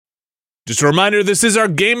Just a reminder, this is our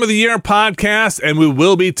Game of the Year podcast, and we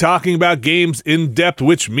will be talking about games in depth,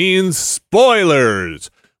 which means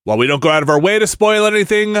spoilers. While we don't go out of our way to spoil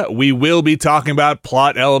anything, we will be talking about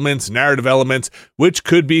plot elements, narrative elements, which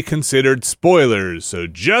could be considered spoilers. So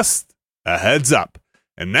just a heads up.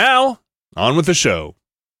 And now, on with the show.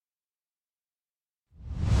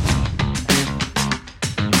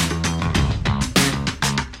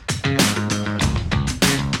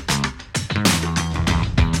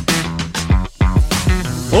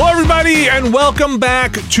 Hello, everybody, and welcome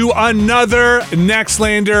back to another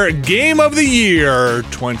Nextlander Game of the Year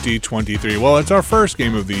 2023. Well, it's our first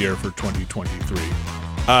Game of the Year for 2023.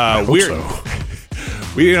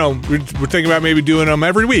 We're thinking about maybe doing them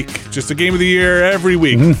every week. Just a Game of the Year every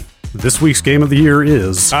week. Mm-hmm. This week's Game of the Year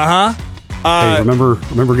is... Hey, remember,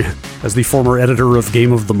 as the former editor of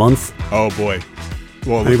Game of the Month? Oh, boy.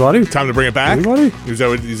 Well, anybody? Time to bring it back? Anybody? Is that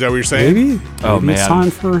what you're saying? Maybe? Oh, Maybe man. It's time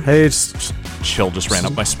for... Hey, just chill just ran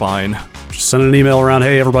up my spine. Just send an email around.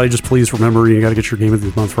 Hey, everybody, just please remember you got to get your Game of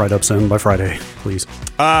the Month write-ups in by Friday, please.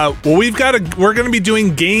 Well, we're going to be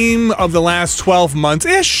doing Game of the last 12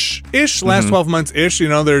 months-ish. Last 12 months-ish. You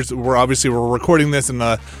know, we're recording this in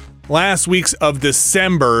the last weeks of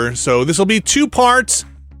December, so this will be two parts.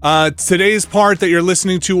 Today's part that you're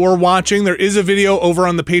listening to or watching, there is a video over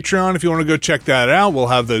on the Patreon if you want to go check that out. We'll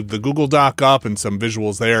have the Google Doc up and some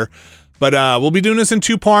visuals there. But we'll be doing this in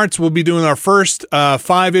two parts. We'll be doing our first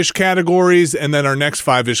five-ish categories and then our next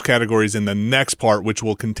five-ish categories in the next part, which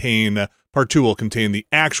will contain, part two will contain the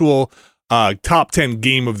actual top 10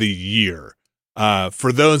 Game of the Year.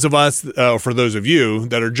 For those of us, for those of you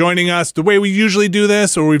that are joining us, the way we usually do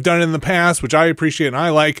this, or we've done it in the past, which I appreciate and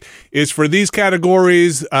I like, is for these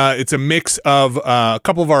categories, it's a mix of a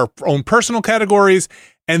couple of our own personal categories,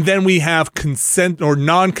 and then we have consent or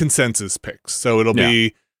non-consensus picks. So it'll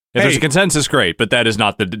be... If there's a consensus, great, but that is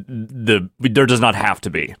not there does not have to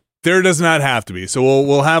be. There does not have to be. So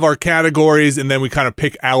we'll have our categories, and then we kind of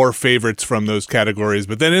pick our favorites from those categories.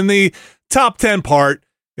 But then in the top 10 part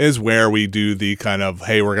is where we do the kind of,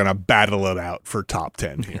 hey, we're going to battle it out for top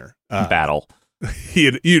 10 here. Battle.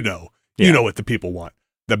 You know what the people want,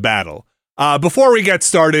 the battle. Before we get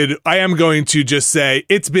started, I am going to just say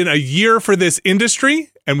it's been a year for this industry,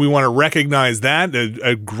 and we want to recognize that.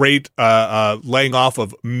 A great laying off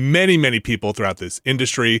of many, many people throughout this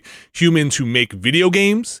industry, humans who make video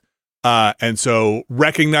games. And so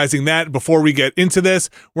recognizing that before we get into this,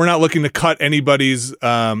 we're not looking to cut anybody's,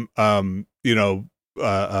 pride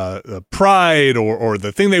or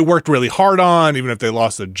the thing they worked really hard on, even if they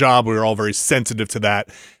lost a job. We're all very sensitive to that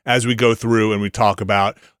as we go through and we talk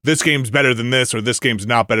about this game's better than this or this game's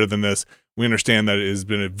not better than this. We understand that it has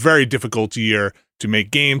been a very difficult year to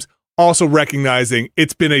make games. Also recognizing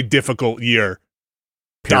it's been a difficult year.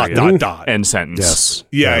 Period. End sentence.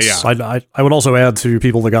 Yes. I would also add to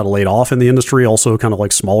people that got laid off in the industry, also kind of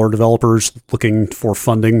like smaller developers looking for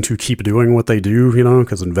funding to keep doing what they do,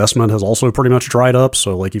 because investment has also pretty much dried up.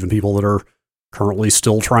 So like even people that are currently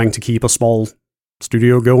still trying to keep a small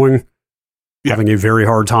studio going, having a very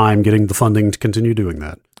hard time getting the funding to continue doing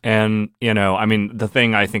that. And, the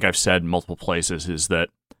thing I think I've said multiple places is that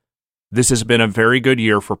this has been a very good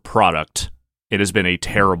year for product. It has been a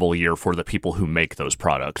terrible year for the people who make those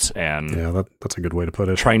products. And yeah, that's a good way to put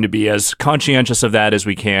it. Trying to be as conscientious of that as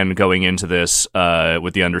we can going into this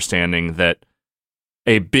with the understanding that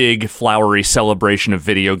a big, flowery celebration of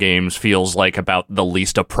video games feels like about the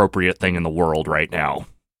least appropriate thing in the world right now.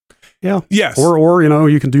 Yeah. Yes. Or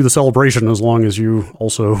you can do the celebration as long as you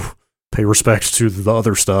also pay respect to the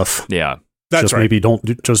other stuff. Yeah. That's just right. Maybe don't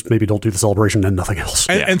do the celebration and nothing else.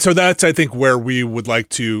 And so that's, I think, where we would like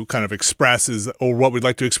to kind of express what we'd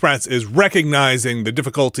like to express is recognizing the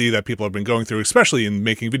difficulty that people have been going through, especially in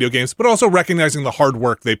making video games, but also recognizing the hard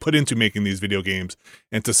work they put into making these video games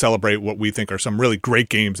and to celebrate what we think are some really great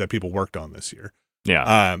games that people worked on this year.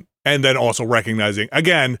 Yeah. And then also recognizing,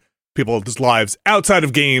 again, people's lives outside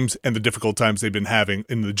of games and the difficult times they've been having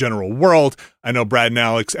in the general world. I know Brad and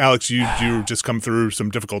Alex, you just come through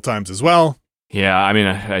some difficult times as well. Yeah,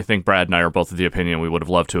 I think Brad and I are both of the opinion we would have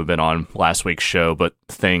loved to have been on last week's show, but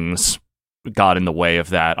things got in the way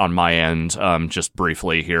of that on my end, just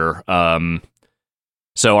briefly here.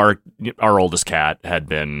 So our oldest cat had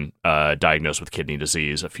been diagnosed with kidney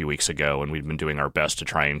disease a few weeks ago, and we'd been doing our best to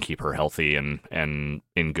try and keep her healthy and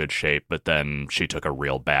in good shape, but then she took a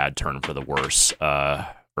real bad turn for the worse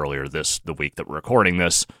earlier the week that we're recording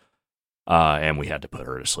this, and we had to put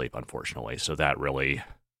her to sleep, unfortunately. So that really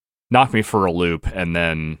knocked me for a loop, and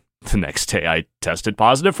then the next day I tested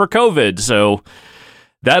positive for COVID, so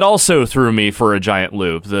that also threw me for a giant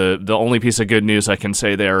loop. The only piece of good news I can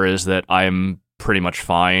say there is that I'm pretty much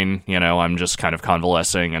fine. You know, I'm just kind of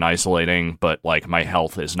convalescing and isolating, but like my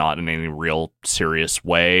health is not in any real serious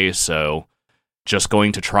way. So just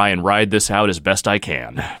going to try and ride this out as best I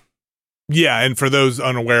can. Yeah, and for those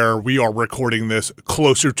unaware, we are recording this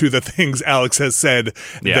closer to the things Alex has said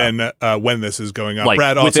than when this is going on. Like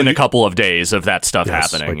Brad, within a couple of days of that stuff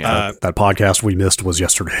happening. Like that podcast we missed was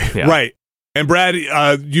yesterday. Yeah. Right. And Brad,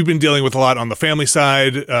 you've been dealing with a lot on the family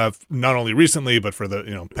side, not only recently, but for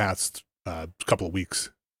the past couple of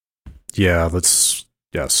weeks. Yeah, I'm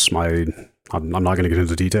not going to get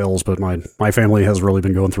into details, but my family has really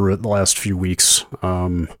been going through it the last few weeks.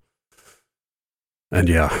 And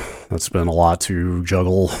yeah, that's been a lot to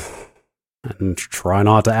juggle and try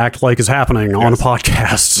not to act like it's happening on a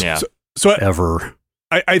podcast. Yeah. So ever.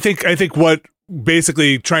 I think what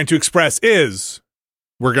basically trying to express is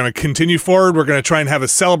we're going to continue forward. We're going to try and have a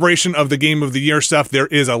celebration of the Game of the Year stuff. There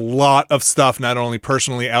is a lot of stuff, not only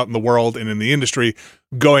personally out in the world and in the industry,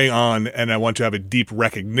 going on, and I want to have a deep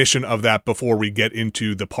recognition of that before we get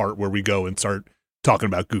into the part where we go and start talking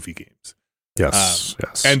about goofy games. Yes.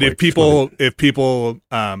 And if people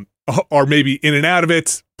are maybe in and out of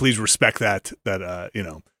it, please respect that. There's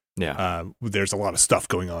a lot of stuff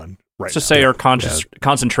going on right to now. say our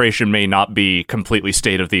concentration may not be completely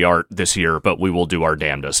state of the art this year, but we will do our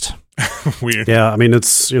damnedest. Weird. Yeah, I mean,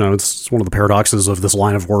 it's one of the paradoxes of this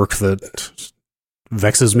line of work that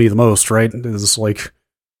vexes me the most, right? Is like,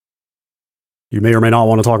 you may or may not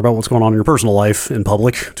want to talk about what's going on in your personal life in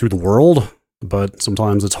public to the world, but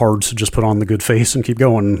sometimes it's hard to just put on the good face and keep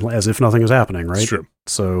going as if nothing is happening, right? It's true.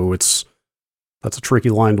 So that's a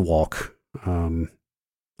tricky line to walk. And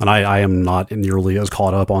I am not nearly as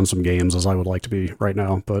caught up on some games as I would like to be right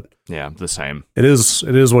now, but yeah, the same. It is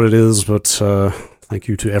what it is, but thank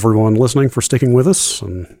you to everyone listening for sticking with us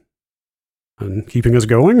and keeping us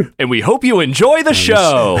going. And we hope you enjoy the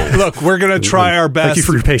show. Look, we're going to try our best. Thank you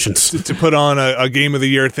for your patience. To put on a Game of the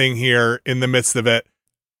Year thing here in the midst of it.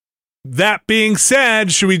 That being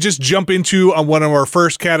said, should we just jump into one of our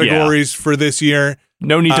first categories for this year?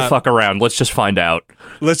 No need to fuck around. Let's just find out.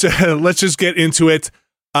 Let's just get into it.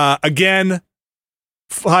 Again,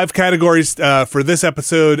 5 categories for this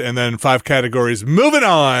episode, and then 5 categories moving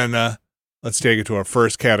on. Let's take it to our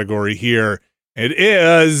first category here. It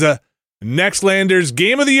is Nextlander's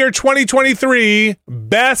Game of the Year 2023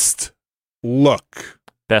 Best Look.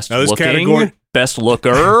 Best looking? Best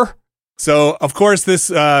looker? So, of course,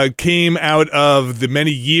 this came out of the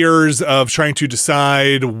many years of trying to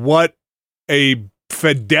decide what a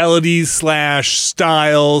fidelity /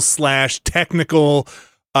 style / technical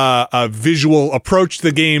visual approach to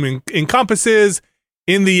the game encompasses.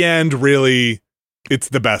 In the end, really, it's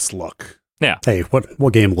the best look. Yeah. Hey,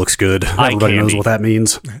 what game looks good? Everybody knows what that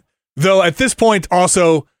means. Though at this point,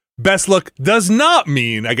 also, best look does not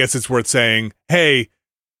mean, I guess it's worth saying, hey,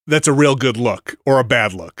 that's a real good look or a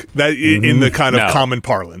bad look. That in the kind of common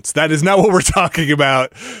parlance. That is not what we're talking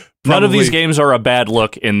about. None of these games are a bad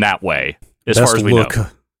look in that way, as far as we know.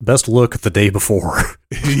 Best look the day before.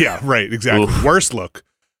 Yeah, right, exactly. Oof. Worst look.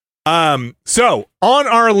 So, on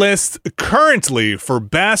our list currently for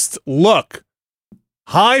best look,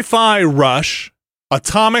 Hi-Fi Rush,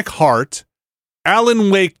 Atomic Heart, Alan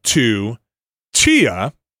Wake 2,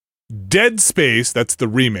 Chia, Dead Space, that's the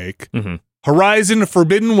remake, Horizon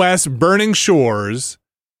Forbidden West Burning Shores,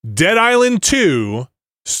 Dead Island 2,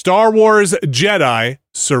 Star Wars Jedi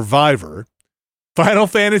Survivor, Final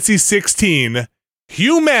Fantasy 16,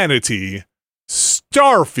 Humanity,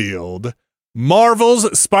 Starfield,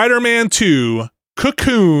 Marvel's Spider-Man 2,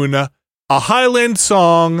 Cocoon, A Highland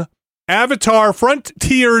Song, Avatar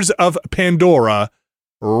Frontiers of Pandora,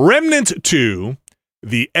 Remnant 2,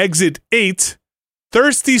 The Exit 8,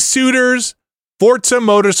 Thirsty Suitors, Forza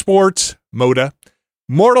Motorsport, Moda,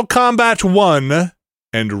 Mortal Kombat 1,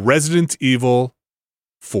 and Resident Evil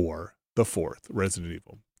 4, the 4th Resident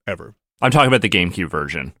Evil ever. I'm talking about the GameCube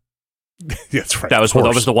version. That's right. That was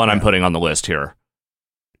the one I'm putting on the list here.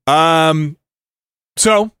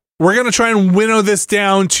 So we're going to try and winnow this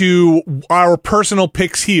down to our personal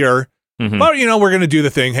picks here. But, we're going to do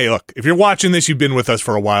the thing. Hey, look, if you're watching this, you've been with us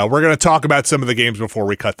for a while. We're going to talk about some of the games before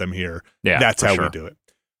we cut them here. Yeah, that's how we do it.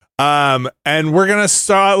 And we're going to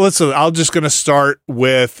start. I'm just going to start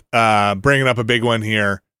with bringing up a big one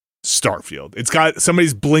here. Starfield. It's got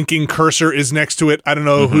somebody's blinking cursor is next to it. I don't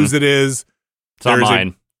know whose it is. It's not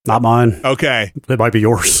mine. Not mine. Okay. It might be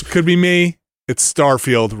yours. Could be me. It's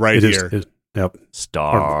Starfield right here. Yep.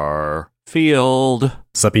 Starfield.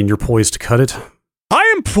 Does that mean you're poised to cut it?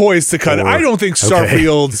 I am poised to cut it. I don't think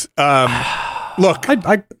Starfield's look.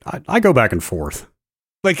 I go back and forth.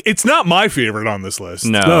 Like, it's not my favorite on this list.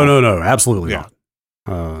 No. Absolutely not.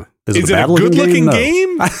 Is Is it a it a bad-looking good-looking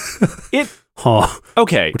game? No. It Huh.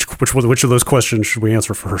 okay. Which of those questions should we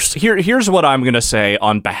answer first? Here's what I'm going to say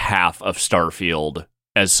on behalf of Starfield,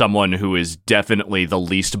 as someone who is definitely the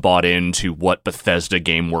least bought into what Bethesda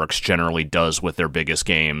GameWorks generally does with their biggest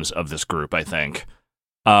games of this group, I think.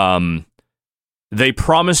 They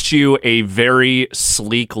promised you a very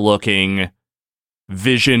sleek-looking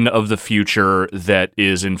vision of the future that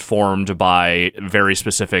is informed by very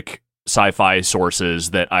specific sci-fi sources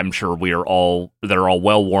that I'm sure are all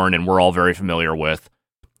well-worn and we're all very familiar with.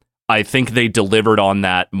 I think they delivered on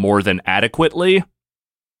that more than adequately.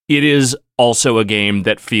 It is also a game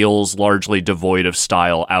that feels largely devoid of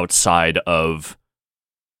style outside of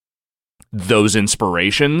those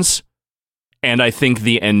inspirations. And I think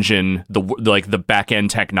the engine, the back-end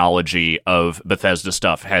technology of Bethesda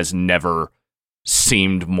stuff has never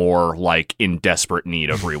seemed more like in desperate need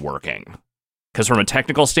of reworking. Because from a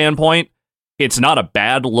technical standpoint, it's not a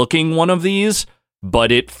bad-looking one of these, but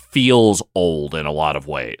it feels old in a lot of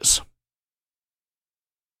ways.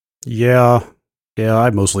 Yeah, I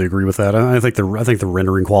mostly agree with that. I think the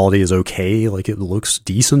rendering quality is okay. Like, it looks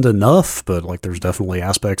decent enough, but like there's definitely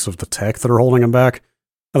aspects of the tech that are holding them back.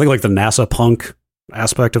 I think like the NASA punk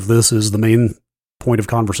aspect of this is the main point of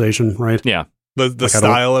conversation, right? Yeah. The Like,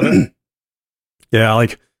 style of it. Yeah,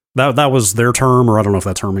 like that was their term, or I don't know if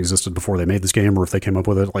that term existed before they made this game or if they came up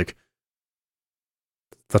with it. Like,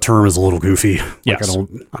 the term is a little goofy. Yes. Like,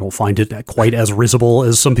 I don't find it quite as risible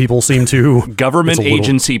as some people seem to. Government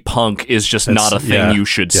agency punk is just not a thing you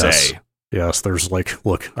should say. Yes, there's like,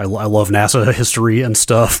 look, I love NASA history and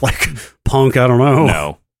stuff. Like, punk, I don't know.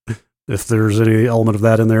 No. If there's any element of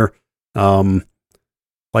that in there.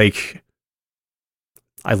 Like,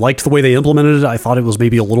 I liked the way they implemented it. I thought it was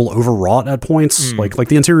maybe a little overwrought at points. Like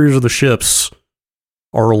the interiors of the ships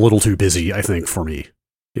are a little too busy, I think, for me.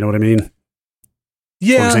 You know what I mean?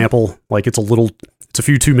 Yeah. For example, like it's a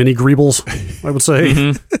few too many greebles, I would say.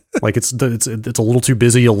 Mm-hmm. Like it's a little too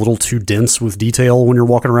busy, a little too dense with detail when you're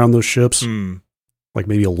walking around those ships. Like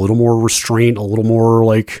maybe a little more restraint, a little more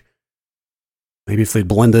like, maybe if they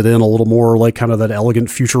blended in a little more like kind of that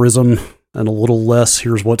elegant futurism and a little less,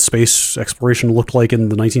 here's what space exploration looked like in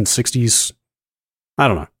the 1960s. I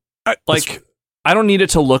don't know. I don't need it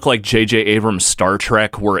to look like J.J. Abrams' Star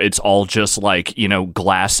Trek, where it's all just like,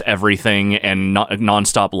 glass everything and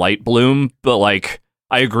nonstop light bloom. But like,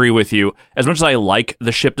 I agree with you. As much as I like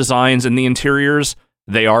the ship designs and the interiors,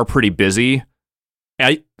 they are pretty busy.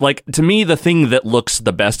 To me, the thing that looks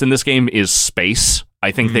the best in this game is space.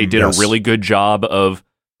 I think they did a really good job of,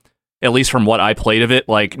 at least from what I played of it,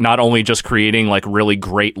 like not only just creating like really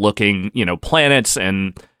great looking, planets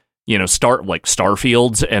and, star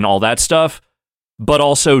fields and all that stuff, but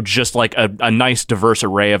also just like a nice diverse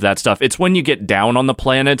array of that stuff. It's when you get down on the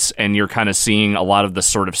planets and you're kind of seeing a lot of the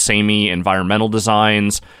sort of samey environmental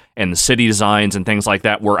designs and the city designs and things like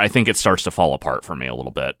that, where I think it starts to fall apart for me a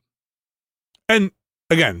little bit. And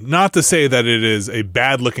again, not to say that it is a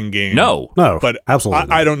bad looking game. No, but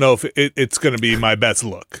absolutely. I don't know if it's going to be my best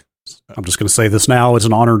look. I'm just going to say this now. It's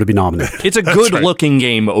an honor to be nominated. It's a good looking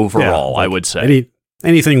game overall, I would say.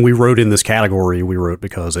 Anything we wrote in this category, we wrote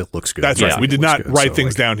because it looks good. That's right. We did not write so,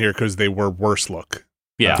 things down here because they were worse look.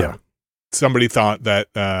 Yeah. Somebody thought that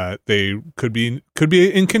they could be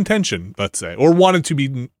in contention, let's say, or wanted to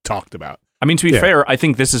be talked about. I mean, to be fair, I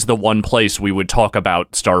think this is the one place we would talk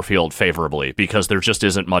about Starfield favorably, because there just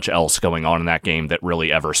isn't much else going on in that game that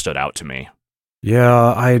really ever stood out to me.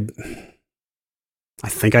 Yeah, I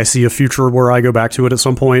think I see a future where I go back to it at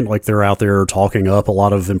some point. Like, they're out there talking up a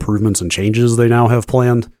lot of improvements and changes they now have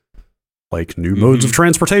planned. Like, new modes of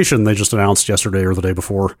transportation they just announced yesterday or the day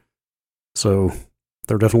before. So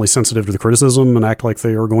they're definitely sensitive to the criticism and act like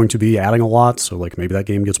they are going to be adding a lot. So, like, maybe that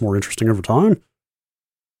game gets more interesting over time.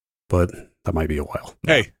 But that might be a while.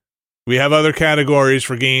 Hey, we have other categories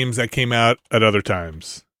for games that came out at other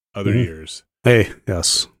times, other years. Hey,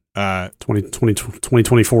 yes.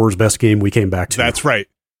 2024's best game we came back to. That's right.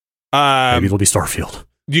 Maybe it'll be Starfield.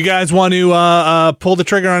 Do you guys want to pull the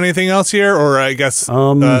trigger on anything else here, or I guess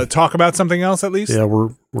talk about something else at least? Yeah, we're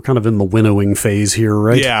kind of in the winnowing phase here,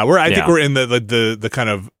 right? Yeah, I think we're in the kind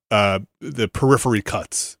of the periphery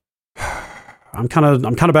cuts. I'm kind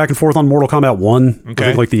of back and forth on Mortal Kombat 1. Okay. I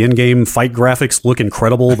think like the in-game fight graphics look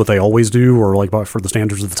incredible, but they always do, or like for the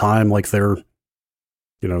standards of the time, like they're,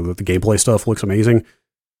 the gameplay stuff looks amazing.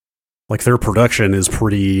 Like their production is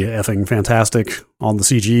pretty effing fantastic on the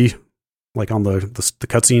CG, like on the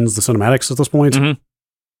cutscenes, the cinematics at this point.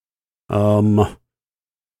 Mm-hmm. I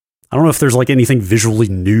don't know if there's like anything visually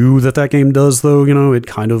new that game does, though. It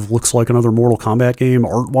kind of looks like another Mortal Kombat game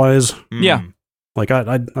art-wise. Yeah. Like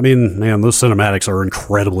I mean, man, those cinematics are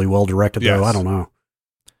incredibly well directed. Yes. Though I don't know.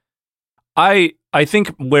 I think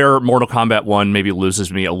where Mortal Kombat 1 maybe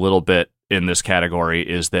loses me a little bit in this category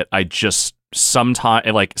is that I just sometimes,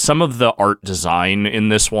 like, some of the art design in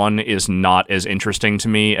this one is not as interesting to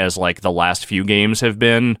me as, like, the last few games have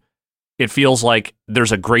been. It feels like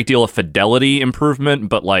there's a great deal of fidelity improvement,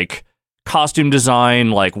 but, like, costume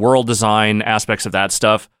design, like, world design, aspects of that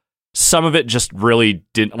stuff, some of it just really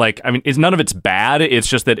didn't, like, I mean, none of it's bad, it's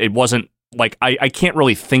just that it wasn't, like, I can't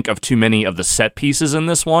really think of too many of the set pieces in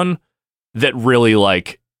this one that really,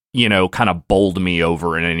 like, you know, kind of bowled me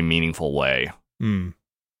over in any meaningful way.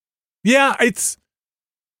 Yeah,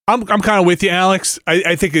 I'm kind of with you, Alex.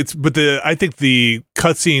 I think I think the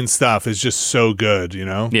cutscene stuff is just so good, you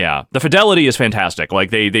know? Yeah, the fidelity is fantastic. Like,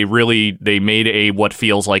 they made what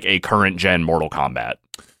feels like a current gen Mortal Kombat.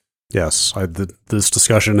 Yes, this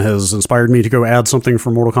discussion has inspired me to go add something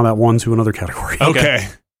from Mortal Kombat 1 to another category. Okay.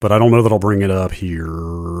 But I don't know that I'll bring it up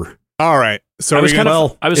here. All right. So I was kind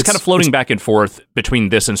of floating back and forth between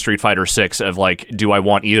this and Street Fighter 6 of, like, do I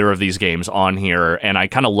want either of these games on here? And I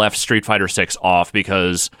kind of left Street Fighter 6 off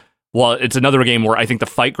because, well, it's another game where I think the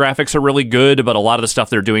fight graphics are really good, but a lot of the stuff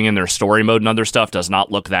they're doing in their story mode and other stuff does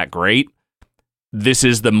not look that great. This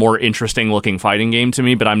is the more interesting looking fighting game to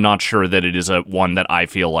me, but I'm not sure that it is one that I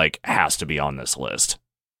feel like has to be on this list.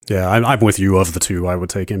 Yeah, I'm with you. Of the two, I would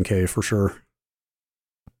take MK for sure.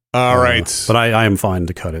 All right. But I am fine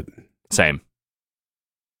to cut it. Same.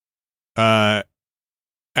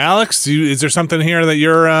 Alex, is there something here that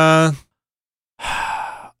you're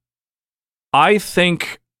I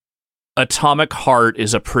think Atomic Heart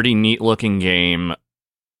is a pretty neat looking game.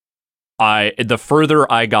 The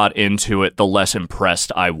further I got into it, the less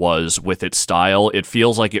impressed I was with its style. It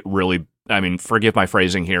feels like it really, I mean, forgive my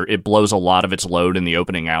phrasing here, it blows a lot of its load in the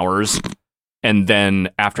opening hours. And then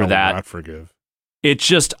after that, not forgive. It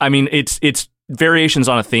just, I mean, it's variations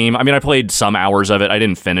on a theme. I mean, I played some hours of it. I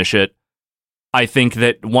didn't finish it. I think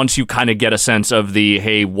that once you kind of get a sense of the,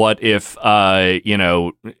 hey, what if, you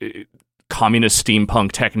know, communist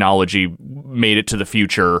steampunk technology made it to the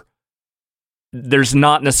future, there's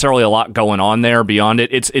not necessarily a lot going on there beyond it.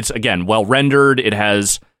 It's again, well rendered. It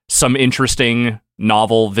has some interesting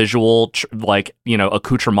novel visual, like, you know,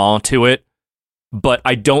 accoutrement to it. But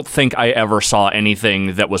I don't think I ever saw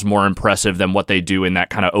anything that was more impressive than what they do in that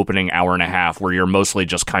kind of opening hour and a half, where you're mostly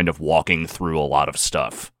just kind of walking through a lot of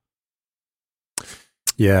stuff.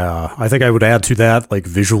 Yeah, I think I would add to that, like,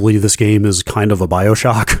 visually, this game is kind of a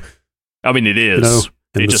BioShock. I mean, it is.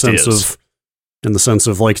 You know, in the sense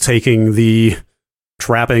of like taking the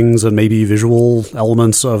trappings and maybe visual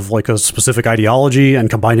elements of like a specific ideology and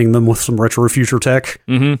combining them with some retro future tech.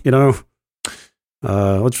 You know,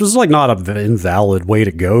 which was like not an invalid way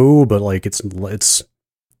to go, but like it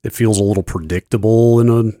feels a little predictable in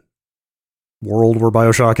a world where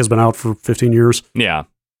BioShock has been out for 15 years. Yeah.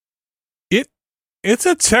 It's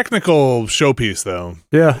a technical showpiece, though.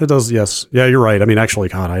 Yeah, it does. Yes. Yeah, you're right. I mean, actually,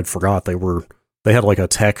 God, I forgot they had like a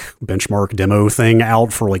tech benchmark demo thing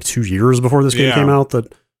out for like 2 years before this game came out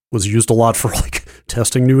that was used a lot for like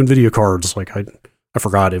testing new NVIDIA cards. Like I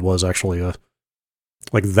forgot it was actually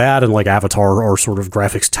like that, and like Avatar are sort of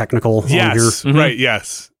graphics technical. Yes. On here. Right.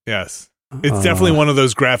 Yes. It's definitely one of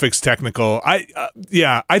those graphics technical. I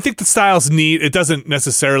think the style's neat. It doesn't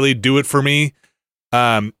necessarily do it for me,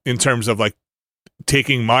 in terms of like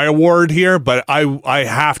taking my award here, but I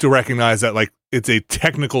have to recognize that like it's a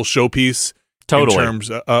technical showpiece in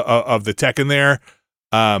terms of the tech in there,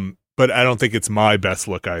 but I don't think it's my best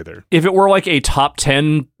look either. If it were like a top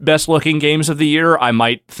 10 best looking games of the year, I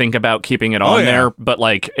might think about keeping it on there, but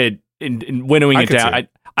like winnowing it down,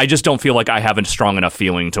 I just don't feel like I have a strong enough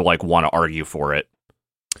feeling to like want to argue for it.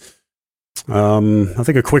 I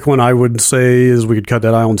think a quick one I would say is we could cut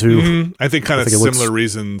Dead Island 2. I think kind of similar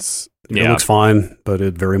reasons. It looks fine, but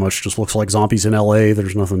it very much just looks like zombies in LA.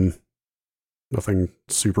 There's nothing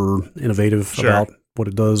super innovative about what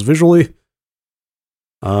it does visually.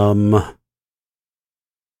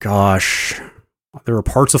 Gosh, there are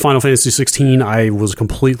parts of Final Fantasy 16 I was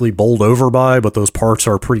completely bowled over by, but those parts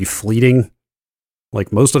are pretty fleeting.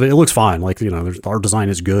 Like most of it looks fine. Like, you know, the art design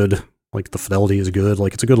is good. Like the fidelity is good.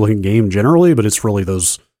 Like it's a good looking game generally, but it's really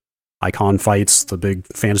those icon fights, the big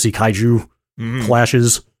fantasy kaiju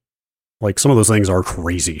clashes. Like some of those things are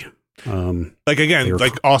crazy. Like again,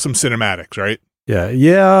 like awesome cinematics, right?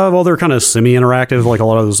 Yeah. Well, they're kind of semi-interactive. Like a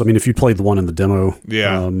lot of those. I mean, if you played the one in the demo,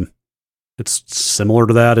 it's similar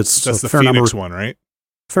to that. That's the Phoenix one, right?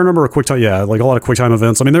 Fair number of quick time. Yeah, like a lot of quick time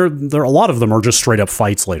events. I mean, there a lot of them are just straight up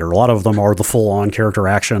fights later. A lot of them are the full on character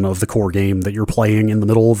action of the core game that you're playing in the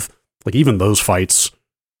middle of. Like even those fights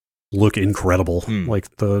look incredible. Like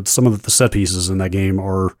some of the set pieces in that game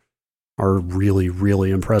are really,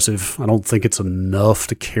 really impressive. I don't think it's enough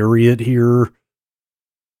to carry it here,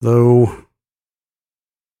 though,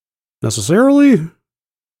 necessarily. I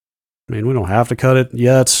mean, we don't have to cut it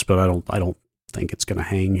yet, but I don't think it's going to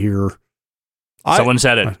hang here. Someone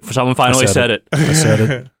said it. Someone finally said it. I said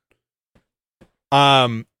it.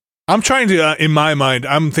 I'm trying to, in my mind,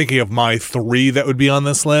 I'm thinking of my 3 that would be on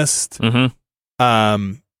this list.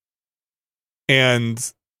 Mm-hmm.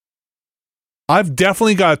 And I've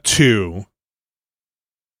definitely got 2.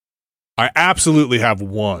 I absolutely have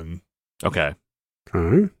 1. Okay.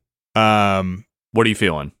 Okay. What are you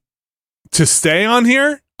feeling? To stay on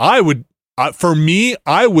here, I would, for me,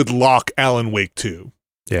 I would lock Alan Wake 2.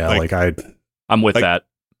 Yeah, I'm with that.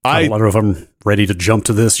 I don't know if I'm ready to jump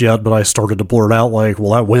to this yet, but I started to blurt out like,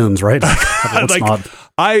 well, that wins, right?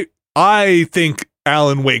 I think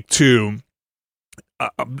Alan Wake 2,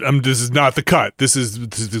 this is not the cut. This is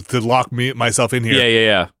to lock myself in here.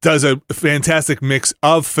 Yeah. Does a fantastic mix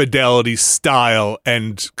of fidelity, style,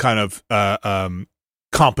 and kind of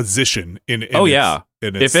composition in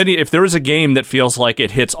if there is a game that feels like it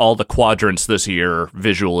hits all the quadrants this year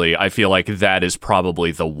visually, I feel like that is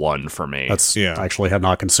probably the one for me. I actually had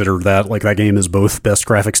not considered that. Like, that game is both best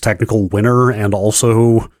graphics technical winner and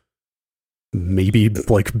also maybe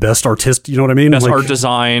like best artist, you know what I mean? Best art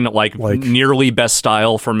design, like nearly best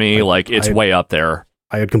style for me. It's way up there.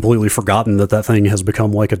 I had completely forgotten that thing has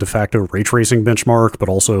become like a de facto ray tracing benchmark, but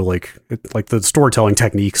also like the storytelling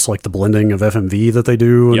techniques, like the blending of FMV that they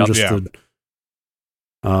do,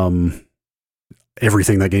 and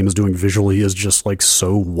everything that game is doing visually is just like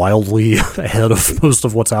so wildly ahead of most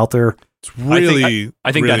of what's out there. It's really,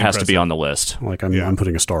 I think really that has impressive. to be on the list. Like I'm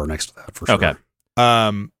putting a star next to that for sure. Okay.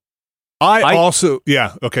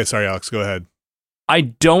 Okay, sorry, Alex, go ahead. I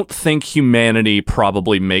don't think Humanity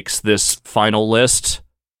probably makes this final list.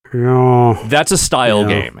 Yeah. That's a style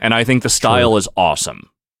game, and I think the style is awesome.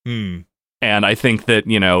 Hmm. And I think that,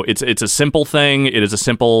 it's a simple thing. It is a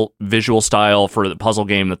simple visual style for the puzzle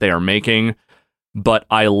game that they are making. But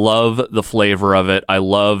I love the flavor of it. I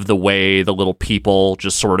love the way the little people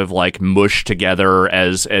just sort of like mush together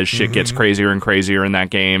as shit gets crazier and crazier in that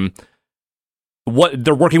game. What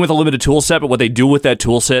they're working with a limited tool set, but what they do with that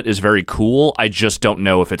tool set is very cool. I just don't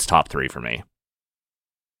know if it's top 3 for me.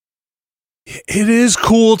 It is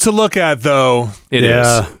cool to look at, though. It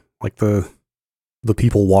is. Like the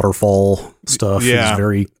people waterfall stuff is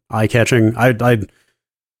very eye-catching.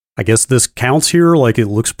 I guess this counts here. Like, it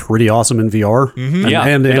looks pretty awesome in VR.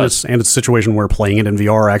 Mm-hmm. It's a situation where playing it in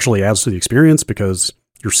VR actually adds to the experience because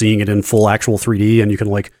you're seeing it in full actual 3D and you can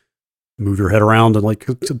like move your head around, and like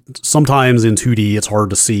sometimes in 2D it's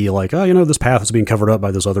hard to see like, this path is being covered up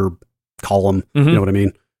by this other column. Mm-hmm. You know what I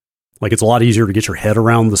mean? Like, it's a lot easier to get your head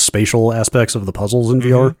around the spatial aspects of the puzzles in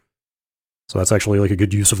VR. So that's actually like a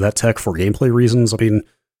good use of that tech for gameplay reasons. I mean,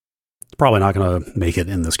 it's probably not going to make it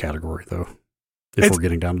in this category though, if we're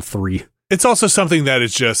getting down to 3. It's also something that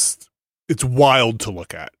is just, it's wild to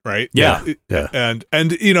look at, right? Yeah. And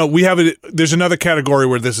we have it. There's another category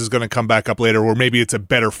where this is going to come back up later, where maybe it's a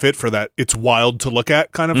better fit for that. It's wild to look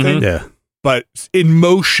at kind of thing. Yeah. But in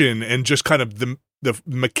motion and just kind of the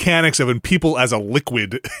mechanics of it, people as a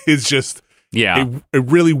liquid is just a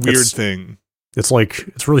really weird thing. It's like,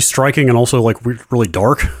 it's really striking and also like really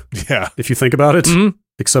dark. Yeah. If you think about it,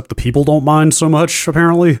 except the people don't mind so much,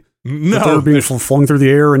 apparently. No. They're being flung through the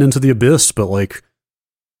air and into the abyss, but like,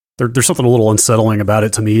 there's something a little unsettling about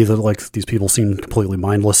it to me that like these people seem completely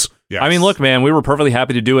mindless. Yes. I mean, look, man, we were perfectly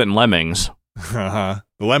happy to do it in Lemmings. The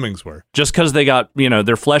Lemmings were. Just because they got,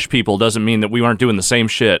 they're flesh people doesn't mean that we aren't doing the same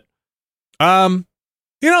shit. I'm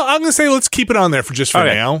going to say let's keep it on there for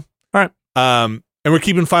now. All right. And we're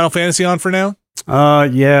keeping Final Fantasy on for now?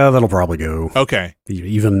 Yeah, that'll probably go. Okay.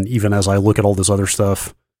 Even as I look at all this other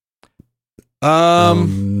stuff.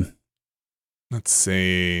 Let's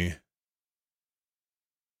see.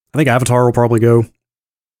 I think Avatar will probably go.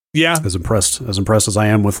 Yeah. As impressed as I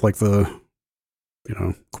am with like the,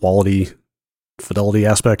 quality, fidelity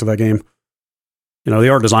aspect of that game. The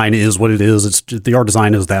art design is what it is. The art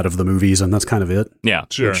design is that of the movies, and that's kind of it. Yeah,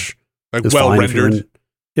 sure. Like well rendered.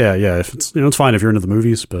 Yeah. If it's it's fine if you're into the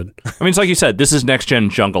movies, but I mean, it's like you said, this is next gen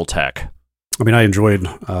jungle tech. I mean, I enjoyed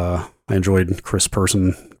Chris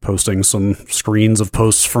Person posting some screens of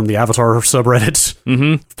posts from the Avatar subreddit.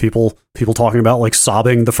 Mm-hmm. People talking about like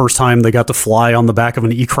sobbing the first time they got to fly on the back of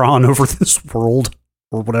an Ikron over this world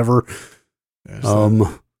or whatever.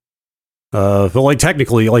 But like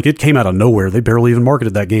technically, like it came out of nowhere. They barely even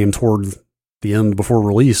marketed that game toward the end before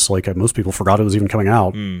release. Like most people forgot it was even coming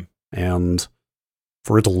out, and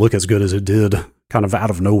for it to look as good as it did kind of out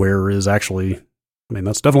of nowhere is actually, I mean,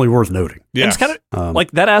 that's definitely worth noting. Yeah, it's kind of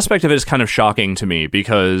like that aspect of it is kind of shocking to me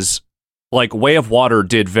because like Way of Water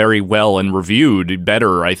did very well and reviewed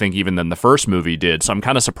better, I think, even than the first movie did. So I'm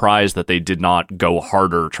kind of surprised that they did not go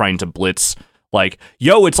harder trying to blitz like,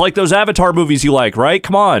 yo, it's like those Avatar movies you like, right?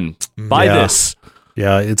 Come on, buy this.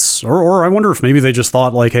 Yeah, it's or I wonder if maybe they just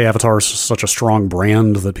thought like, hey, Avatar is such a strong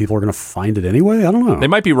brand that people are going to find it anyway. I don't know. They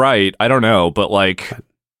might be right. I don't know, but like,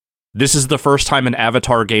 this is the first time an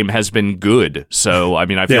Avatar game has been good. So I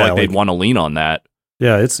mean, I feel like they'd want to lean on that.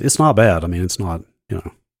 Yeah, it's not bad. I mean, it's not, you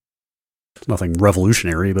know, it's nothing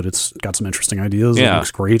revolutionary, but it's got some interesting ideas. Yeah. It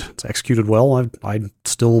looks great. It's executed well. I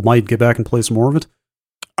still might get back and play some more of it.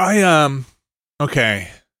 Okay,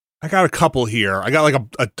 I got a couple here. I got like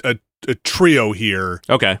a trio here.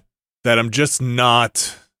 Okay. That I'm just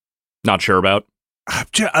not sure about.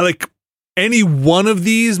 I like any one of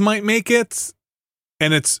these might make it,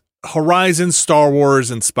 and it's Horizon, Star Wars,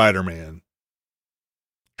 and Spider-Man.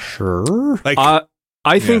 Sure. Like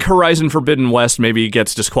I think Horizon Forbidden West maybe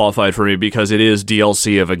gets disqualified for me because it is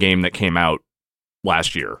DLC of a game that came out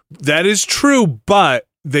last year. That is true, but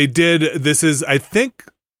they did. This is, I think.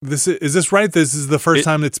 Is this right? This is the first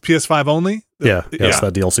time it's PS5 only? Yes,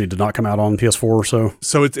 that DLC did not come out on PS4,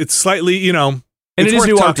 so it's slightly, you know, and it is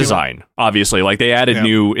new art talking design, obviously. Like they added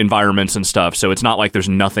new environments and stuff, so it's not like there's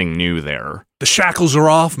nothing new there. The shackles are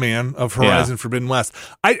off, man, of Horizon Forbidden West.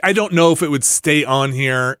 I don't know if it would stay on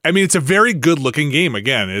here. I mean, it's a very good looking game.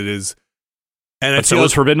 Again, it is, and so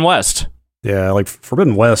is Forbidden West. Yeah, like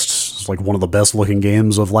Forbidden West is like one of the best looking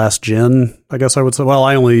games of last gen, I guess I would say. Well,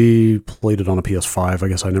 I only played it on a PS5. I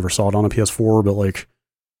guess I never saw it on a PS4, but like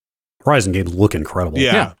Horizon games look incredible.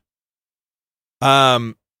 Yeah.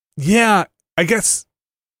 Yeah, I guess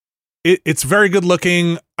it's very good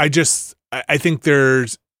looking. I think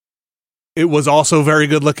it was also very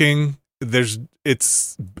good looking.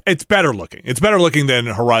 It's better looking. It's better looking than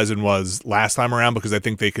Horizon was last time around because I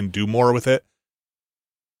think they can do more with it.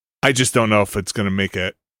 I just don't know if it's going to make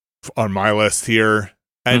it on my list here.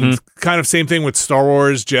 And kind of same thing with Star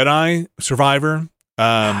Wars Jedi Survivor.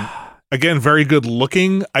 Again, very good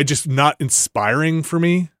looking. Just not inspiring for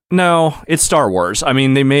me. No, it's Star Wars. I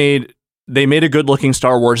mean, they made a good looking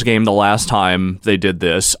Star Wars game the last time they did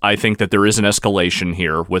this. I think that there is an escalation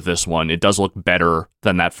here with this one. It does look better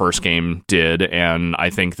than that first game did. And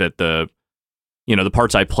I think that the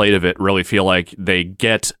parts I played of it really feel like they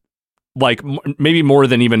get, like maybe more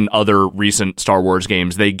than even other recent Star Wars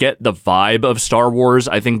games, they get the vibe of Star Wars,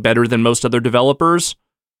 I think, better than most other developers.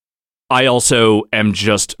 I also am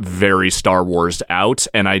just very Star Wars out,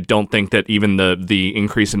 and I don't think that even the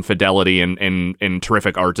increase in fidelity and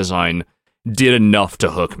terrific art design did enough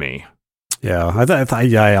to hook me. Yeah,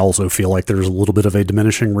 I also feel like there's a little bit of a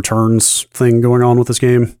diminishing returns thing going on with this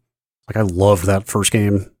game. Like, I loved that first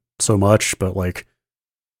game so much, but like,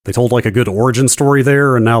 they told like a good origin story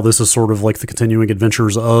there, and now this is sort of like the continuing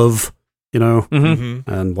adventures of, you know,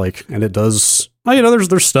 and like, and it does, you know,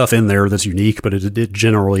 there's stuff in there that's unique, but it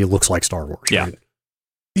generally looks like Star Wars. Yeah. Right?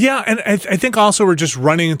 Yeah, and I think also we're just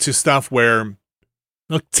running into stuff where,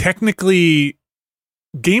 look, technically,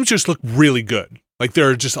 games just look really good. Like, there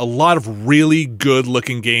are just a lot of really good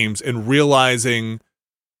looking games, and realizing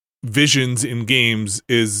visions in games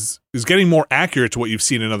is getting more accurate to what you've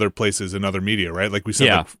seen in other places in other media, right? Like we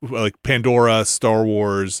said, like Pandora, Star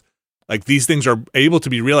Wars, like these things are able to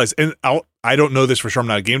be realized. And I don't know this for sure. I'm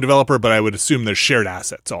not a game developer, but I would assume there's shared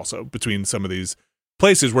assets also between some of these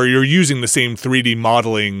places where you're using the same 3D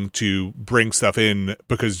modeling to bring stuff in,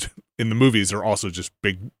 because in the movies they're also just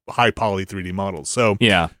big, high poly 3D models. So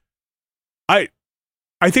yeah, I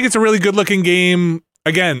think it's a really good looking game.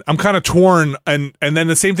 Again, I'm kind of torn, and then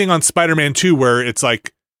the same thing on Spider-Man 2, where it's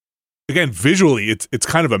like, again, visually, it's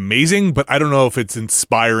kind of amazing, but I don't know if it's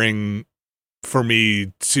inspiring for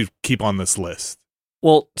me to keep on this list.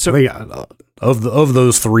 Well, so I think, of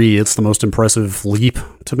those three, it's the most impressive leap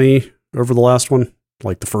to me over the last one.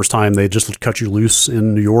 Like the first time they just cut you loose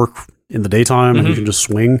in New York in the daytime, and you can just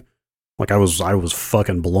swing. Like I was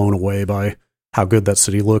fucking blown away by how good that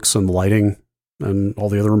city looks and the lighting and all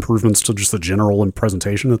the other improvements to just the general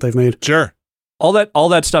presentation that they've made. Sure. All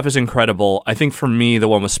that stuff is incredible. I think for me, the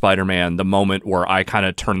one with Spider-Man, the moment where I kind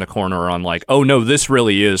of turned the corner on like, oh no, this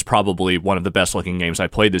really is probably one of the best looking games I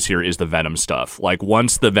played this year, is the Venom stuff. Like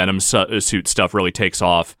once the Venom suit stuff really takes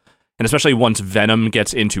off, and especially once Venom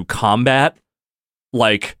gets into combat,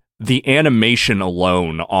 like the animation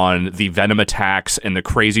alone on the Venom attacks and the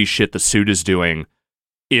crazy shit the suit is doing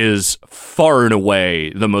is far and away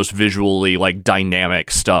the most visually like dynamic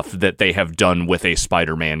stuff that they have done with a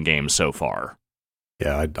Spider-Man game so far.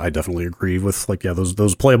 Yeah, I definitely agree with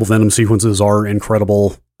those playable Venom sequences are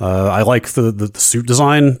incredible. I like the suit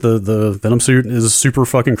design. The Venom suit is super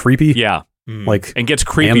fucking creepy. Yeah. Like, and gets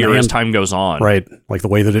creepier as time goes on. Right. Like the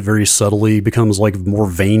way that it very subtly becomes like more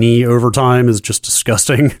veiny over time is just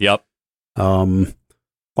disgusting. Yep.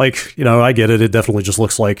 Like, I get it. It definitely just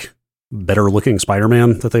looks like better looking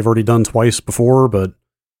Spider-Man that they've already done twice before, but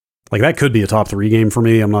like that could be a top 3 game for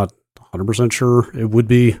me. I'm not 100% sure it would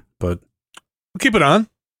be, but we'll keep it on.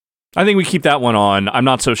 I think we keep that one on. I'm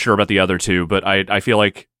not so sure about the other two, but I feel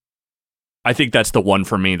like I think that's the one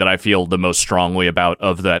for me that I feel the most strongly about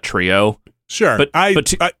of that trio. Sure, but I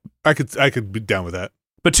could be down with that.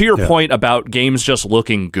 But to your point about games just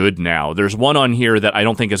looking good now, there's one on here that I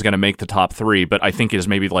don't think is going to make the top 3, but I think is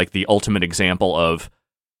maybe like the ultimate example of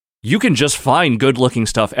you can just find good looking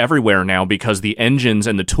stuff everywhere now because the engines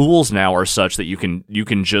and the tools now are such that you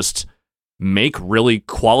can just make really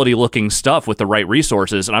quality looking stuff with the right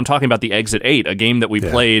resources. And I'm talking about the Exit 8, a game that we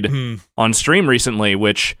played on stream recently,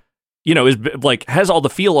 which is like has all the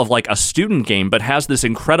feel of like a student game, but has this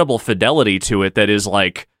incredible fidelity to it that is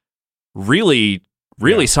like really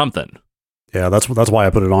something. Yeah, that's why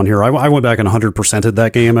I put it on here. I went back and 100%ed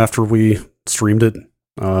that game after we streamed it.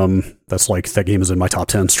 That's like that game is in my top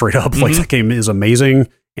 10 straight up. Like that game is amazing,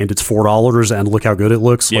 and it's $4, and look how good it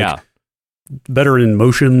looks. Yeah. Like, better in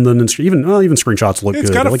motion than even screenshots look good. It's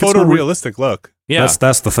got a photorealistic look. Yeah,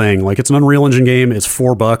 that's the thing. Like, it's an Unreal Engine game. It's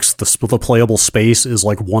 $4. The playable space is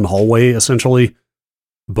like one hallway essentially,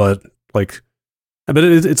 but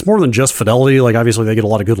it's more than just fidelity. Like, obviously they get a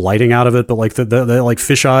lot of good lighting out of it, but like the like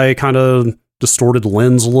fisheye kind of distorted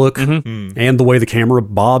lens look and the way the camera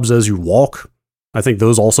bobs as you walk, I think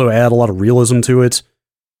those also add a lot of realism to it.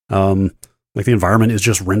 Like the environment is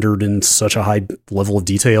just rendered in such a high level of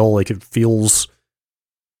detail. Like it feels,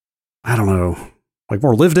 I don't know, like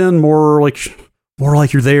more lived in, more like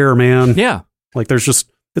you're there, man. Yeah. Like there's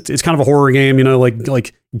just, it's kind of a horror game,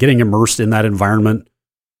 like getting immersed in that environment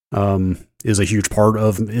is a huge part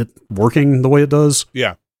of it working the way it does.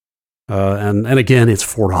 Yeah. And again, it's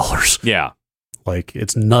 $4. Yeah. Like,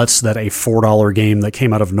 it's nuts that a $4 game that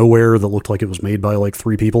came out of nowhere that looked like it was made by like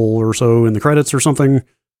 3 people or so in the credits or something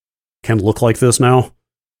can look like this now.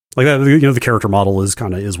 Like that, the character model is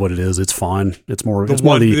what it is. It's fine. It's more. There's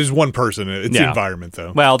one person. It's the environment,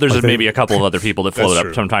 though. Well, there's maybe a couple of other people that float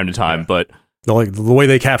up from time to time, but the way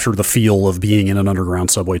they capture the feel of being in an underground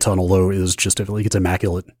subway tunnel, though, is just like it's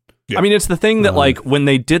immaculate. Yeah. I mean, it's the thing that like when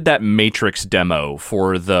they did that Matrix demo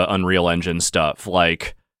for the Unreal Engine stuff,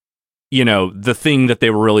 like, the thing that they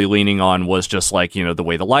were really leaning on was just like, the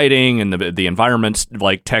way the lighting and the environments,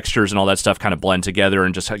 like textures and all that stuff kind of blend together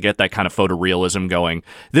and just get that kind of photorealism going.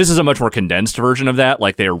 This is a much more condensed version of that.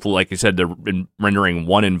 Like like you said, they're rendering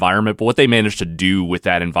one environment, but what they managed to do with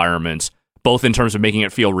that environment, both in terms of making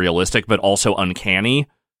it feel realistic, but also uncanny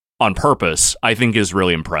on purpose, I think is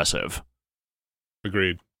really impressive.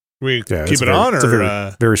 Agreed. We keep it on,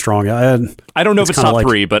 or very strong. I don't know if it's top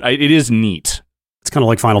 3, but it is neat. It's kind of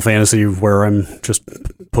like Final Fantasy, where I'm just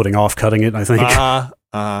putting off cutting it, I think.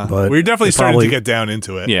 But we're definitely starting to get down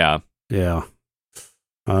into it. Yeah. Yeah.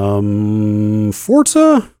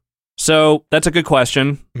 Forza? So that's a good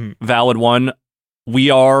question. Valid one.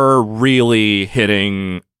 We are really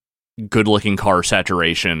hitting good-looking car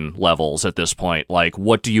saturation levels at this point. Like,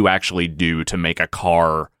 what do you actually do to make a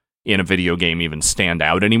car in a video game even stand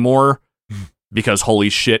out anymore? Because holy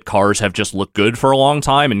shit, cars have just looked good for a long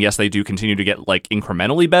time, and yes, they do continue to get like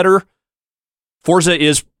incrementally better. Forza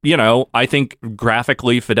is, I think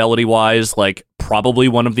graphically, fidelity-wise, like probably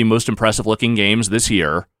one of the most impressive looking games this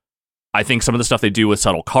year. I think some of the stuff they do with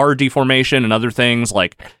subtle car deformation and other things,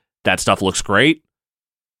 like that stuff looks great.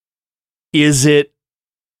 Is it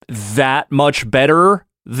that much better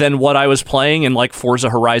than what I was playing in like Forza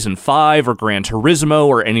Horizon 5 or Gran Turismo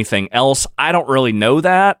or anything else? I don't really know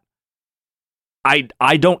that.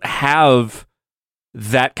 I don't have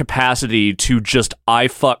that capacity to just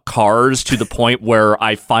fuck cars to the point where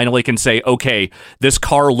I finally can say, okay, this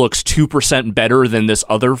car looks 2% better than this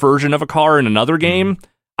other version of a car in another game.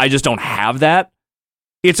 I just don't have that.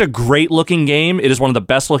 It's a great looking game. It is one of the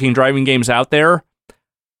best looking driving games out there.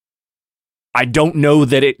 I don't know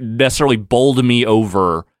that it necessarily bowled me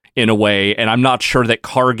over in a way, and I'm not sure that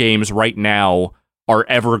car games right now are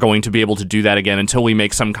ever going to be able to do that again until we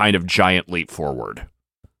make some kind of giant leap forward.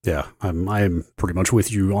 Yeah, I'm pretty much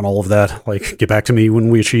with you on all of that. Like, get back to me when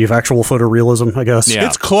we achieve actual photorealism, I guess. Yeah.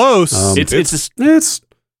 It's close. It's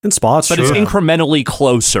in spots, but it's incrementally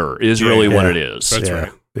closer is really what it is. That's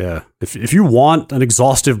right. Yeah. If you want an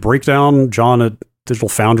exhaustive breakdown, John, Digital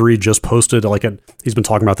Foundry just posted he's been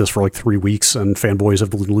talking about this for like 3 weeks, and fanboys have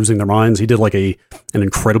been losing their minds. He did like an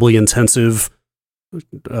incredibly intensive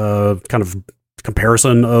kind of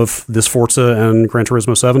comparison of this Forza and Gran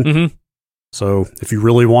Turismo 7. Mm-hmm. So if you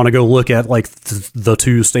really want to go look at like the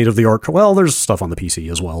two state of the art, well, there's stuff on the PC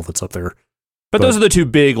as well that's up there. But those are the two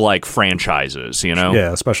big like franchises, you know?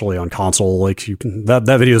 Yeah, especially on console. Like you can that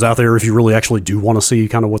video's out there if you really actually do want to see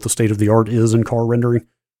kind of what the state of the art is in car rendering.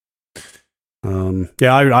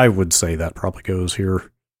 Yeah, I would say that probably goes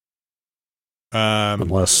here.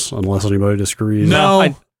 Unless anybody disagrees.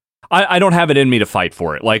 No, I don't have it in me to fight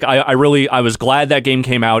for it. Like I was glad that game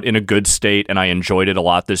came out in a good state, and I enjoyed it a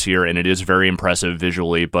lot this year, and it is very impressive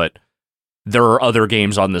visually, but there are other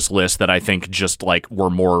games on this list that I think just like were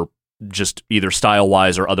more just either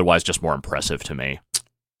style-wise or otherwise just more impressive to me.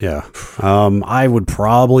 Yeah. I would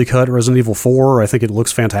probably cut Resident Evil 4. I think it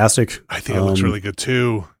looks fantastic. I think it looks really good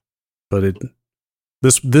too. But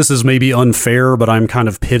this is maybe unfair, but I'm kind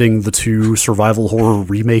of pitting the two survival horror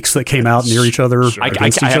remakes that came out near each other. Sure. I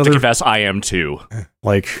have to confess, I am too.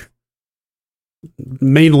 Like,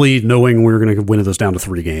 mainly knowing we're going to win this down to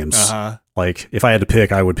 3 games. Uh-huh. Like, if I had to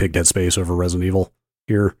pick, I would pick Dead Space over Resident Evil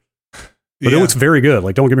here. But it looks very good.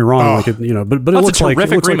 Like, don't get me wrong. Like, but it looks like a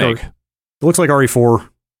terrific remake. It looks like RE4.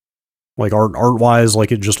 Like art wise,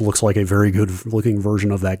 like it just looks like a very good looking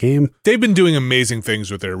version of that game. They've been doing amazing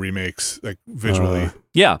things with their remakes, like visually.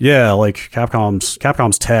 Yeah, like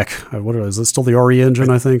Capcom's tech. What is it? Still the RE engine?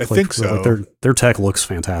 I think. I think so. Like their tech looks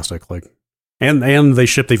fantastic. Like, and they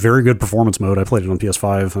shipped a very good performance mode. I played it on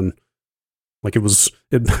PS5, and like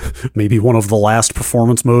it maybe one of the last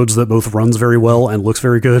performance modes that both runs very well and looks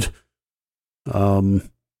very good. Well,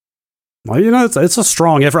 it's a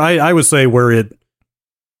strong effort. I would say where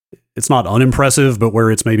it's not unimpressive, but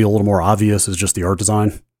where it's maybe a little more obvious is just the art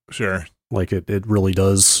design. Sure. Like it really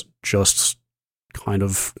does just kind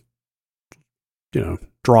of,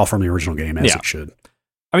 draw from the original game as it should.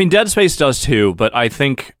 I mean, Dead Space does too, but I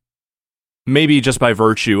think maybe just by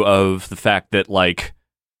virtue of the fact that, like,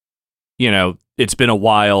 it's been a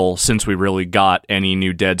while since we really got any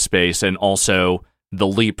new Dead Space, and also the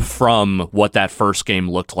leap from what that first game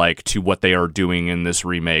looked like to what they are doing in this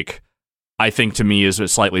remake, I think to me is a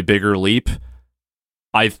slightly bigger leap.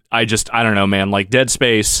 I don't know, man. Like Dead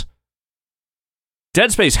Space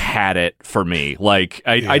had it for me. Like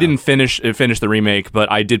I didn't finish the remake,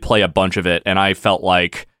 but I did play a bunch of it, and I felt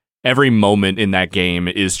like every moment in that game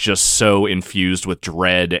is just so infused with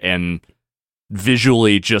dread and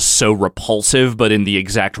visually just so repulsive, but in the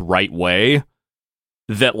exact right way.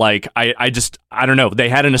 That like I don't know. They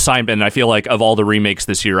had an assignment, and I feel like of all the remakes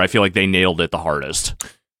this year, I feel like they nailed it the hardest.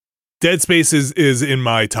 Dead Space is in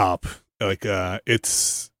my top. Like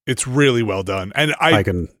it's really well done, and I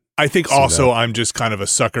think also that. I'm just kind of a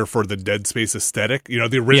sucker for the Dead Space aesthetic.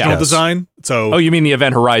 The original design. So you mean the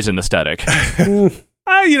Event Horizon aesthetic?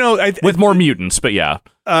 With more mutants, but yeah.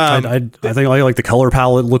 I think like the color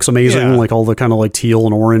palette looks amazing. Yeah. Like all the kind of like teal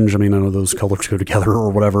and orange. I mean, I know those colors go together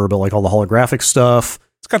or whatever, but like all the holographic stuff.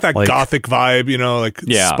 It's got that gothic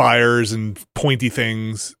vibe, spires and pointy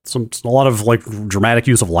things. A lot of like dramatic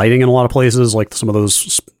use of lighting in a lot of places. Like some of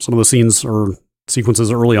those scenes or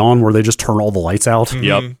sequences early on where they just turn all the lights out. Mm-hmm.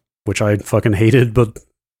 Yep. Which I fucking hated, but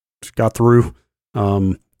got through.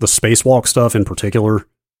 The spacewalk stuff in particular.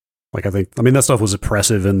 Like I mean that stuff was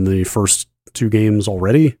impressive in the first 2 games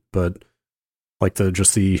already, but like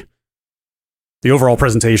the overall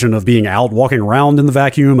presentation of being out walking around in the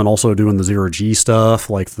vacuum and also doing the 0G stuff,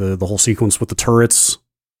 like the whole sequence with the turrets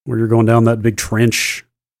where you're going down that big trench.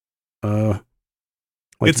 Everything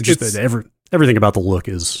about the look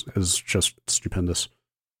is just stupendous.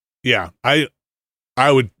 Yeah, I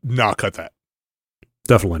would not cut that.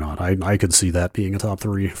 Definitely not. I could see that being a top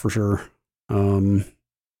 3 for sure.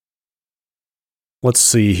 Let's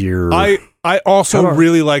see here. I also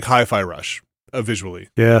really like Hi-Fi Rush visually.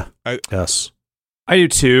 Yeah. Yes. I do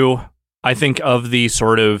too. I think of the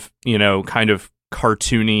sort of, kind of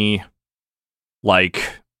cartoony, like,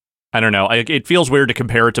 I don't know. It feels weird to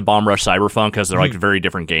compare it to Bomb Rush Cyberpunk because they're like very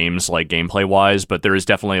different games, like gameplay wise, but there is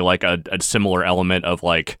definitely like a similar element of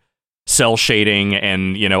like cell shading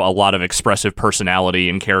and, a lot of expressive personality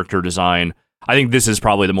and character design. I think this is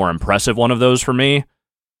probably the more impressive one of those for me.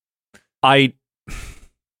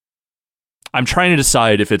 I'm trying to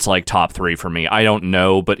decide if it's like top 3 for me. I don't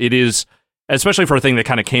know, but it is, especially for a thing that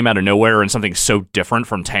kind of came out of nowhere and something so different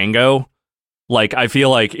from Tango. Like, I feel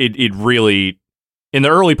like it really, in the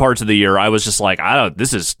early parts of the year, I was just like,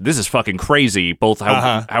 this is fucking crazy. Both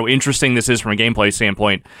how interesting this is from a gameplay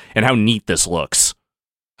standpoint and how neat this looks.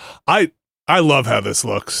 I I love how this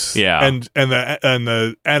looks. Yeah. And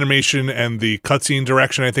the animation and the cutscene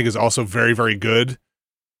direction I think is also very, very good.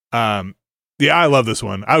 Yeah, I love this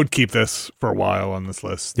one. I would keep this for a while on this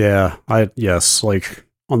list. Yeah, yes. Like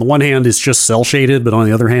on the one hand, it's just cell shaded, but on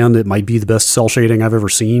the other hand, it might be the best cell shading I've ever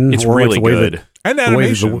seen. It's or really like the way good. And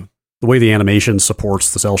animation. The way the animation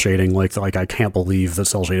supports the cell shading, like I can't believe that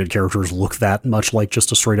cell shaded characters look that much like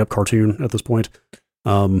just a straight up cartoon at this point.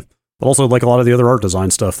 But also like a lot of the other art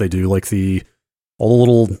design stuff they do, like all the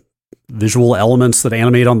little visual elements that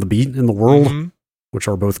animate on the beat in the world. Mm-hmm. Which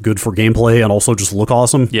are both good for gameplay and also just look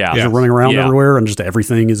awesome. Yeah. As you're running around Yeah. everywhere and just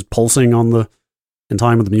everything is pulsing in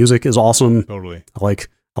time with the music is awesome. Totally. I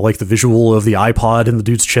like the visual of the iPod in the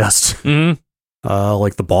dude's chest. Mhm.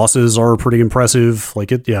 Like the bosses are pretty impressive.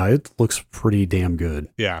 Like it looks pretty damn good.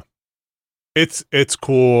 Yeah. It's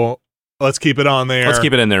cool. Let's keep it on there. Let's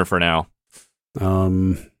keep it in there for now.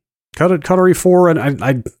 Cut RE4, and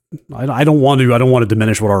I don't want to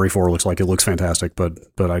diminish what RE4 looks like. It looks fantastic, but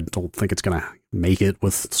I don't think it's gonna make it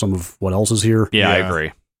with some of what else is here. Yeah, I Yeah.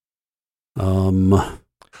 agree.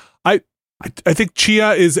 I think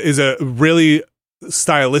Chia is a really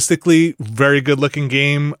stylistically very good looking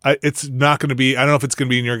game. It's not going to be. I don't know if it's going to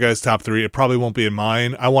be in your guys' top 3. It probably won't be in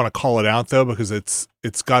mine. I want to call it out though because it's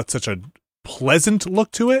got such a pleasant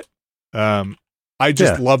look to it. I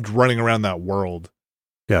just loved running around that world.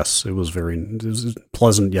 Yes, it was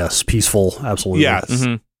pleasant. Yes, peaceful. Absolutely. Yes.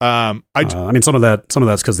 Mhm. I mean, some of that's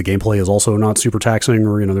because the gameplay is also not super taxing,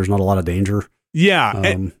 or there's not a lot of danger.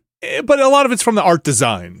 Yeah, but a lot of it's from the art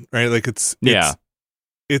design, right? Like it's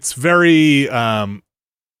very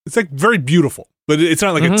it's like very beautiful, but it's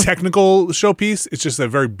not like a technical showpiece. It's just a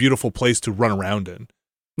very beautiful place to run around in.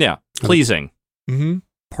 Yeah, pleasing. Mm-hmm.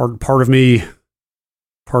 Part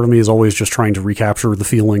of me is always just trying to recapture the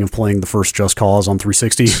feeling of playing the first Just Cause on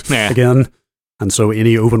 360 Nah. again. And so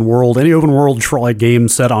any open world like game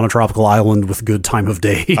set on a tropical island with good time of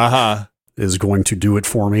day is going to do it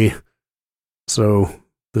for me. So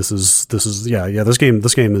this is this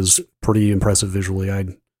game is pretty impressive visually.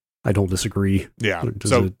 I don't disagree. Yeah.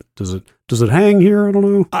 Does it hang here? I don't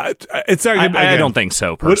know. It's not, I don't think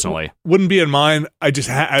so personally. Wouldn't be in mine. I just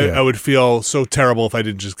I would feel so terrible if I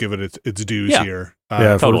didn't just give it its dues here.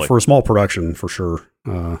 Totally. For a small production, for sure.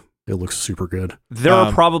 It looks super good. There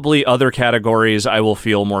are probably other categories I will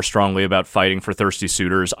feel more strongly about fighting for Thirsty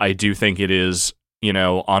Suitors. I do think it is,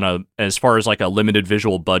 as far as like a limited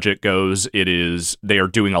visual budget goes, they are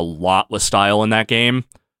doing a lot with style in that game.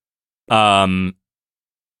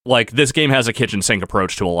 Like this game has a kitchen sink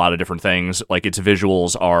approach to a lot of different things. Like its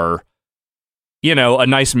visuals are, a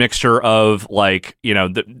nice mixture of like,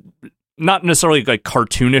 not necessarily like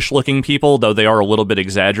cartoonish looking people, though they are a little bit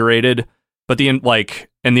exaggerated. But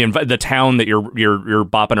the town that you're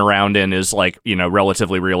bopping around in is like,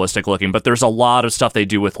 relatively realistic looking. But there's a lot of stuff they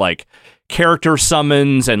do with like character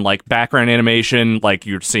summons and like background animation, like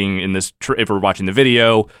you're seeing in this. If we're watching the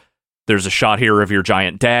video, there's a shot here of your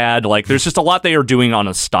giant dad. Like there's just a lot they are doing on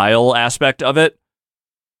a style aspect of it.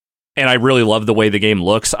 And I really love the way the game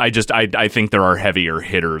looks. I think there are heavier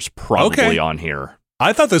hitters probably on here.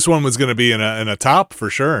 I thought this one was going to be in a top for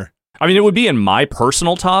sure. I mean, it would be in my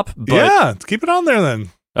personal top, but yeah, keep it on there then.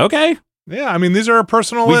 Okay. Yeah, I mean, these are our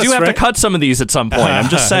personal we lists, do have right? to cut some of these at some point. I'm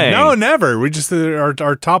just saying. No, never. We just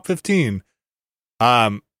our top 15.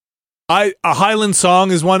 A Highland Song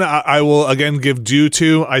is one I will again give due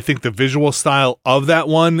to. I think the visual style of that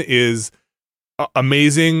one is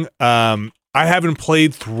amazing. I haven't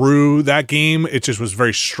played through that game. It just was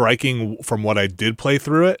very striking from what I did play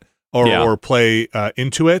through it or play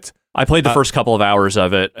into it. I played the first couple of hours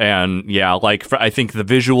of it, and I think the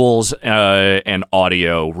visuals and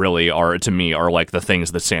audio really are, to me, are like the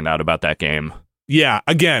things that stand out about that game. Yeah,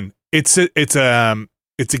 again, it's a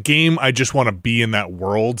game I just want to be in that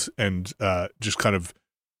world and just kind of.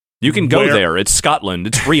 You can go there. It's Scotland.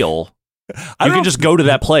 It's real. You can just go to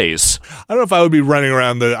that place. I don't know if I would be running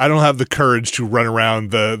around I don't have the courage to run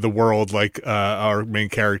around the world like our main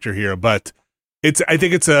character here, but. I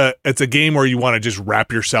think it's a game where you want to just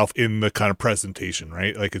wrap yourself in the kind of presentation,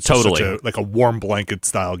 right? Like it's just such a warm blanket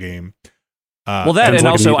style game. And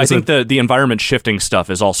also I think the environment shifting stuff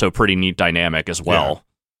is also pretty neat dynamic as well.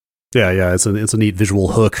 Yeah, it's a neat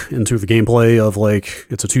visual hook into the gameplay of like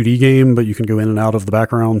it's a 2D game, but you can go in and out of the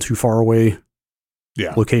background too far away.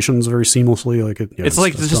 Locations very seamlessly. Like it's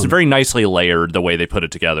just very nicely layered the way they put it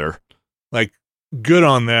together. Like good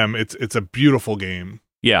on them. It's a beautiful game.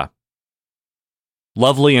 Yeah.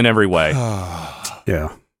 Lovely in every way.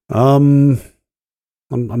 Yeah. I'm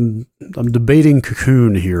debating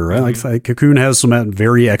Cocoon here. Right? Like Cocoon has some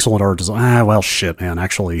very excellent art design. Well, shit, man.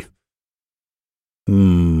 Actually,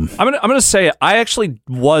 I'm gonna say I actually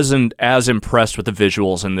wasn't as impressed with the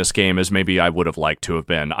visuals in this game as maybe I would have liked to have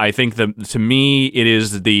been. I think that to me it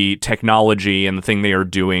is the technology and the thing they are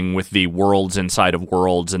doing with the worlds inside of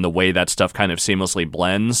worlds and the way that stuff kind of seamlessly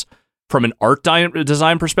blends. From an art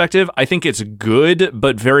design perspective, I think it's good,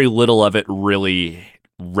 but very little of it really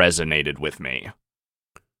resonated with me.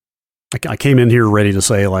 I came in here ready to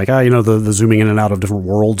say, like, the zooming in and out of different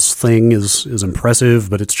worlds thing is impressive,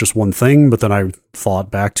 but it's just one thing. But then I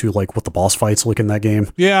thought back to, like, what the boss fights look in that game.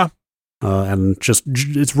 Yeah. And just,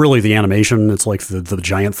 it's really the animation. It's like the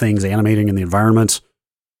giant things animating in the environment.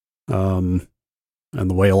 And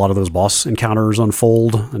the way a lot of those boss encounters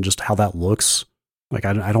unfold and just how that looks. Like,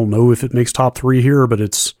 I don't know if it makes top 3 here, but I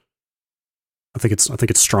think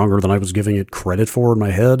it's stronger than I was giving it credit for in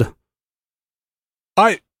my head.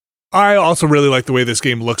 I also really like the way this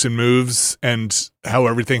game looks and moves and how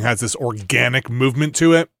everything has this organic movement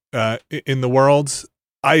to it in the world.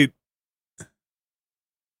 I'm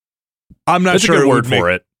not That's sure a good it word would for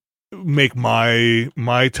it. make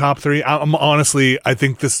my top 3. I'm honestly, I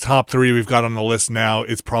think this top 3 we've got on the list now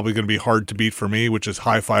is probably going to be hard to beat for me, which is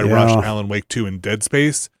Hi-Fi Rush, Alan Wake 2, and Dead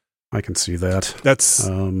Space. I can see that.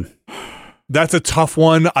 That's a tough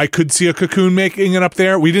one. I could see a Cocoon making it up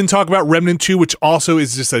there. We didn't talk about Remnant 2, which also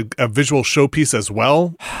is just a visual showpiece as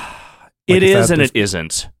well. It is and it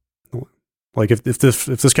isn't. Like if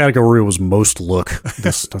this category was most look,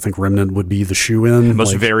 I think Remnant would be the shoe-in.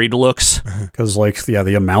 Most varied looks. Because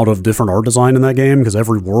the amount of different art design in that game, because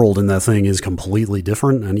every world in that thing is completely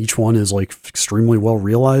different, and each one is like extremely well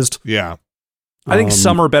realized. Yeah. I think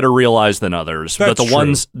some are better realized than others, but the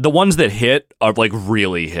ones that hit are like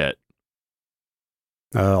really hit.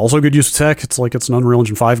 Also good use of tech. It's like it's an Unreal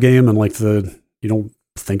Engine 5 game, and like you don't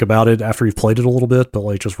think about it after you've played it a little bit, but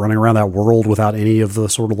like just running around that world without any of the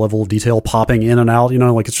sort of level of detail popping in and out,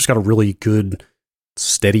 like it's just got a really good,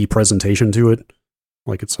 steady presentation to it.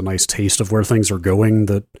 Like it's a nice taste of where things are going,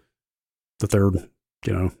 that they're,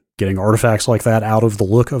 getting artifacts like that out of the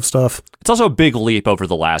look of stuff. It's also a big leap over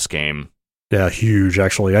the last game. Yeah, huge,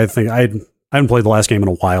 actually. I think I haven't played the last game in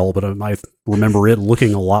a while, but I remember it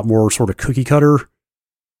looking a lot more sort of cookie cutter.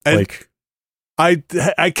 And like,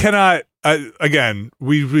 I cannot. Again,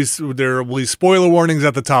 there will be spoiler warnings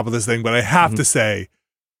at the top of this thing, but I have to say,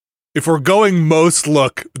 if we're going most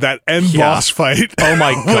look, that end boss fight. Oh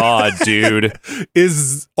my god, dude!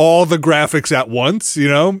 Is all the graphics at once?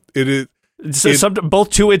 It is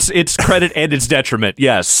both to its credit and its detriment.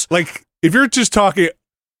 Yes, like if you're just talking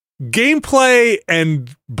gameplay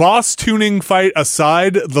and boss tuning fight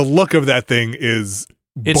aside, the look of that thing is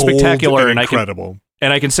spectacular and incredible.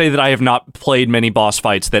 And I can say that I have not played many boss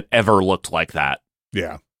fights that ever looked like that.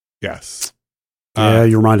 Yeah. Yes. Yeah,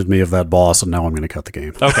 you reminded me of that boss, and now I'm going to cut the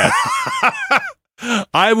game. Okay.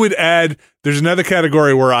 I would add, there's another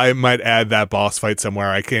category where I might add that boss fight somewhere.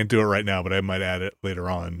 I can't do it right now, but I might add it later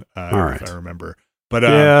on if I remember. But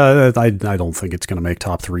I don't think it's going to make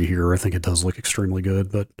top 3 here. I think it does look extremely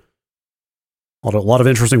good, but a lot of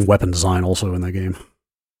interesting weapon design also in that game.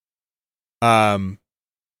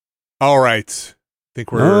 All right. I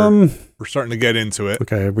think we're starting to get into it.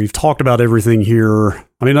 Okay, we've talked about everything here.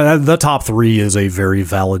 I mean, the top 3 is a very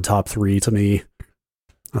valid top 3 to me.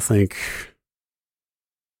 I think.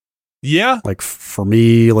 Yeah. Like, for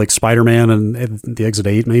me, like Spider-Man and the Exit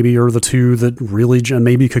 8 maybe are the 2 that really, and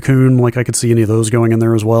maybe Cocoon, like I could see any of those going in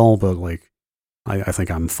there as well, but like, I think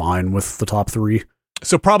I'm fine with the top 3.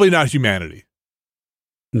 So probably not Humanity.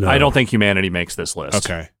 No. I don't think Humanity makes this list.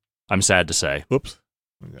 Okay. I'm sad to say. Whoops.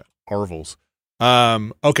 We got Arvels.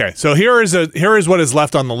 Okay, so here is what is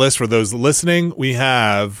left on the list for those listening. We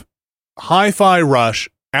have Hi-Fi Rush,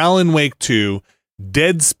 Alan Wake 2,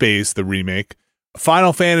 Dead Space, the remake,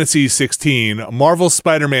 Final Fantasy 16, Marvel's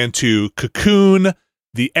Spider-Man 2, Cocoon,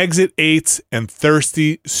 The Exit 8, and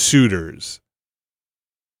Thirsty Suitors.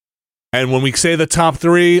 And when we say the top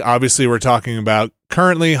 3, obviously we're talking about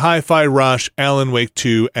currently Hi-Fi Rush, Alan Wake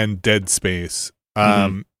 2, and Dead Space.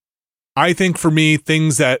 I think for me,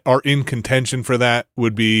 things that are in contention for that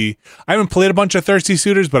would be, I haven't played a bunch of Thirsty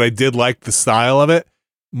Suitors, but I did like the style of it.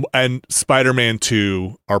 And Spider-Man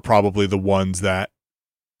 2 are probably the ones that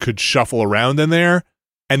could shuffle around in there.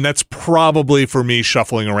 And that's probably for me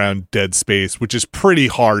shuffling around Dead Space, which is pretty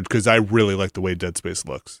hard because I really like the way Dead Space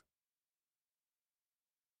looks.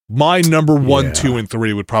 My number 1, 2, and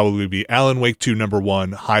 3 would probably be Alan Wake 2, number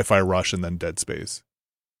 1, Hi-Fi Rush, and then Dead Space.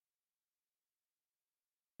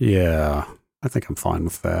 Yeah, I think I'm fine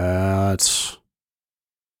with that.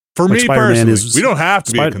 For me personally, we don't have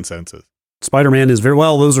to be a consensus. Spider-Man is very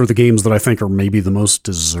well. Those are the games that I think are maybe the most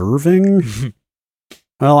deserving.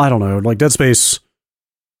 Well, I don't know. Like Dead Space,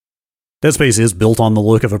 Dead Space is built on the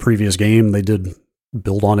look of a previous game. They did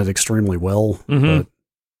build on it extremely well. Mhm.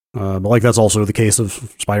 But like that's also the case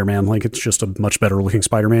of Spider-Man. Like it's just a much better looking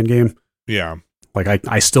Spider-Man game. Yeah. Like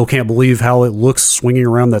I still can't believe how it looks swinging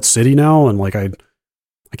around that city now, and like I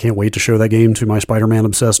can't wait to show that game to my Spider-Man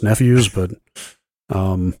obsessed nephews. But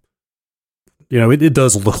it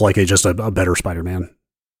does look like just a better Spider-Man.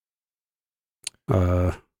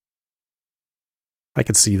 I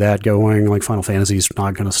could see that going. Like Final Fantasy's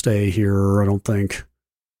not going to stay here, I don't think.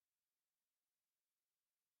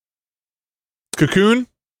 Cocoon?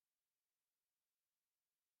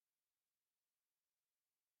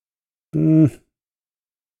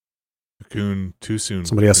 Cocoon, too soon.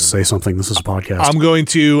 Somebody has to say something. This is a podcast. I'm going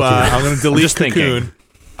to delete just Cocoon. thinking.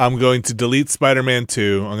 I'm going to delete Spider-Man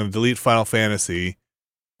 2. I'm going to delete Final Fantasy.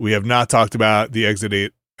 We have not talked about the Exit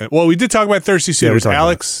 8. Well, we did talk about Thirsty Suitors.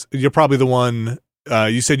 Alex, you're probably the one.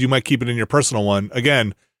 You said you might keep it in your personal one.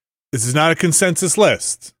 Again, this is not a consensus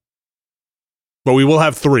list, but we will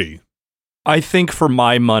have 3. I think for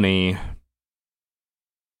my money,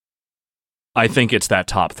 I think it's that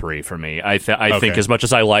top 3 for me. I think as much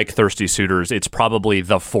as I like Thirsty Suitors, it's probably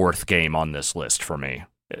the 4th game on this list for me,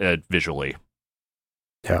 visually.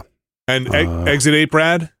 Yeah. And Exit 8,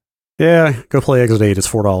 Brad? Yeah, go play Exit 8. It's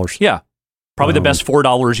 $4. Yeah. Probably the best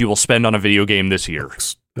 $4 you will spend on a video game this year.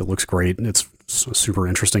 It looks great. It's a super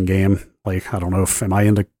interesting game. Like, I don't know am I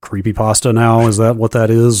into creepypasta now? Is that what that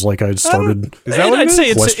is? Like, I started. Is that what I'd say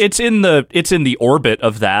is? it's in the orbit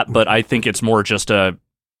of that, but I think it's more just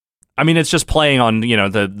it's just playing on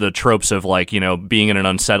the tropes of like being in an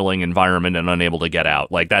unsettling environment and unable to get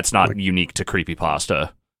out. Like that's not unique to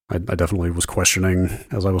creepypasta. I definitely was questioning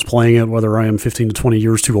as I was playing it whether I am 15 to 20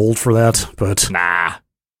 years too old for that. But nah,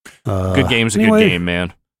 good game's a good game,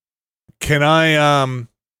 man. Can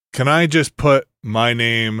I just put my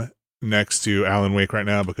name next to Alan Wake right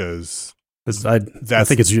now because I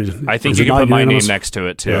think it's. I think you can put my name next to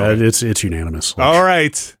it too. Yeah, it's unanimous. Like, all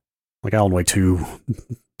right. Like Alan Wake 2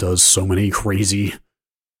 does so many crazy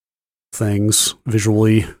things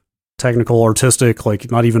visually, technical, artistic.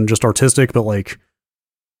 Like not even just artistic, but like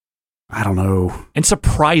I don't know. And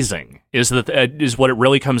surprising is what it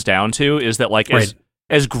really comes down to. Is that like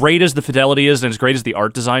as great as the fidelity is and as great as the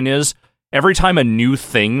art design is. Every time a new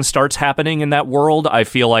thing starts happening in that world, I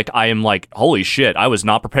feel like I am like, holy shit, I was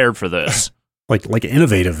not prepared for this. like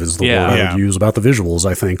innovative is the word I would use about the visuals,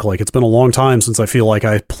 I think. Like it's been a long time since I feel like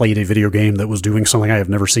I played a video game that was doing something I have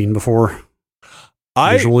never seen before.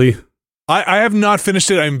 Visually. I have not finished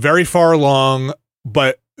it. I'm very far along,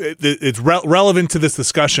 but it's relevant to this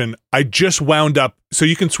discussion. I just wound up, so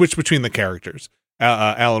you can switch between the characters,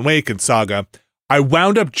 Alan Wake and Saga. I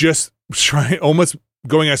wound up just almost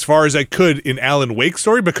going as far as I could in Alan Wake's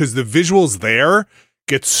story because the visuals there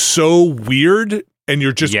get so weird and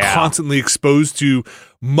you're just constantly exposed to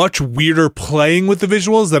much weirder playing with the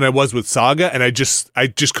visuals than I was with Saga, and I just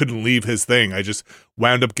couldn't leave his thing. I just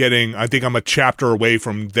wound up I think I'm a chapter away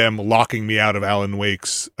from them locking me out of Alan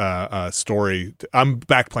Wake's story. I'm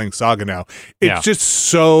back playing Saga now. It's just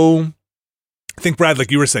so, I think Brad,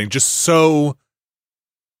 like you were saying, just so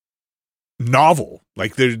novel.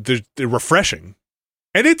 Like they're refreshing.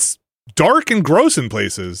 And it's dark and gross in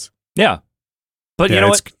places. Yeah. But you know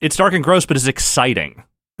what? It's dark and gross, but it's exciting.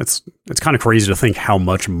 It's kind of crazy to think how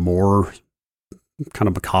much more kind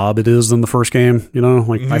of macabre it is than the first game,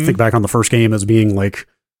 Like, I think back on the first game as being, like,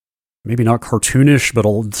 maybe not cartoonish,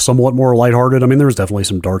 but somewhat more lighthearted. I mean, there was definitely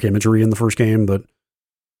some dark imagery in the first game, but,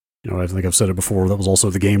 I think I've said it before, that was also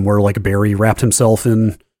the game where, like, Barry wrapped himself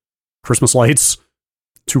in Christmas lights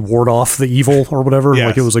to ward off the evil or whatever. Yes.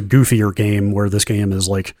 Like it was a goofier game where this game is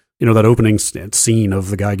like, that opening scene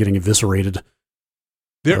of the guy getting eviscerated.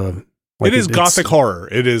 It is gothic horror.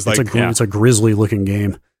 It is like, it's a grisly looking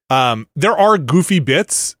game. There are goofy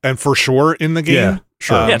bits and for sure in the game. Yeah,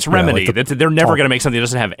 sure. It's Remedy. They're never going to make something that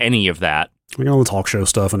doesn't have any of that. Like all the talk show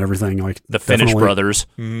stuff and everything, like the Finnish brothers.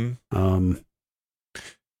 Mm-hmm.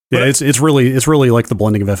 It's really like the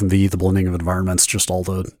blending of FMV, the blending of environments, just all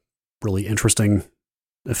the really interesting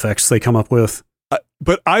effects they come up with.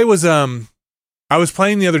 But I was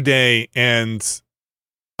playing the other day and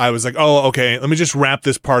I was like, oh, okay, let me just wrap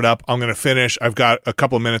this part up. I'm going to finish. I've got a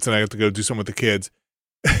couple of minutes and I have to go do something with the kids.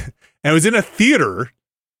 And I was in a theater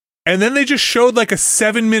and then they just showed like a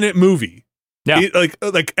 7-minute movie. Yeah.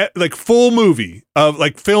 Like full movie of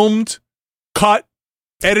like filmed, cut,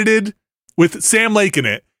 edited with Sam Lake in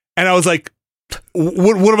it. And I was like,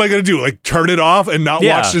 what am I going to do? Like turn it off and not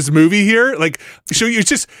watch this movie here? Like, so it's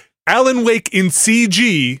just Alan Wake in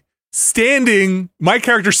CG my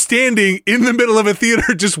character standing in the middle of a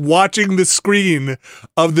theater just watching the screen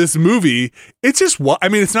of this movie. It's just, I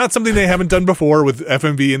mean, it's not something they haven't done before with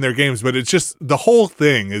FMV in their games, but it's just, the whole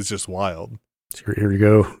thing is just wild. So here you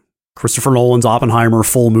go. Christopher Nolan's Oppenheimer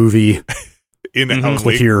full movie.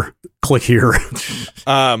 Click here.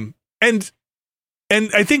 And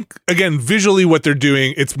I think, again, visually what they're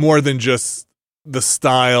doing, it's more than just the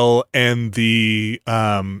style and the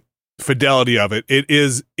fidelity of it. It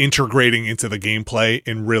is integrating into the gameplay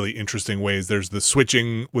in really interesting ways. There's the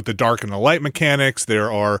switching with the dark and the light mechanics.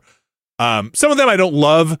 There are some of them I don't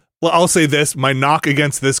love. Well, I'll say this. My knock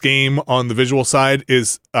against this game on the visual side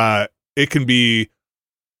is it can be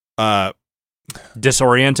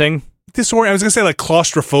disorienting. I was going to say like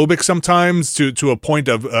claustrophobic sometimes to a point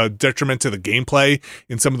of detriment to the gameplay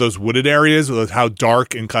in some of those wooded areas with how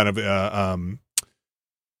dark and kind of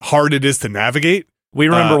hard it is to navigate. We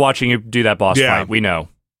remember watching you do that boss fight. We know.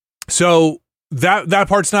 So that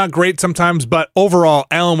part's not great sometimes, but overall,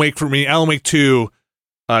 Alan Wake for me, Alan Wake 2,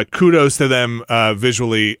 kudos to them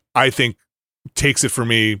visually. I think takes it for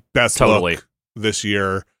me best look this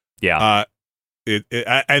year. Yeah.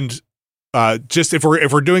 Just if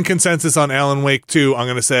we're doing consensus on Alan Wake 2, I'm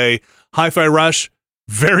going to say Hi-Fi Rush,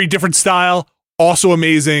 very different style, also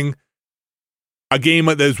amazing. A game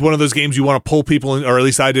that's one of those games you want to pull people in, or at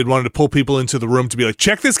least I wanted to pull people into the room to be like,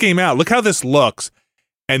 check this game out. Look how this looks.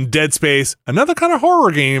 And Dead Space, another kind of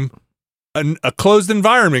horror game, a closed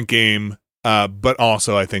environment game, but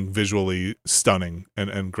also I think visually stunning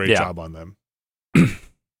and great job on them.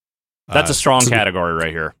 That's a strong category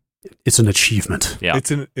right here. It's an achievement. Yeah,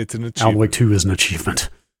 it's an achievement. Alan Wake 2 is an achievement.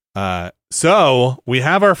 So we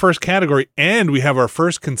have our first category and we have our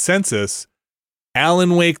first consensus.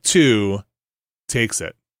 Alan Wake 2 takes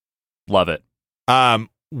it. Love it.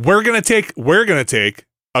 We're gonna take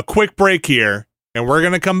a quick break here, and we're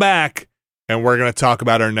gonna come back and we're gonna talk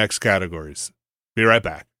about our next categories. Be right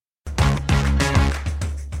back.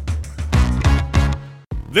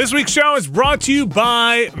 This week's show is brought to you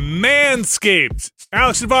by Manscaped.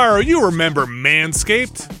 Alex Navarro, you remember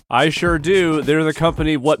Manscaped? I sure do. They're the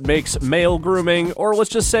company what makes male grooming, or let's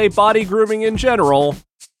just say body grooming in general,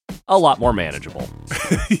 a lot more manageable.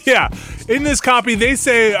 Yeah. In this copy, they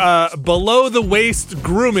say below the waist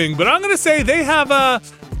grooming, but I'm going to say they have a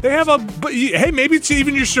hey, maybe it's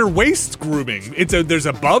even just your waist grooming. There's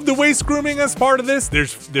above the waist grooming as part of this.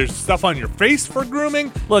 There's stuff on your face for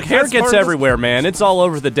grooming. Look, hair gets everywhere, man. It's all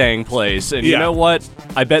over the dang place. And you know what?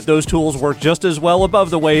 I bet those tools work just as well above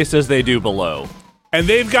the waist as they do below. And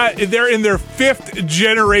they're in their fifth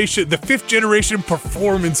generation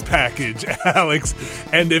performance package, Alex.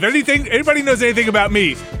 And if anybody knows anything about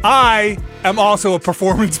me, I am also a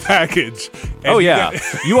performance package. And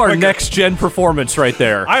you are next gen performance right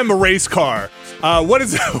there. I am a race car. What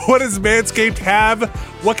does Manscaped have?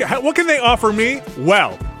 What can they offer me?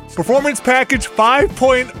 Well, Performance Package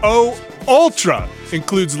 5.0 Ultra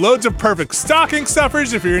includes loads of perfect stocking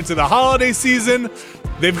stuffers if you're into the holiday season.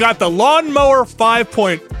 They've got the Lawnmower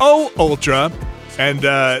 5.0 Ultra, and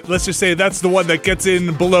let's just say that's the one that gets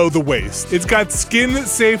in below the waist. It's got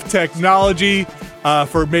skin-safe technology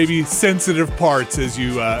for maybe sensitive parts as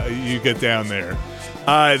you get down there.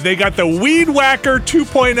 They got the Weed Whacker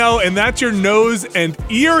 2.0, and that's your nose and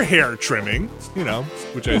ear hair trimming,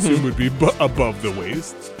 which I assume would be above the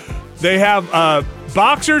waist. They have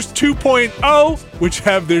Boxers 2.0, which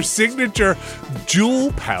have their signature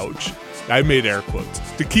jewel pouch. I made air quotes.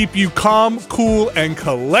 To keep you calm, cool, and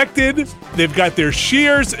collected. They've got their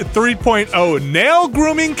Shears 3.0 nail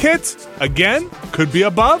grooming kit. Again, could be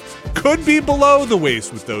above, could be below the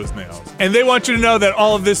waist with those nails. And they want you to know that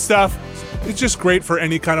all of this stuff is just great for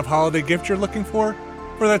any kind of holiday gift you're looking for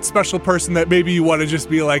that special person that maybe you want to just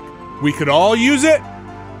be like, we could all use it.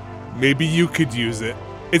 Maybe you could use it.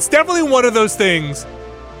 It's definitely one of those things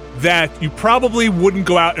that you probably wouldn't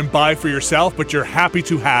go out and buy for yourself, but you're happy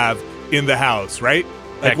to have in the house, right?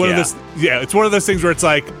 Like it's one of those things where it's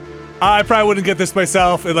like, I probably wouldn't get this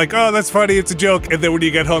myself, and like, oh, that's funny, it's a joke, and then when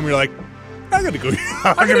you get home, you're like, I'm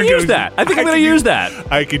gonna use that. I think I'm gonna use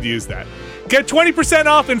that. I could use that. Get 20%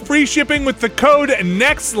 off and free shipping with the code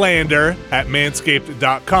NEXTLANDER at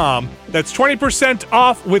manscaped.com. That's 20%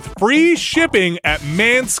 off with free shipping at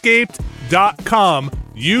manscaped.com.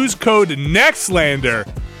 Use code NEXTLANDER.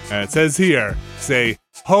 And it says here, say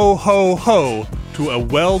ho ho ho to a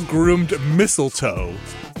well-groomed mistletoe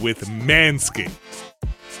with Manscaped.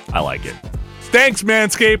 I like it. Thanks,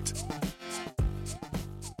 Manscaped.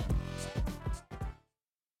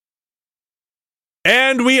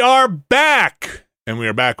 And we are back. And we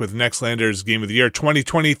are back with Nextlander's Game of the Year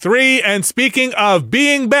 2023. And speaking of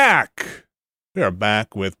being back, We are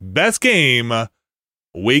back with Best Game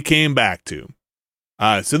We Came Back To.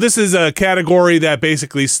 So this is a category that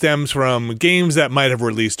basically stems from games that might have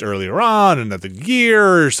released earlier on, another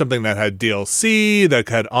year, or something that had DLC, that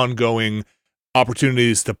had ongoing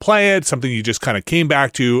opportunities to play it, something you just kind of came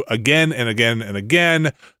back to again and again and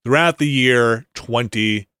again throughout the year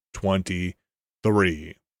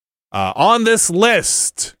 2023. On this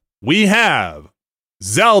list, we have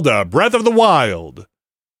Zelda Breath of the Wild,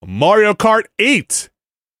 Mario Kart 8,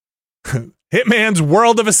 Hitman's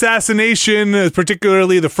World of Assassination,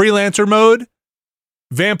 particularly the freelancer mode,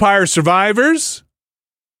 Vampire Survivors,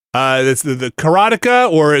 that's the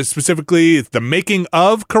Karateka, or specifically it's the making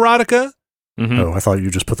of Karateka. Mm-hmm. Oh, I thought you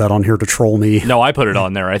just put that on here to troll me. No, I put it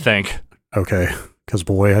on there, I think. Okay, because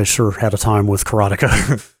boy, I sure had a time with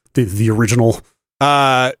Karateka, the original.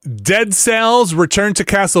 Dead Cells Return to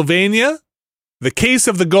Castlevania, The Case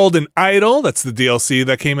of the Golden Idol, that's the DLC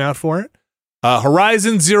that came out for it.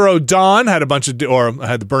 Horizon Zero Dawn had a bunch of, or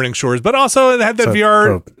had the Burning Shores, but also it had the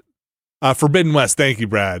VR Forbidden West. Thank you,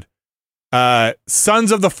 Brad.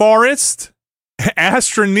 Sons of the Forest,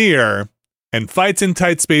 Astroneer, and Fights in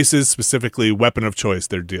Tight Spaces, specifically Weapon of Choice,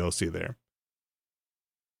 their DLC there.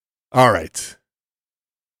 All right.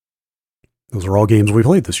 Those are all games we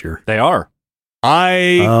played this year. They are.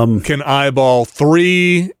 I can eyeball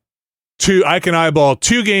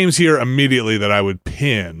two games here immediately that I would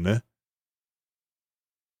pin.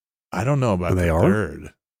 I don't know about the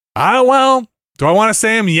third. Well, do I want to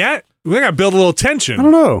say them yet? We got to build a little tension. I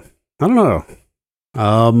don't know.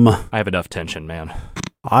 I have enough tension, man.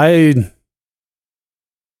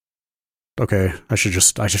 Okay, I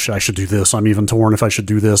should do this. I'm even torn if I should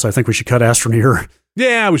do this. I think we should cut Astroneer.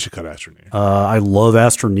 Yeah, we should cut Astroneer. I love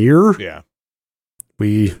Astroneer. Yeah.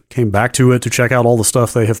 We came back to it to check out all the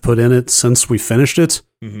stuff they have put in it since we finished it.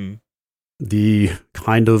 Mm-hmm. The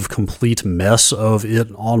kind of complete mess of it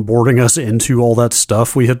onboarding us into all that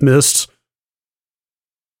stuff we had missed.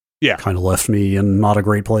 Yeah. Kind of left me in not a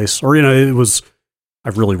great place. Or, I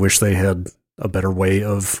really wish they had a better way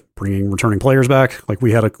of bringing returning players back. Like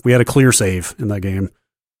we had a clear save in that game,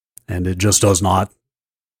 and it just does not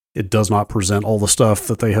present all the stuff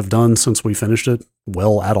that they have done since we finished it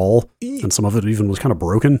well at all. And some of it even was kind of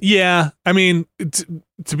broken. Yeah. I mean,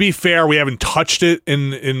 to be fair, we haven't touched it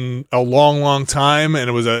in a long, long time. And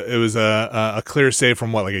it was a clear save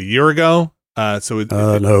from like a year ago. No,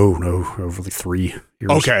 over like 3 years.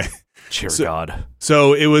 Okay. Dear God.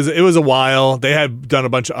 So it was a while. They had done a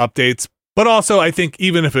bunch of updates, but also I think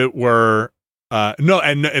even if it were,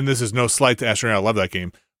 and this is no slight to Astroneer, I love that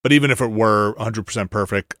game. But even if it were 100%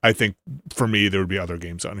 perfect, I think for me, there would be other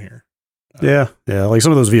games on here. Yeah. Like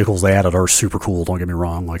some of those vehicles they added are super cool. Don't get me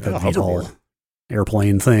wrong. Like that VTOL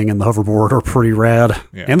airplane thing and the hoverboard are pretty rad.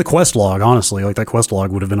 Yeah. And the quest log, honestly, like that quest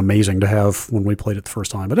log would have been amazing to have when we played it the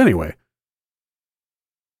first time. But anyway.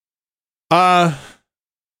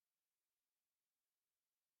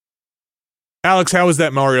 Alex, how was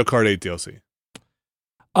that Mario Kart 8 DLC?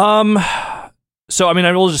 So, I mean,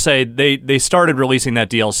 I will just say they started releasing that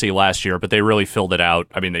DLC last year, but they really filled it out.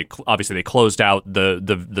 I mean, they closed out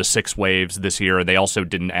the 6 waves this year, and they also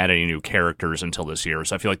didn't add any new characters until this year.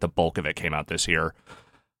 So I feel like the bulk of it came out this year.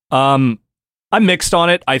 I'm mixed on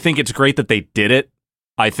it. I think it's great that they did it.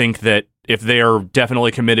 I think that if they are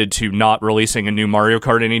definitely committed to not releasing a new Mario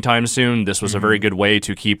Kart anytime soon, this was a very good way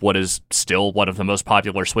to keep what is still one of the most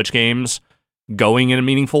popular Switch games going in a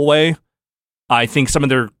meaningful way. I think some of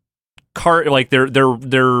their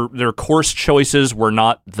their course choices were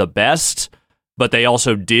not the best, but they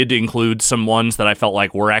also did include some ones that I felt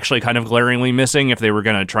like were actually kind of glaringly missing if they were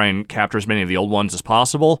going to try and capture as many of the old ones as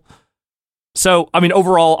possible. So, I mean,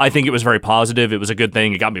 overall, I think it was very positive. It was a good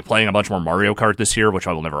thing. It got me playing a bunch more Mario Kart this year, which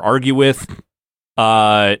I will never argue with.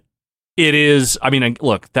 It is, I mean,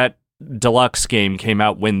 look, that deluxe game came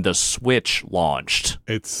out when the Switch launched.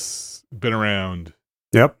 It's been around.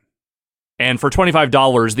 Yep. And for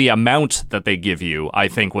 $25, the amount that they give you, I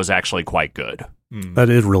think, was actually quite good. That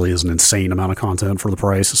it really is an insane amount of content for the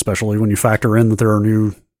price, especially when you factor in that there are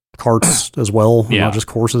new carts as well, not just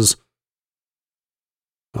courses.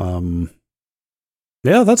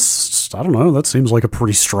 Yeah, that's, I don't know, that seems like a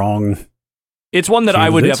pretty strong... It's one that I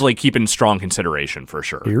would definitely keep in strong consideration, for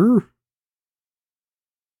sure. Here?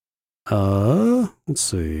 Let's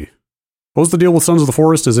see. What was the deal with Sons of the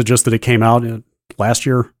Forest? Is it just that it came out last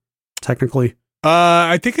year, technically?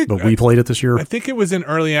 I think it... But we played it this year? I think it was in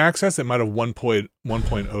early access. It might have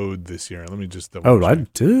 1.0'd this year. Let me just double check. I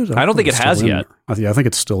did? I don't think it has yet. I think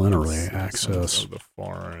it's still in early access. Sons of the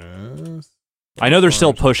Forest. I know they're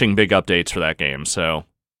still pushing big updates for that game, so...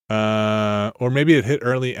 Or maybe it hit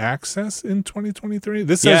early access in 2023.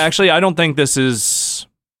 This says, actually, I don't think this is.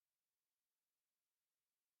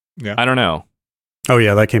 Yeah. I don't know. Oh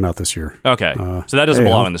yeah, that came out this year. Okay, so that doesn't hey,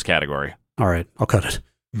 belong in this category. All right, I'll cut it.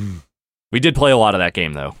 We did play a lot of that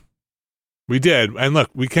game, though. We did, and look,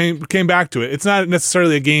 we came back to it. It's not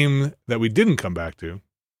necessarily a game that we didn't come back to.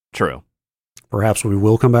 True. Perhaps we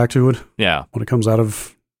will come back to it Yeah. when it comes out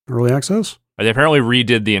of early access. They apparently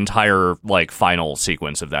redid the entire final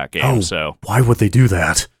sequence of that game. Oh, so why would they do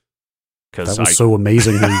that? because That was so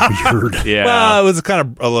amazingly weird. yeah. Well, it was kind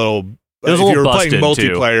of a little. It was a if little you were playing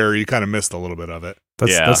busted, multiplayer, you kind of missed a little bit of it.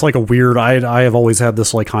 That's like a weird. I have always had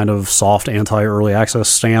this like kind of soft anti-early access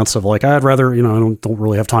stance of like I'd rather I don't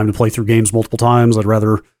really have time to play through games multiple times. I'd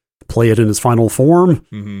rather play it in its final form.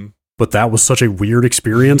 Mm-hmm. But that was such a weird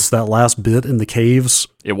experience. That last bit in the caves,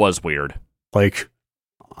 It was weird. like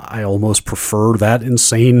I almost prefer that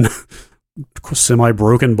insane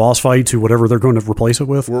semi-broken boss fight to whatever they're going to replace it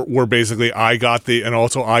with. We're basically I got the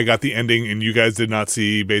ending, and you guys did not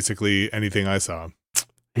see basically anything I saw.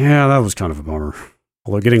 Yeah, that was kind of a bummer.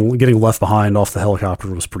 Although getting left behind off the helicopter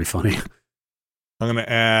was pretty funny. I'm gonna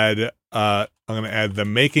add the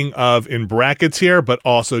making of in brackets here, but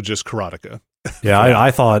also just Karateka. Yeah, I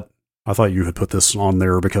thought you had put this on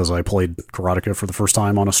there because I played Karateka for the first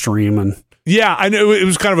time on a stream, and Yeah, I know it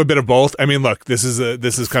was kind of a bit of both. I mean, look, this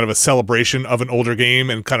is kind of a celebration of an older game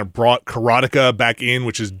and kind of brought Karateka back in,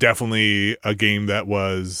 which is definitely a game that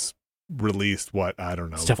was released. I don't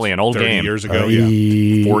know. It's definitely an old 30 game. years ago.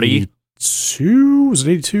 Yeah, 40? 82? Was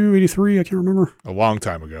it 82, 83? I can't remember. a long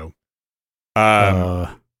time ago.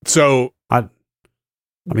 So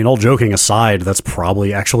I mean, all joking aside, that's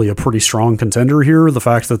probably actually a pretty strong contender here. The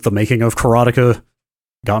fact that the making of Karateka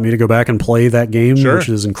got me to go back and play that game, Sure. which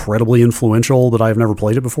is incredibly influential, but I've never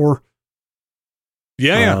played it before.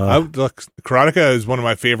 Yeah. Look, Karateka is one of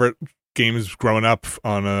my favorite games growing up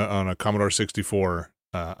on a Commodore 64.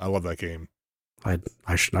 I love that game. I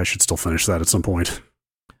should still finish that at some point.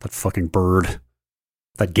 That fucking bird,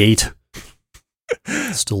 that gate,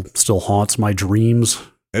 still haunts my dreams.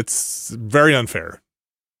 It's very unfair.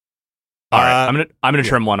 All right, I'm gonna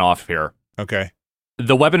trim one off here. Okay.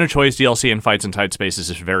 The Weapon of Choice DLC in Fights in Tight Spaces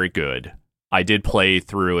is very good. I did play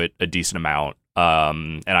through it a decent amount,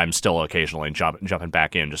 and I'm still occasionally jumping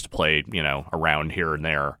back in just to play, around here and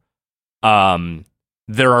there.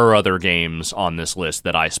 There are other games on this list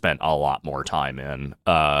that I spent a lot more time in.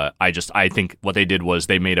 I think what they did was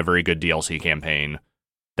they made a very good DLC campaign.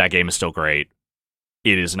 That game is still great.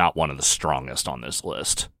 It is not one of the strongest on this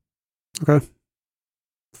list. Okay.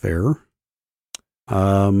 Fair.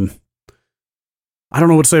 I don't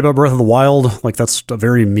know what to say about Breath of the Wild. Like, that's a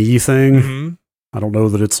very me thing. Mm-hmm. I don't know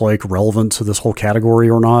that it's, like, relevant to this whole category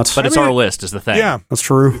or not. But it's our list, is the thing. Yeah, That's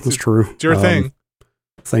true. That's true. it's your thing.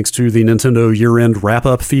 Thanks to the Nintendo year-end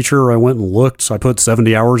wrap-up feature, I went and looked. I put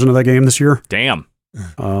 70 hours into that game this year. Damn.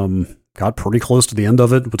 Got pretty close to the end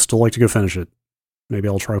of it, would still like to go finish it. Maybe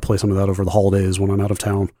I'll try to play some of that over the holidays when I'm out of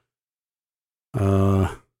town. The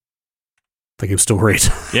game's still great.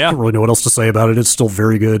 Yeah. I don't really know what else to say about it. It's still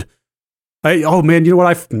very good. Oh man, you know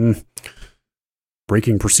what?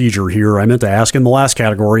 Breaking procedure here. I meant to ask in the last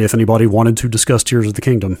category if anybody wanted to discuss Tears of the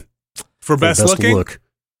Kingdom. For best looking? look.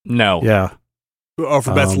 No. Yeah. Or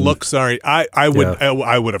for best look, sorry. I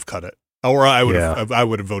would have cut it. Or I would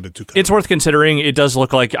have voted to cut It's it. worth considering. It does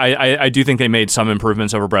look like I do think they made some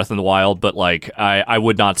improvements over Breath of the Wild, but like I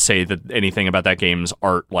would not say that anything about that game's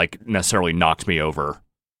art like necessarily knocked me over.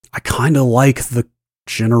 I kind of like the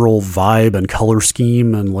general vibe and color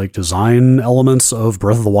scheme and like design elements of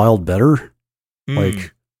Breath of the Wild better.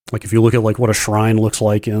 Mm. Like if you look at like what a shrine looks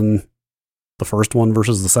like in the first one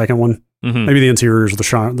versus the second one, Mhm. maybe the interiors of the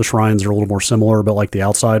shrines are a little more similar, but like the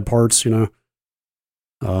outside parts, I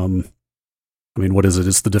mean, what is it?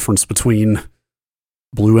 It's the difference between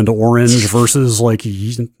blue and orange versus like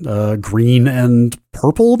green and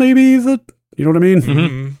purple, maybe. You know what I mean?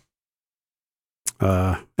 Mhm.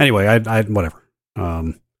 Anyway, I whatever.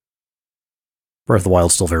 Breath of the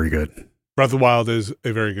Wild's still very good. Breath of the Wild is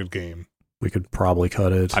a very good game. We could probably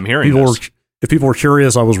cut it. I'm hearing this. If people were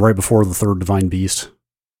curious, I was right before the third Divine Beast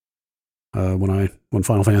when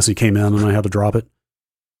Final Fantasy came in and I had to drop it.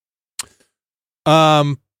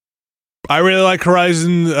 I really like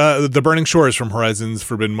Horizon, the Burning Shores from Horizon's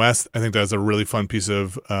Forbidden West. I think that's a really fun piece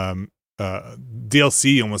of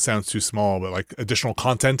DLC. Almost sounds too small, but like additional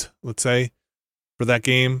content, let's say, for that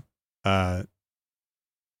game.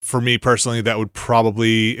 For me personally, that would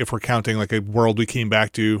probably, if we're counting like a world we came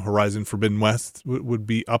back to, Horizon Forbidden West would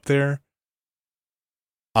be up there.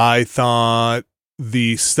 I thought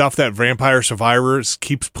the stuff that Vampire Survivors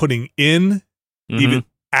keeps putting in, Mhm.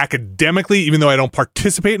 academically, even though I don't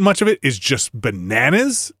participate in much of it, is just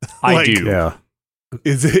bananas. I do. Yeah.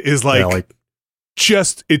 Is like,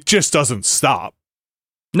 it just doesn't stop.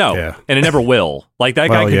 No, Yeah. and it never will. Like, that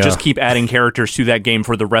guy Well, could yeah. just keep adding characters to that game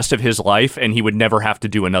for the rest of his life, and he would never have to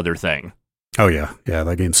do another thing. Oh, yeah. Yeah,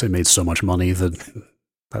 that game made so much money that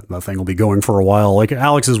thing will be going for a while. Like,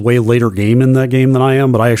 Alex is way later game in that game than I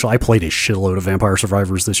am, but I played a shitload of Vampire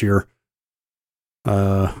Survivors this year.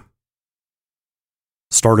 I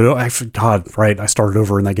started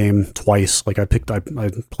over in that game twice. Like, I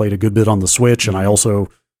played a good bit on the Switch, and I also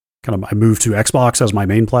I moved to Xbox as my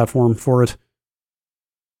main platform for it.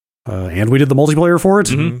 And we did the multiplayer for it.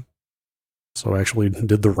 Mm-hmm. So I actually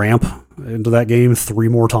did the ramp into that game 3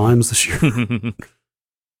 more times this year.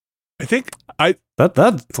 I think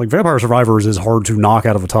that like Vampire Survivors is hard to knock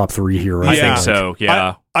out of the top 3 here. I Yeah. think so,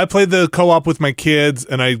 yeah. I played the co-op with my kids,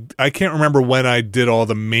 and I can't remember when I did all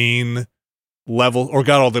the main level or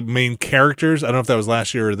got all the main characters. I don't know if that was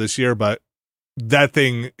last year or this year, but that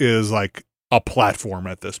thing is like a platform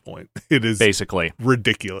at this point. It is Basically.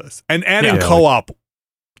 ridiculous. And adding Yeah. co-op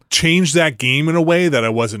changed that game in a way that I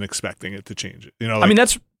wasn't expecting it to change it. You know, I mean,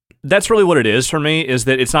 that's really what it is for me, is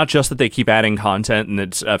that it's not just that they keep adding content and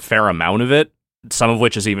it's a fair amount of it, some of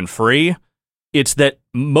which is even free. It's that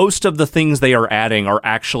most of the things they are adding are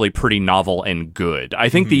actually pretty novel and good. I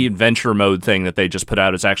think the adventure mode thing that they just put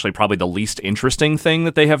out is actually probably the least interesting thing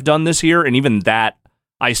that they have done this year, and even that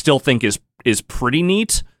I still think is pretty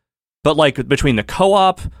neat. But like between the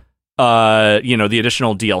co-op, the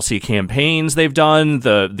additional DLC campaigns they've done,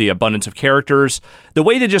 the abundance of characters, the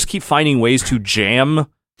way they just keep finding ways to jam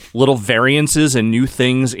little variances and new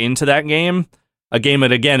things into that game. A game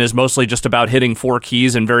that, again, is mostly just about hitting 4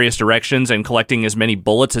 keys in various directions and collecting as many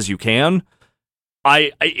bullets as you can.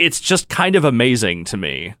 It's just kind of amazing to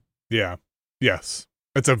me. yeah. Yes.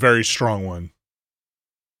 It's a very strong one.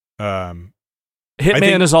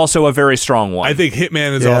 Hitman is also a very strong one. I think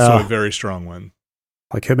Hitman is Yeah. also a very strong one.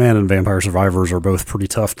 Like Hitman and Vampire Survivors are both pretty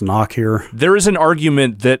tough to knock here. There is an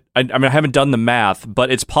argument that, I haven't done the math,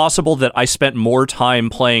 but it's possible that I spent more time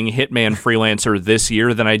playing Hitman Freelancer this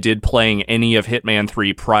year than I did playing any of Hitman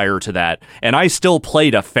 3 prior to that. And I still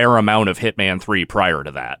played a fair amount of Hitman 3 prior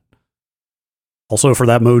to that. Also, for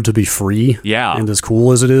that mode to be free Yeah. and as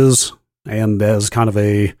cool as it is, and as kind of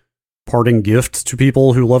a parting gift to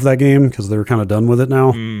people who love that game because they're kind of done with it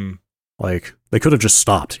now. Like, they could have just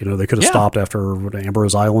stopped. They could have stopped after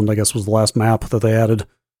Ambrose Island, I guess, was the last map that they added.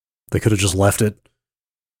 They could have just left it.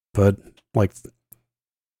 But, like,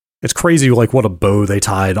 it's crazy, like, what a bow they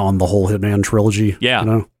tied on the whole Hitman trilogy.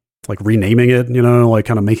 Yeah. Like, renaming it, like,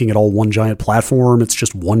 kind of making it all one giant platform. It's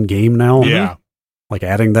just one game now. Yeah. Like,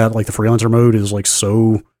 adding that, like, the freelancer mode is, like,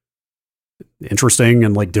 so interesting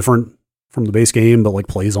and, like, different from the base game, but, like,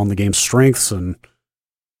 plays on the game's strengths. And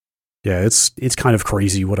yeah, it's kind of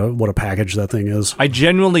crazy what a package that thing is. I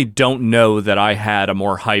genuinely don't know that I had a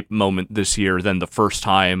more hype moment this year than the first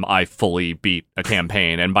time I fully beat a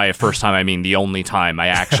campaign. And by a first time, I mean the only time I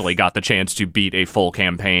actually got the chance to beat a full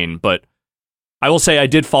campaign. But I will say I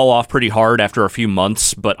did fall off pretty hard after a few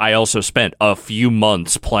months, but I also spent a few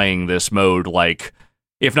months playing this mode, like,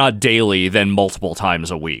 if not daily, then multiple times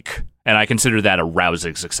a week. And I consider that a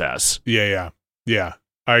rousing success. Yeah.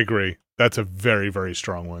 I agree. That's a very, very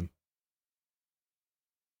strong one.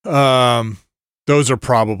 Those are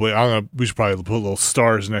probably, we should probably put little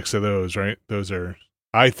stars next to those, right? Those are,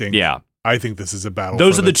 I think this is a battle.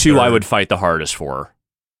 Those for are the two I third. would fight the hardest for.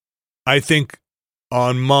 I think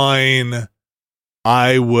on mine,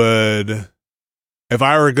 I would, if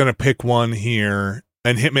I were going to pick one here,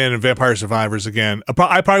 and Hitman and Vampire Survivors again,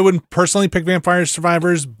 I probably wouldn't personally pick Vampire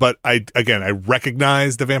Survivors, but I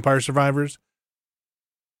recognize the Vampire Survivors.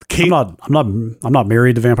 I'm not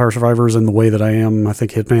married to Vampire Survivors in the way that I am. I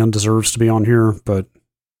think Hitman deserves to be on here, but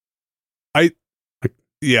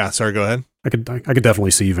sorry, go ahead. I could definitely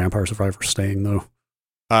see Vampire Survivors staying though.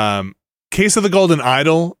 Case of the Golden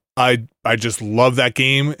Idol, I just love that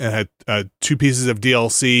game. It had 2 pieces of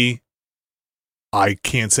DLC. I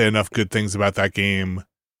can't say enough good things about that game.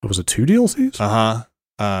 What was it, 2 DLCs?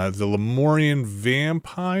 The Lemurian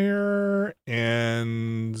Vampire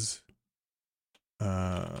and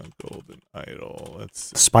Golden Idol.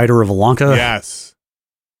 Let's Spider of Alanka. Yes.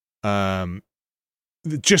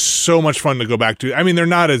 Just so much fun to go back to. I mean, they're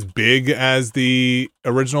not as big as the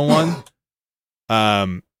original one.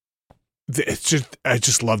 It's just, I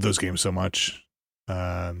just love those games so much.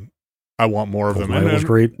 I want more of them. Golden Idol was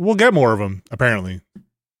great. We'll get more of them, apparently.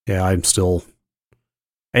 Yeah, I am sad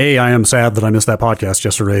that I missed that podcast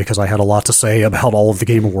yesterday because I had a lot to say about all of the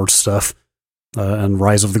Game Awards stuff. And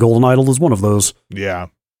Rise of the Golden Idol is one of those. Yeah.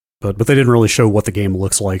 But they didn't really show what the game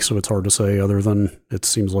looks like, so it's hard to say other than it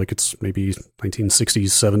seems like it's maybe 1960s,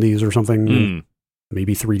 70s or something.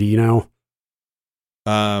 Maybe 3D now.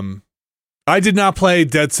 I did not play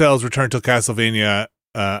Dead Cells Return to Castlevania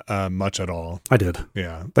much at all. I did.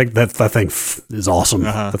 Yeah. Like that thing is awesome.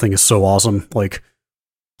 The thing is so awesome. Like,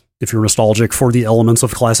 if you're nostalgic for the elements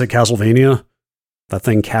of classic Castlevania, that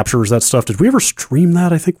thing captures that stuff. Did we ever stream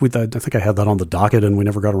that? I think I had that on the docket and we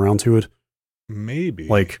never got around to it. Maybe.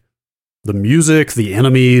 Like, the music, the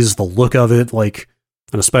enemies, the look of it, like,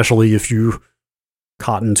 and especially if you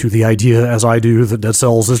cotton to the idea, as I do, that Dead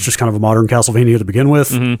Cells is just kind of a modern Castlevania to begin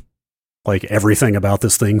with. Like, everything about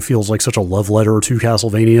this thing feels like such a love letter to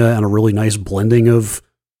Castlevania and a really nice blending of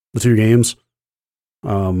the two games.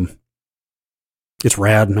 It's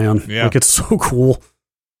rad, man. Yeah. Like, it's so cool.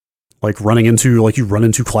 Like, you run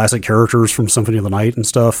into classic characters from Symphony of the Night and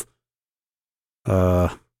stuff.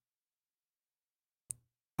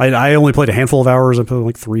 I only played a handful of hours. I put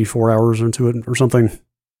like 3-4 hours into it or something.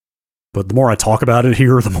 But the more I talk about it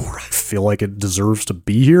here, the more I feel like it deserves to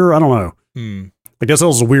be here. I don't know. I guess that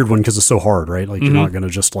was a weird one because it's so hard, right? Like, you're not going to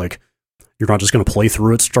just you're not just going to play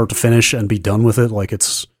through it start to finish and be done with it. Like,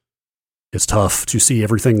 it's tough to see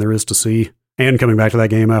everything there is to see. And coming back to that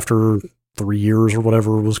game after 3 years or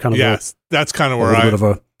whatever was kind of that's kind of where I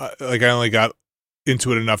only got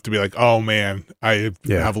into it enough to be like, oh man, I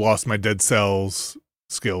have lost my Dead Cells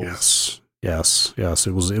skills. Yes.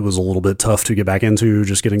 It was a little bit tough to get back into,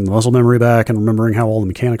 just getting the muscle memory back and remembering how all the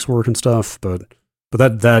mechanics work and stuff. But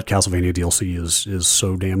that Castlevania DLC is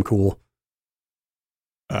so damn cool.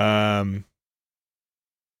 All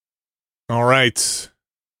right.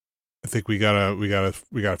 I think we gotta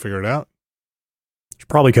figure it out. Should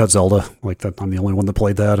probably cut Zelda. Like that, I'm the only one that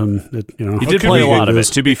played that, and you did play a lot of it.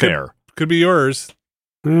 To be fair, could be yours.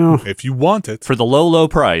 Yeah. If you want it for the low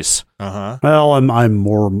price. Well, I'm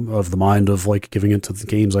more of the mind of like giving it to the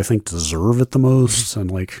games I think deserve it the most, and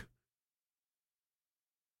like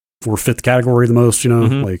or fit the category the most.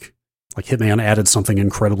 Like Hitman added something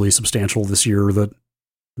incredibly substantial this year that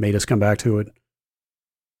made us come back to it.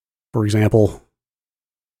 For example,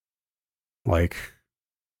 like,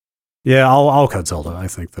 yeah, I'll cut Zelda. I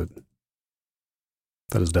think that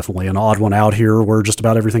is definitely an odd one out here, where just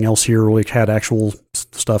about everything else here like had actual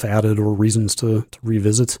stuff added or reasons to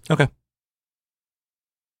revisit. Okay.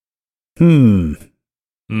 I'm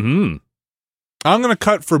gonna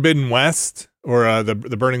cut Forbidden West or the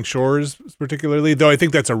Burning Shores particularly, though I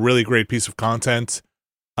think that's a really great piece of content.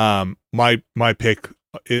 My pick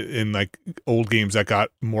in like old games that got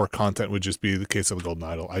more content would just be the Case of the Golden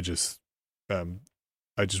Idol. I just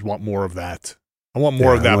want more of that. I want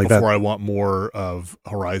more of that like before I want more of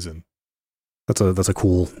Horizon. That's a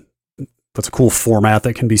cool format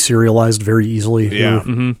that can be serialized very easily.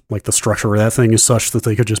 Yeah. Like the structure of that thing is such that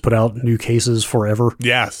they could just put out new cases forever.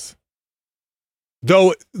 Yes.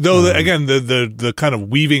 Though again, the kind of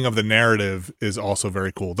weaving of the narrative is also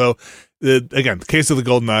very cool. Though, again, the Case of the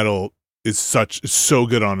Golden Idol is so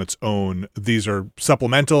good on its own. These are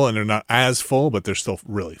supplemental and they're not as full, but they're still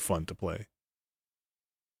really fun to play.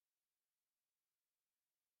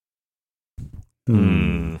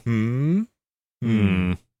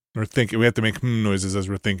 We're thinking. We have to make noises as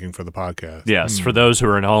we're thinking for the podcast. Yes, for those who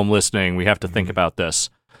are at home listening, we have to think about this.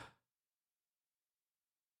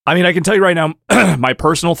 I mean, I can tell you right now, my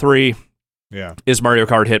personal 3 is Mario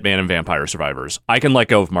Kart, Hitman, and Vampire Survivors. I can let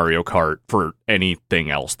go of Mario Kart for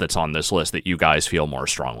anything else that's on this list that you guys feel more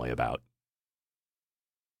strongly about.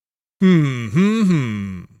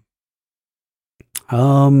 Man.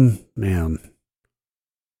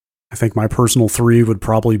 I think my personal 3 would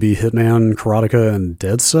probably be Hitman, Karateka, and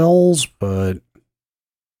Dead Cells, but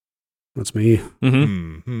that's me.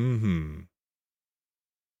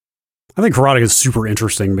 I think Karateka is super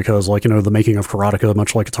interesting because, like, the making of Karateka,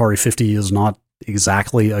 much like Atari 50, is not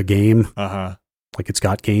exactly a game. Like, it's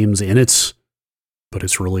got games in it, but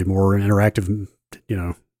it's really more an interactive,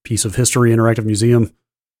 piece of history, interactive museum.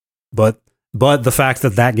 But the fact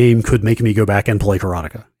that game could make me go back and play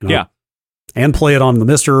Karateka. Yeah. And play it on the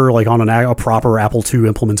Mister, like on a proper Apple II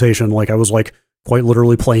implementation. Like, I was like quite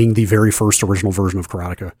literally playing the very first original version of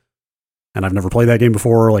Karateka. And I've never played that game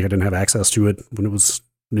before. Like, I didn't have access to it when it was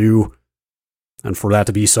new. And for that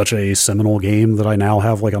to be such a seminal game that I now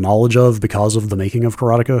have like a knowledge of because of the making of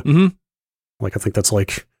Karateka, like, I think that's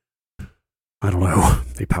like, I don't know,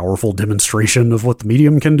 a powerful demonstration of what the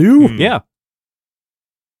medium can do. Yeah.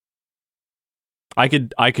 I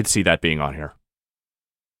could see that being on here.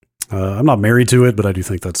 I'm not married to it, but I do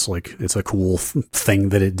think that's like, it's a cool thing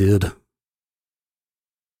that it did.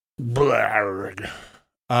 Where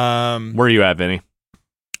are you at, Vinny?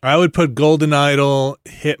 I would put Golden Idol,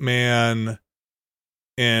 Hitman,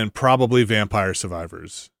 and probably Vampire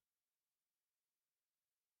Survivors.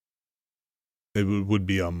 It would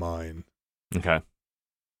be on mine. Okay.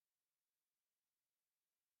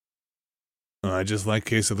 I just like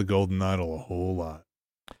Case of the Golden Idol a whole lot.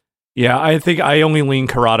 Yeah, I think I only lean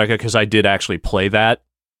Karateka because I did actually play that.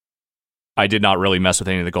 I did not really mess with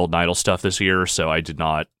any of the Golden Idol stuff this year, so I did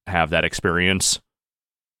not have that experience.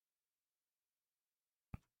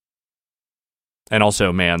 And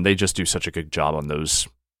also, man, they just do such a good job on those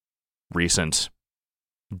recent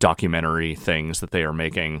documentary things that they are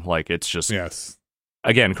making. Like, it's just... Yes.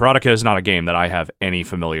 Again, Karateka is not a game that I have any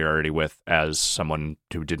familiarity with as someone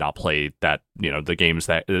who did not play that, the games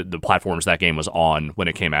that, the platforms that game was on when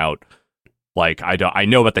it came out. Like, I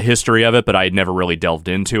know about the history of it, but I had never really delved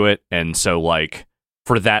into it. And so, like,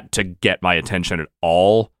 for that to get my attention at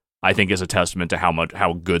all, I think is a testament to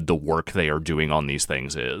how good the work they are doing on these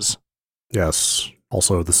things is. Yes.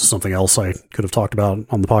 Also, this is something else I could have talked about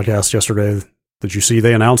on the podcast yesterday. Did you see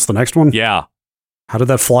they announced the next one? Yeah. How did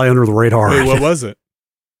that fly under the radar? Wait, what was it?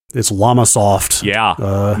 It's Llamasoft.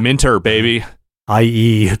 Yeah. Minter, baby.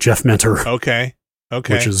 I.e. Jeff Minter. Okay.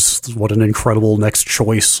 Which is what an incredible next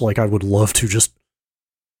choice. Like, I would love to just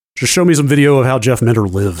show me some video of how Jeff Minter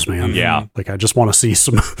lives, man. Yeah. Like, I just want to see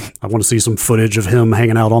some footage of him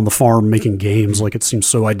hanging out on the farm making games. Like, it seems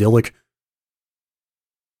so idyllic.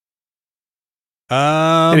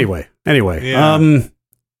 Anyway. Yeah.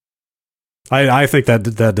 I think that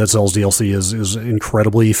Dead Cells DLC is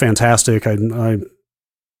incredibly fantastic. I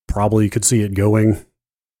probably could see it going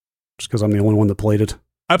just because I'm the only one that played it.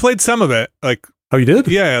 I played some of it. Like, oh, you did?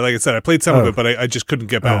 Yeah, like I said, I played some of it, but I just couldn't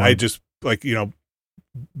get back. I just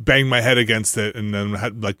banged my head against it and then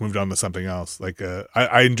had moved on to something else. Like,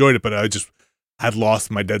 I enjoyed it, but I just had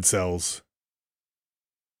lost my Dead Cells.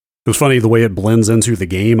 It was funny the way it blends into the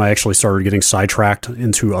game. I actually started getting sidetracked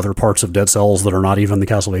into other parts of Dead Cells that are not even the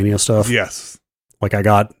Castlevania stuff. Yes. Like, I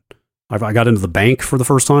got into the bank for the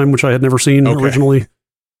first time, which I had never seen originally,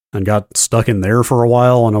 and got stuck in there for a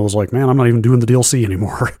while, and I was like, man, I'm not even doing the DLC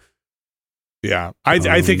anymore. Yeah.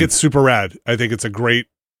 I think it's super rad. I think it's a great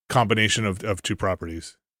combination of two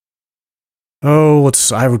properties.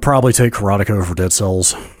 I would probably take Karateka over Dead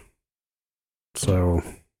Cells. So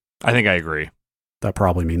I think I agree. That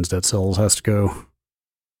probably means Dead Cells has to go.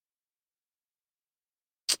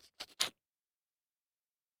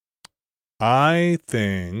 I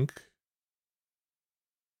think...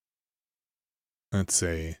 Let's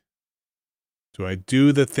see. Do I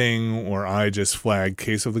do the thing where I just flag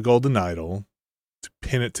Case of the Golden Idol to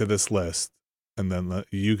pin it to this list and then let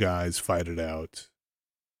you guys fight it out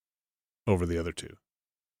over the other two?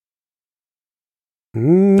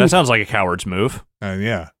 That sounds like a coward's move.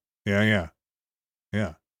 Yeah.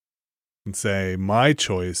 And say, my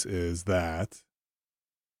choice is that...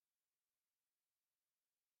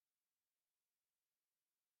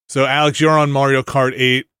 So, Alex, you're on Mario Kart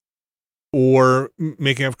 8 or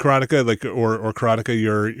making up Karateka, or Karateka,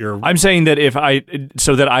 you're... I'm saying that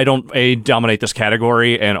so that I don't dominate this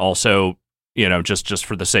category, and also, just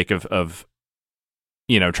for the sake of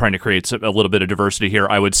trying to create a little bit of diversity here,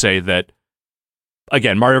 I would say that,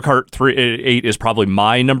 again, Mario Kart 8 is probably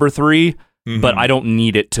my number 3, but I don't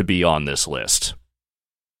need it to be on this list.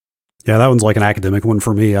 Yeah, that one's like an academic one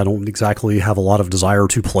for me. I don't exactly have a lot of desire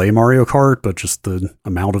to play Mario Kart, but just the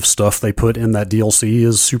amount of stuff they put in that DLC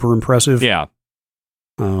is super impressive. Yeah.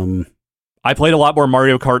 I played a lot more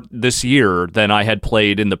Mario Kart this year than I had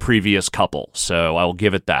played in the previous couple, so I'll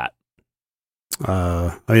give it that.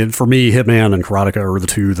 I mean, for me, Hitman and Karateka are the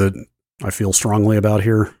two that I feel strongly about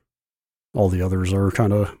here. All the others are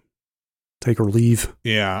kind of take or leave.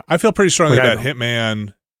 Yeah, I feel pretty strongly about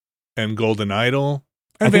Hitman and Golden Idol.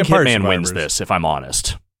 I think Hitman wins this, if I'm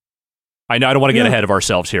honest. I know I don't want to get ahead of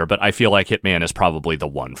ourselves here, but I feel like Hitman is probably the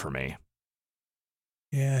one for me.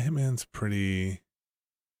 Yeah, Hitman's pretty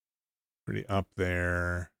up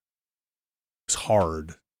there. It's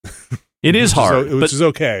hard. It is hard, which is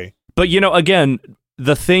okay. But again,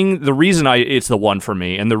 the reason it's the one for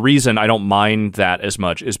me, and the reason I don't mind that as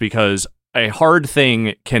much is because a hard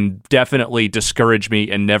thing can definitely discourage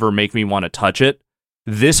me and never make me want to touch it.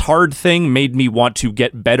 This hard thing made me want to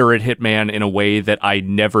get better at Hitman in a way that I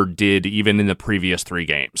never did, even in the previous 3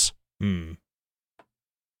 games. It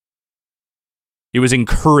was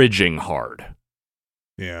encouraging hard.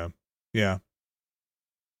 Yeah.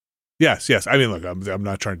 Yes. I mean, look, I'm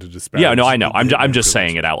not trying to disparage. Yeah, no, I know. I'm just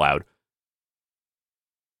saying it out loud.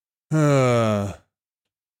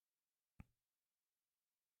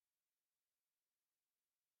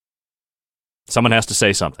 Someone has to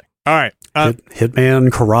say something. All right. Hitman,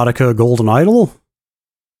 Karateka, Golden Idol?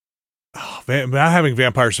 not having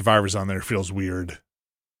Vampire Survivors on there feels weird.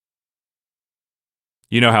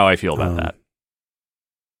 You know how I feel about that.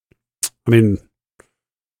 I mean,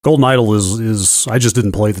 Golden Idol is I just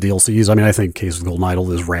didn't play the DLCs. I mean, I think Case of Golden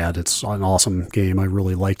Idol is rad. It's an awesome game. I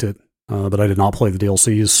really liked it. But I did not play the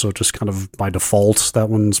DLCs, so just kind of by default, that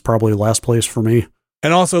one's probably last place for me.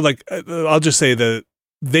 And also, like, I'll just say that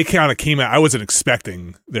they kind of came out. I wasn't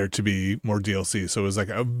expecting there to be more DLC, so it was like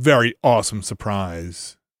a very awesome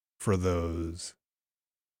surprise for those.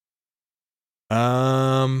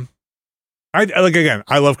 I like, again,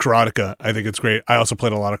 I love Karateka. I think it's great. I also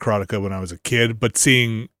played a lot of Karateka when I was a kid, but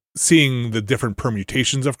seeing the different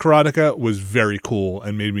permutations of Karateka was very cool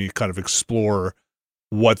and made me kind of explore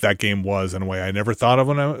what that game was in a way I never thought of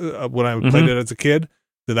when I played it as a kid.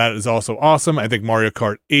 So that is also awesome. I think Mario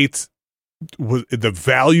Kart 8 was the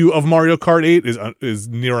value of Mario Kart 8 is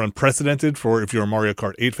near unprecedented for if you're a Mario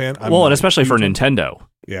Kart 8 fan. And especially for Nintendo.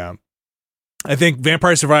 Yeah. I think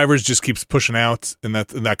Vampire Survivors just keeps pushing out, and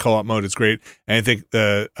that co-op mode is great. And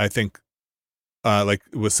I think like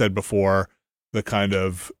was said before, the kind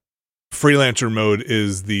of freelancer mode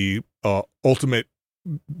is the ultimate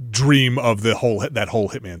dream of that whole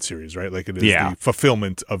Hitman series, right? Like it is the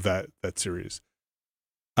fulfillment of that series.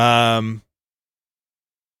 Yeah,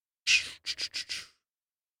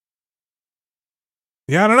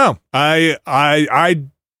 I don't know. I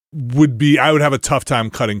would have a tough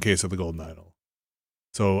time cutting Case of the Golden Idol.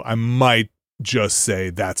 So I might just say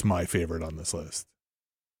that's my favorite on this list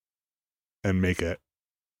and make it.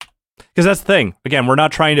 Because that's the thing. Again, we're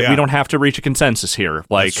not trying to, we don't have to reach a consensus here.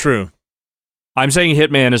 Like, that's true. I'm saying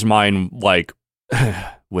Hitman is mine, like,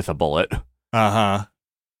 with a bullet. Uh-huh.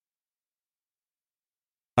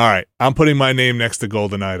 All right. I'm putting my name next to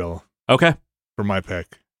Golden Idol. Okay. For my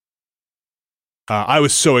pick. I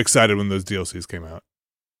was so excited when those DLCs came out.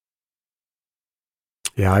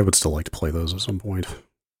 Yeah, I would still like to play those at some point.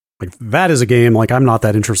 Like, that is a game, like, I'm not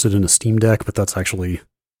that interested in a Steam Deck, but that's actually,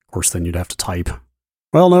 of course, then you'd have to type.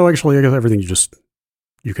 Well, no, actually, I guess everything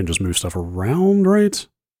you can just move stuff around, right?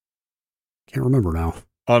 Can't remember now.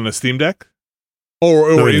 On the Steam Deck?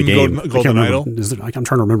 Or in the game. Golden Idol? I'm trying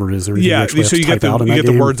to remember, is there anything you actually so have to type out in that game? You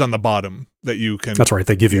get the words on the bottom that you can... That's right,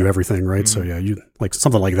 they give you everything, right? Mm-hmm. So yeah, you like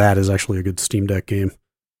something like that is actually a good Steam Deck game.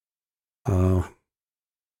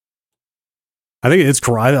 I think it's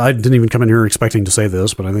I didn't even come in here expecting to say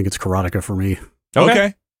this, but I think it's Karateka for me.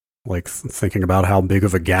 Okay. Like, thinking about how big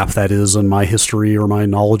of a gap that is in my history or my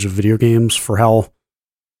knowledge of video games for how...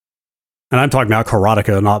 And I'm talking about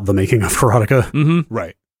Karateka, not the making of Karateka. Mm-hmm.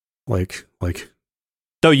 Right. Like...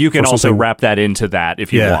 So you can also wrap that into that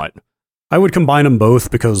if you want. I would combine them both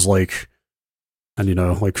because, like... And, you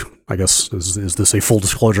know, like, I guess, is this a full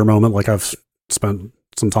disclosure moment? Like, I've spent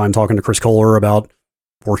some time talking to Chris Kohler about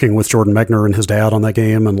working with Jordan Mechner and his dad on that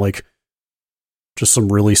game, and, like, just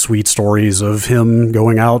some really sweet stories of him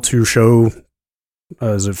going out to show,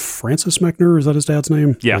 is it Francis Mechner? Is that his dad's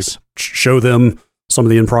name? Yes. Like, show them some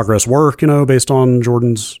of the in-progress work, you know, based on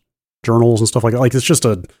Jordan's journals and stuff like that. Like, it's just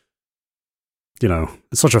a, you know,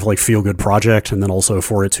 it's such a, like, feel-good project, and then also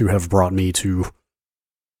for it to have brought me to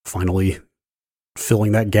finally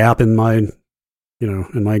filling that gap in my, you know,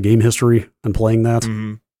 in my game history and playing that,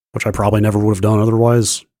 which I probably never would have done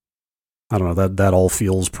otherwise. I don't know, that all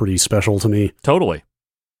feels pretty special to me. Totally.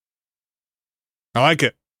 I like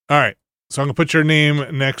it. All right. So I'm going to put your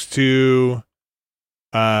name next to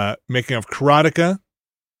Making of Karateka.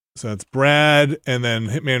 So that's Brad, and then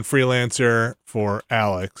Hitman Freelancer for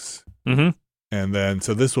Alex. Mm-hmm. And then,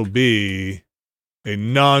 so this will be a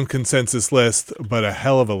non-consensus list, but a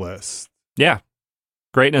hell of a list. Yeah.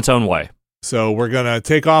 Great in its own way. So we're going to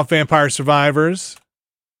take off Vampire Survivors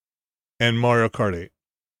and Mario Kart 8.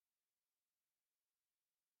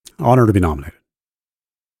 Honor to be nominated.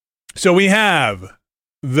 So we have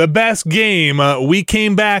the best game we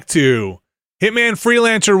came back to. Hitman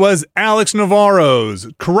Freelancer was Alex Navarro's.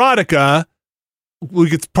 Karateka, we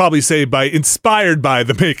could probably say inspired by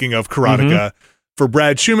the making of Karateka, for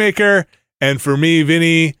Brad Shoemaker, and for me,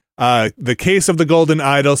 Vinny, the Case of the Golden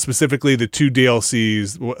Idol, specifically the 2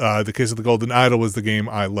 DLCs. The Case of the Golden Idol was the game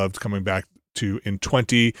I loved coming back to in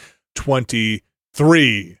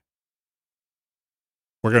 2023.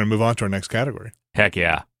 We're going to move on to our next category. Heck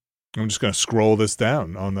yeah. I'm just going to scroll this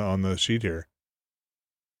down on the sheet here.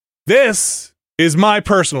 This is my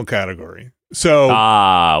personal category.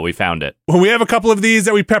 So we found it. When we have a couple of these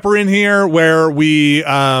that we pepper in here where we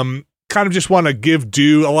kind of just want to give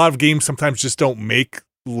due. A lot of games sometimes just don't make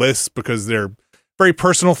lists because they're very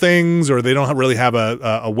personal things or they don't really have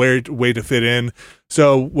a way to fit in.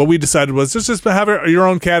 So what we decided was just have your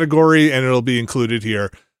own category and it'll be included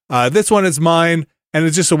here. This one is mine. and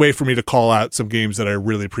it's just a way for me to call out some games that I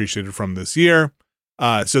really appreciated from this year.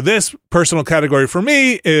 So this personal category for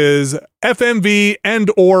me is FMV and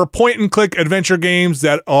or point-and-click adventure games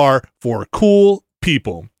that are for cool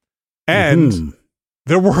people. And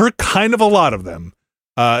there were kind of a lot of them,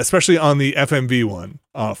 especially on the FMV one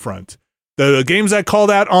front. The games I called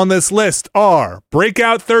out on this list are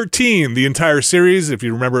Breakout 13, the entire series. If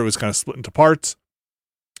you remember, it was kind of split into parts.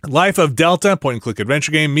 Life of Delta, point-and-click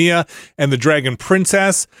adventure game. Mia and the Dragon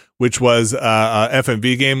Princess, which was a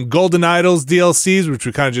FMV game. Golden Idols DLCs, which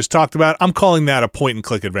we kind of just talked about. I'm calling that a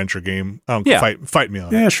point-and-click adventure game. Fight me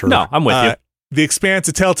on it. Yeah, sure. No, I'm with you. The Expanse,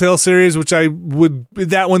 a Telltale series, which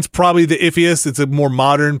that one's probably the iffiest. It's a more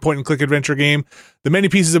modern point-and-click adventure game. The Many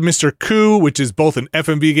Pieces of Mr. Coup, which is both an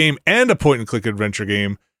FMV game and a point-and-click adventure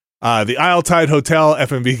game. The Isle Tide Hotel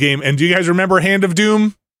FMV game. And do you guys remember Hand of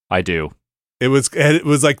Doom? I do. It was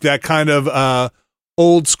like that kind of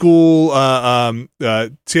old school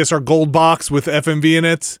CSR Gold box with FMV in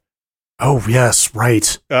it. Oh yes,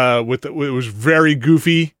 right. It was very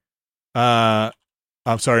goofy.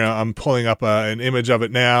 I'm sorry, I'm pulling up an image of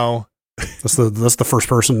it now. That's the first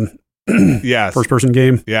person. Yes, first person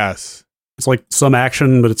game. Yes, it's like some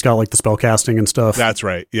action, but it's got like the spell casting and stuff. That's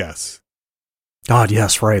right. Yes. God,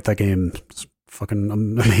 yes, right. That game is fucking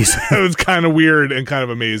amazing. It was kind of weird and kind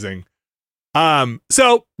of amazing.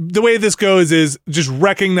 So the way this goes is just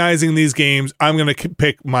recognizing these games. I'm going to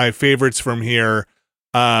pick my favorites from here.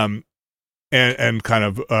 And kind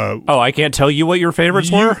of, I can't tell you what your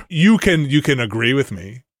favorites were. You can agree with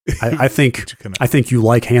me. I think you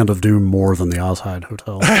like Hand of Doom more than the Isle Tide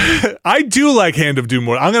Hotel. I do like Hand of Doom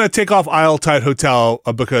more. I'm going to take off Isle Tide Hotel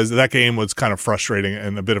because that game was kind of frustrating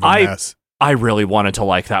and a bit of a mess. I really wanted to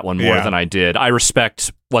like that one more than I did. I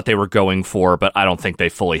respect what they were going for, but I don't think they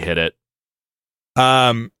fully hit it.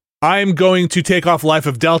 I'm going to take off Life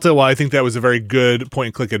of Delta. While I think that was a very good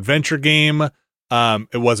point-and-click adventure game,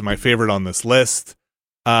 it wasn't my favorite on this list.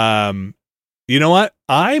 You know what?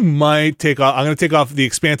 I'm going to take off the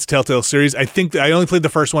Expanse Telltale series. I think I only played the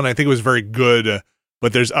first one. I think it was very good,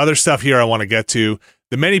 but there's other stuff here I want to get to.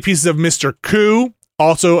 The Many Pieces of Mr. Coup,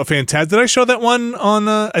 also a fantastic. Did I show that one on?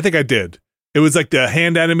 I think I did. It was like the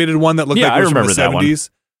hand animated one that looked like it was from the 70s.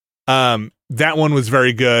 That one was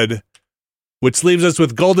very good. Which leaves us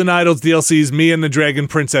with Golden Idols DLCs, Mia and the Dragon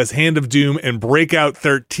Princess, Hand of Doom, and Breakout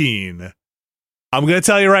 13. I'm going to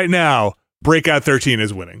tell you right now, Breakout 13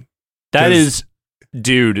 is winning. That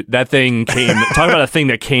thing came, talk about a thing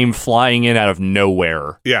that came flying in out of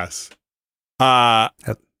nowhere. Yes. As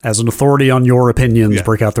an authority on your opinions,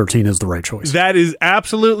 Breakout 13 is the right choice. That is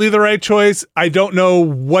absolutely the right choice. I don't know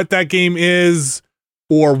what that game is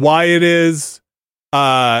or why it is,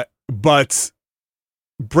 but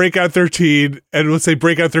Breakout 13, and let's say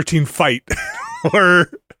Breakout 13 Fight,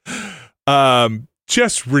 or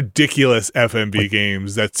just ridiculous FMV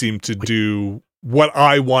games that seem to do what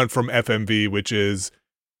I want from FMV, which is,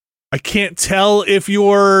 I can't tell if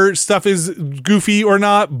your stuff is goofy or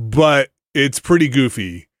not, but it's pretty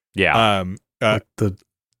goofy. Yeah.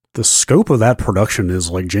 The scope of that production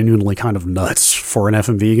is like genuinely kind of nuts for an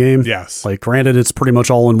FMV game. Yes. Like, granted, it's pretty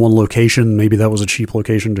much all in one location. Maybe that was a cheap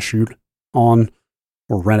location to shoot on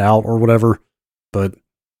or rent out or whatever, but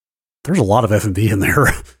there's a lot of FMV in there.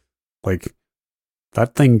 Like,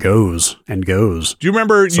 that thing goes and goes. Do you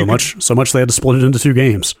remember so much they had to split it into two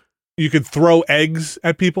games? You could throw eggs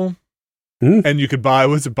at people, and you could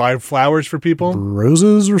buy flowers for people,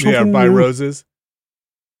 roses or something. Yeah, buy roses.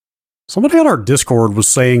 Somebody on our Discord was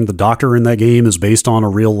saying the doctor in that game is based on a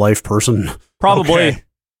real life person. Probably, okay.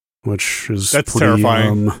 Which is that's pretty,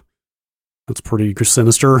 terrifying. That's pretty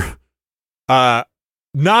sinister.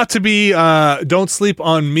 Not to be, don't sleep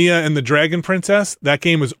on Mia and the Dragon Princess. That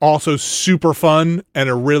game was also super fun and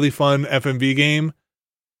a really fun FMV game.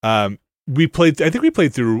 I think we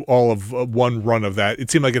played through all of one run of that.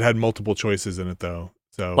 It seemed like it had multiple choices in it though.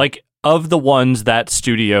 So, like, of the ones that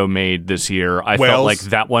studio made this year, I felt like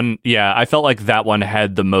that one, I felt like that one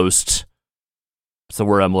had the most, what's the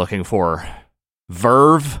word I'm looking for?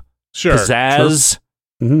 Verve, pizzazz,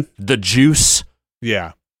 the juice.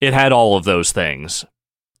 Yeah. It had all of those things.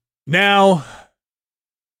 Now,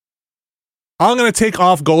 I'm going to take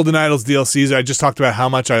off Golden Idols DLCs. I just talked about how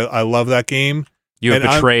much I love that game. You have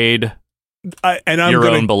betrayed your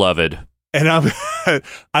own beloved. And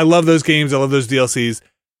I love those games. I love those DLCs.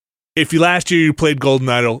 If last year you played Golden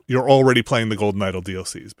Idol, you're already playing the Golden Idol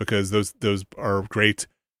DLCs because those are great.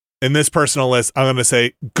 In this personal list, I'm going to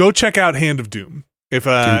say, go check out Hand of Doom. If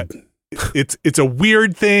it's a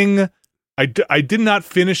weird thing. I did not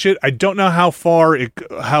finish it. I don't know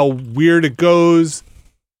how weird it goes,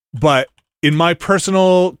 but in my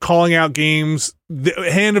personal calling out games, the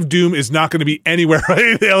Hand of Doom is not going to be anywhere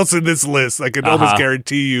else in this list. I can almost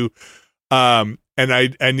guarantee you. And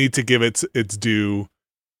I need to give it its due.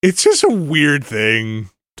 It's just a weird thing.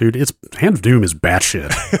 Dude, Hand of Doom is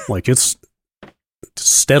batshit. Like, it's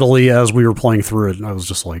steadily as we were playing through it, I was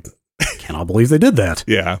just like, I cannot believe they did that.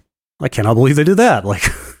 Yeah. I cannot believe they did that. Like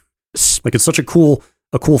it's such a cool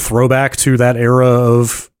throwback to that era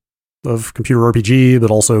of computer RPG, but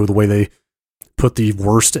also the way they put the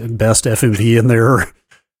worst and best FMV in there,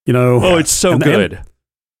 you know. Oh, it's so good.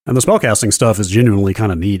 And the spellcasting stuff is genuinely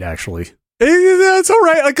kind of neat, actually. It's all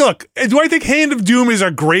right. Like, look, do I think Hand of Doom is a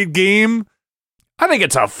great game? I think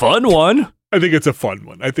it's a fun one. I think it's a fun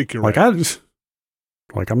one. I think you're right.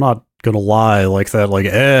 I'm not gonna lie, like that, like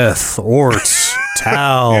Orts,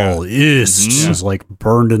 Tal, Ist is like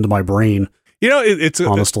burned into my brain. You know, it's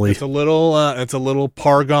honestly, it's a little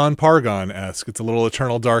Pargon-esque. It's a little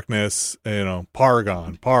Eternal Darkness, you know,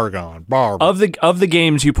 Pargon. Of the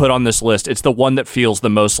games you put on this list, it's the one that feels the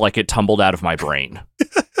most like it tumbled out of my brain.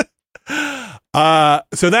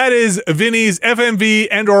 So that is Vinny's FMV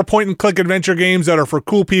and/or point-and-click adventure games that are for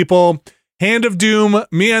cool people. Hand of Doom,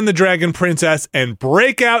 Mia and the Dragon Princess, and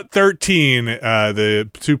Breakout 13. The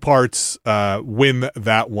 2 parts win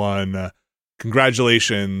that one.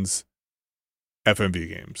 Congratulations, FMV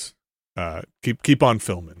games. Keep on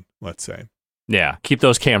filming, let's say. Yeah, keep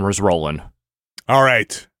those cameras rolling. All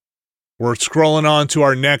right. We're scrolling on to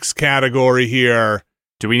our next category here.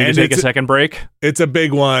 Do we need to take a second break? It's a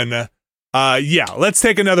big one. Yeah, let's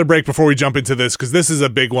take another break before we jump into this, because this is a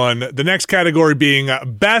big one. The next category being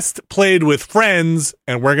Best Played with Friends,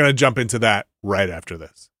 and we're going to jump into that right after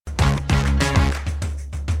this.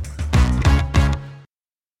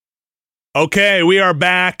 Okay, we are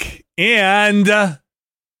back, and I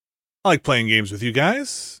like playing games with you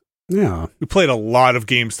guys. Yeah. We played a lot of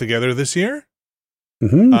games together this year.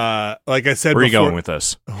 Mm-hmm. Like I said, where are you going with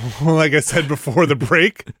this? Like I said before the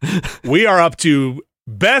break, we are up to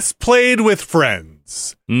Best Played with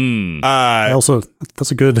Friends. Also,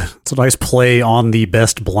 it's a nice play on the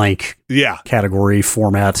best blank category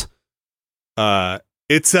format.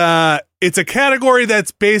 It's a category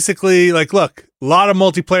that's basically like, look, a lot of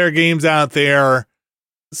multiplayer games out there.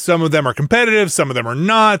 Some of them are competitive, some of them are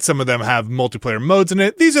not, some of them have multiplayer modes in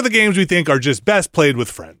it. These are the games we think are just best played with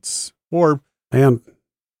friends. And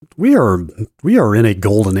we are in a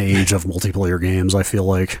golden age of multiplayer games, I feel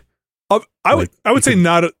like. I would say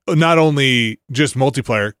not only just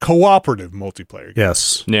multiplayer, cooperative multiplayer games.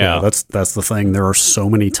 Yes. Yeah. That's the thing. There are so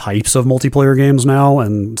many types of multiplayer games now,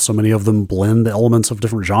 and so many of them blend elements of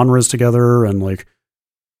different genres together, and like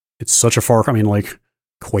it's such a far, I mean, like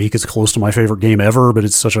Quake is close to my favorite game ever, but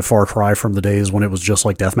it's such a far cry from the days when it was just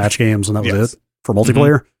like deathmatch games and that was it for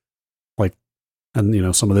multiplayer. Mm-hmm. Like, and you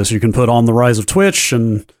know, some of this you can put on the rise of Twitch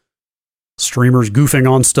and streamers goofing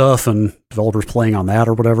on stuff and developers playing on that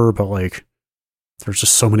or whatever, but like there's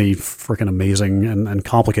just so many freaking amazing and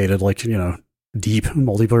complicated, like, you know, deep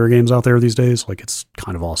multiplayer games out there these days. Like, it's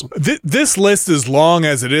kind of awesome. This list, as long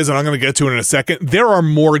as it is, and I'm going to get to it in a second, there are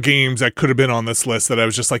more games that could have been on this list that I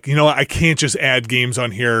was just like, you know what, I can't just add games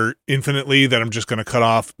on here infinitely that I'm just going to cut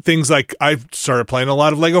off. Things like I've started playing a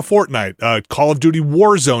lot of Lego Fortnite. Call of Duty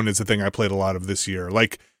Warzone is a thing I played a lot of this year.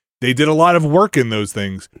 Like, they did a lot of work in those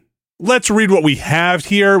things. Let's read what we have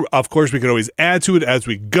here. Of course, we could always add to it as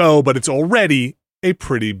we go, but it's already a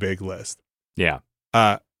pretty big list. Yeah.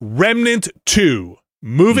 Remnant 2,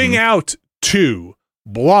 Moving Out 2,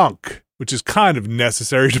 Blanc, which is kind of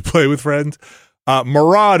necessary to play with friends,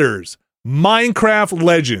 Marauders, Minecraft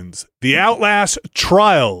Legends, The Outlast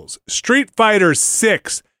Trials, Street Fighter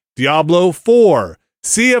 6, Diablo 4,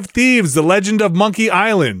 Sea of Thieves, The Legend of Monkey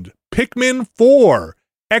Island, Pikmin 4,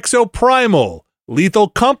 Exoprimal, Lethal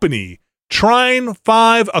Company, Trine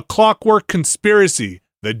 5, A Clockwork Conspiracy,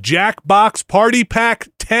 The Jackbox Party Pack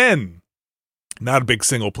 10. Not a big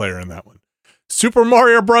single player in that one. Super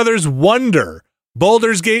Mario Brothers Wonder,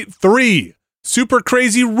 Baldur's Gate 3, Super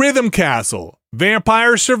Crazy Rhythm Castle,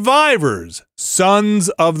 Vampire Survivors, Sons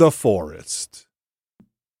of the Forest.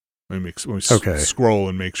 Let me scroll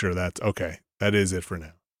and make sure that's okay. That is it for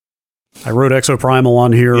now. I wrote Exoprimal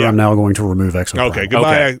on here. Yeah. I'm now going to remove Exoprimal. Okay,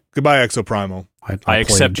 goodbye Exoprimal. I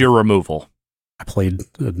accept your removal. I played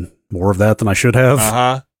more of that than I should have.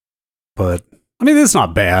 Uh-huh. But I mean, it's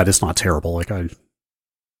not bad. It's not terrible. Like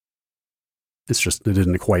it's just, it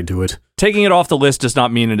didn't quite do it. Taking it off the list does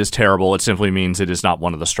not mean it is terrible. It simply means it is not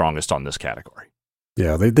one of the strongest on this category.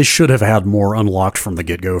 Yeah, they should have had more unlocked from the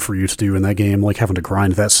get-go for you to do in that game, like having to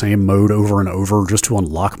grind that same mode over and over just to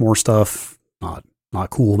unlock more stuff. Not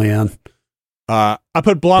cool, man. I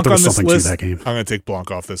put Blanc on this list. To that game. I'm going to take Blanc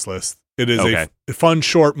off this list. It is a fun,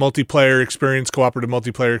 short multiplayer experience, cooperative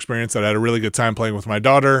multiplayer experience that I had a really good time playing with my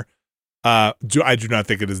daughter. I do not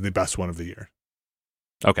think it is the best one of the year.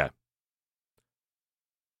 Okay.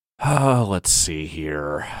 Let's see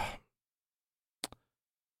here.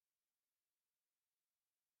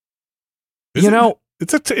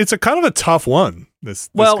 It's a kind of a tough one.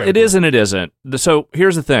 It is and it isn't. So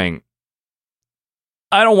here's the thing.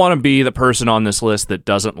 I don't want to be the person on this list that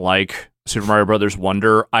doesn't like Super Mario Brothers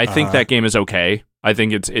Wonder. I think that game is okay. I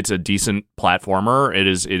think it's a decent platformer. It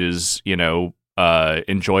is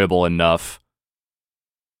enjoyable enough.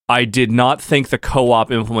 I did not think the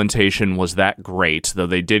co-op implementation was that great, though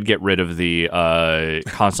they did get rid of the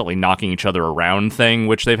constantly knocking each other around thing,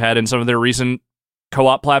 which they've had in some of their recent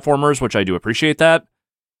co-op platformers, which I do appreciate that.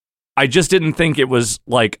 I just didn't think it was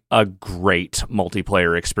like a great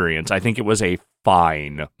multiplayer experience. I think it was a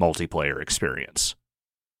fine multiplayer experience.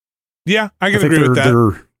 Yeah, I can agree with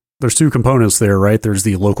that. There's two components there, right? There's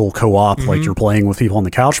the local co-op, like you're playing with people on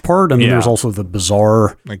the couch part, and then there's also the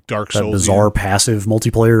bizarre, like Dark Souls, bizarre passive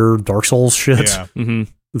multiplayer Dark Souls shit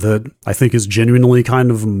that I think is genuinely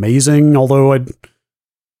kind of amazing. Although I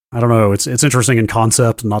don't know, it's interesting in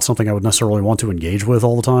concept, and not something I would necessarily want to engage with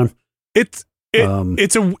all the time. It's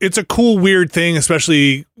a cool, weird thing,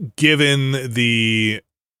 especially given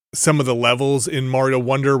some of the levels in Mario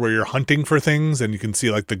Wonder where you're hunting for things and you can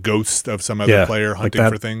see like the ghost of some other player hunting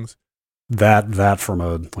for things. That from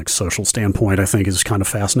a like social standpoint, I think is kind of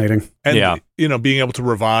fascinating. And being able to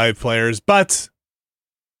revive players. But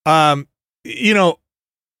I'm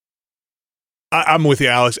with you,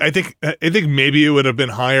 Alex. I think maybe it would have been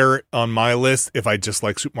higher on my list if I just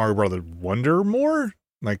like Super Mario Brothers Wonder more.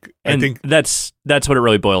 I think that's what it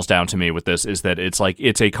really boils down to me with this, is that it's like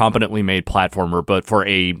it's a competently made platformer, but for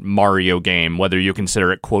a Mario game, whether you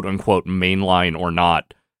consider it quote unquote mainline or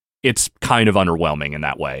not, it's kind of underwhelming in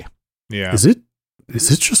that way. Yeah. Is it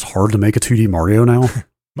just hard to make a 2D Mario now?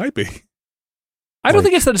 Might be. I don't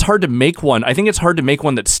think it's that it's hard to make one. I think it's hard to make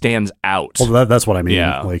one that stands out. Well, that's what I mean.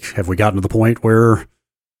 Yeah. Like, have we gotten to the point where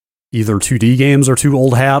either 2D games are too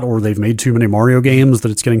old hat, or they've made too many Mario games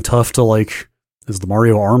that it's getting tough to like? Is the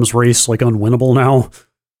Mario arms race like unwinnable now?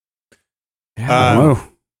 I don't know.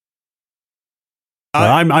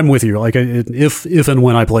 I'm with you. Like, if and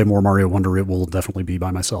when I play more Mario Wonder, it will definitely be by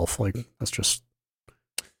myself. Like, that's just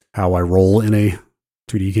how I roll in a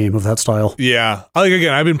 2D game of that style. Yeah.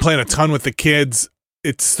 Again, I've been playing a ton with the kids.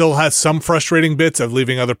 It still has some frustrating bits of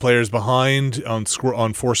leaving other players behind on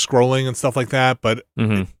forced scrolling and stuff like that, but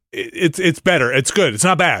it's better. It's good. It's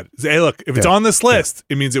not bad. Hey, look, if it's on this list,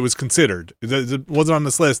 it means it was considered. It wasn't on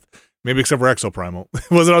this list, maybe except for Exoprimal.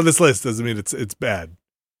 It wasn't on this list doesn't mean it's bad.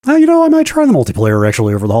 I might try the multiplayer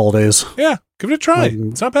actually over the holidays. Yeah, give it a try.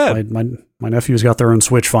 It's not bad. My nephew's got their own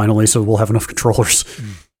Switch finally, so we'll have enough controllers.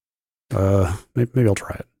 Maybe I'll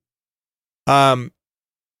try it.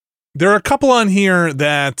 There are a couple on here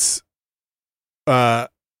that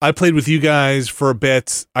I played with you guys for a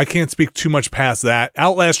bit. I can't speak too much past that.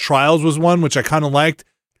 Outlast Trials was one which I kind of liked,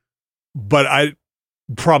 but I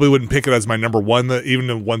probably wouldn't pick it as my number one. Even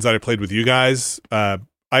the ones that I played with you guys, I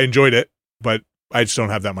enjoyed it, but I just don't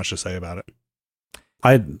have that much to say about it.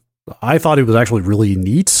 I thought it was actually really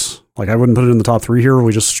neat. Like, I wouldn't put it in the top 3 here.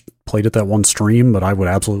 We just played it that one stream, but I would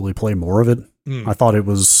absolutely play more of it. I thought it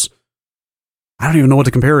was. I don't even know what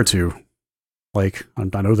to compare it to. Like,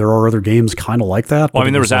 I know there are other games kind of like that. Well, I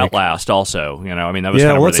mean, there was Outlast also. That was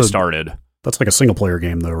kind of where they started. That's like a single player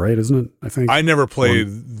game, though, right? Isn't it? I think I never played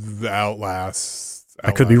the Outlast.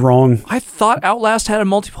 I could be wrong. I thought Outlast had a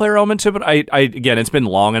multiplayer element to it, but I again, it's been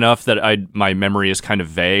long enough that my memory is kind of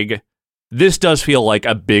vague. This does feel like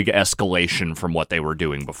a big escalation from what they were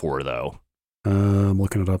doing before, though. I'm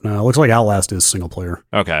looking it up now. It looks like Outlast is single player.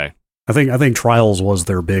 Okay. I think Trials was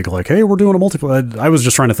their big, like, hey, we're doing a multiplayer. I was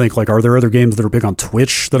just trying to think, like, are there other games that are big on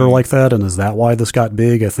Twitch that are like that? And is that why this got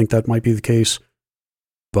big? I think that might be the case.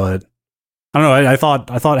 But I don't know. I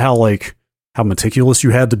thought how meticulous you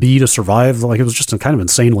had to be to survive. Like, it was just kind of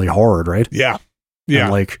insanely hard, right? Yeah. Yeah.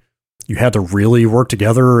 And, like, you had to really work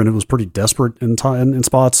together, and it was pretty desperate in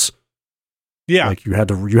spots. Yeah. Like,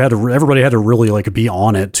 everybody had to really, like, be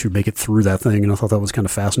on it to make it through that thing. And I thought that was kind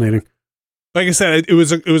of fascinating. Like I said, it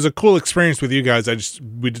was a cool experience with you guys.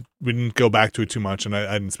 We didn't go back to it too much, and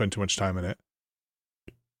I didn't spend too much time in it.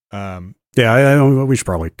 Yeah, we should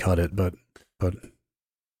probably cut it, but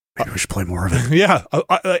maybe we should play more of it. Yeah,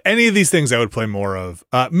 any of these things I would play more of.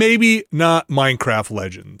 Maybe not Minecraft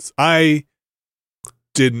Legends. I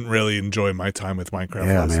didn't really enjoy my time with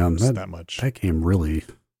Minecraft Legends that much. That game really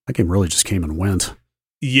just came and went.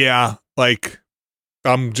 Yeah, like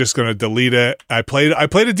I'm just gonna delete it. I played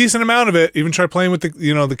a decent amount of it. Even tried playing with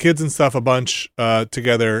the kids and stuff a bunch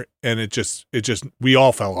together, and it just we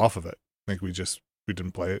all fell off of it. I think we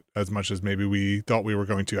didn't play it as much as maybe we thought we were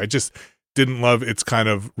going to. I just didn't love its kind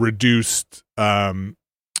of reduced kind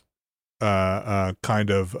of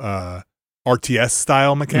RTS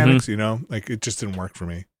style mechanics. Like it just didn't work for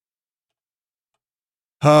me.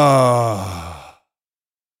 Yeah.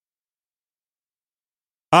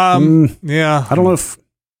 I don't know if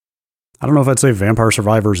I'd say Vampire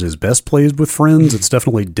Survivors is best played with friends. It's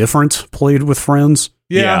definitely different played with friends.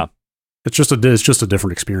 Yeah. It's just a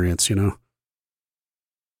different experience,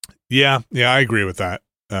 Yeah, I agree with that.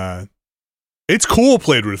 It's cool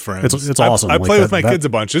played with friends. It's awesome. I play with my kids a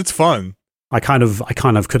bunch. It's fun. I kind of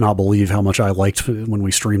could not believe how much I liked when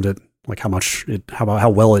we streamed it. Like how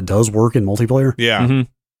well it does work in multiplayer. Yeah.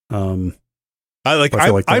 Mm-hmm. I might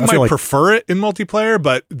prefer it in multiplayer,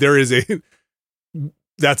 but there is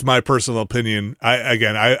that's my personal opinion. I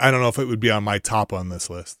don't know if it would be on my top on this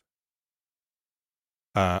list.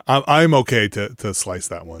 I'm okay to slice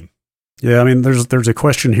that one. Yeah, I mean, there's a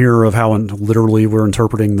question here of how literally we're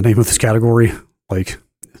interpreting the name of this category. Like,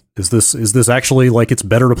 is this actually like it's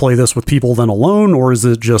better to play this with people than alone, or is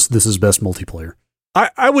it just this is best multiplayer?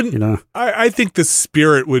 I wouldn't. I think the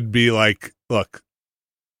spirit would be like, look,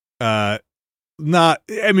 not.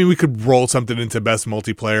 I mean, we could roll something into best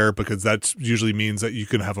multiplayer because that usually means that you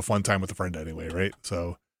can have a fun time with a friend anyway, right?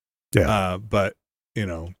 So, yeah. But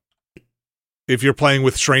if you're playing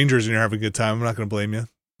with strangers and you're having a good time, I'm not going to blame you.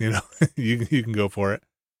 You can go for it.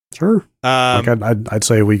 Sure. I'd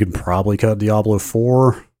say we could probably cut Diablo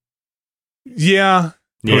 4. Yeah.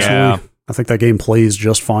 Personally, I think that game plays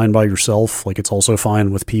just fine by yourself. Like it's also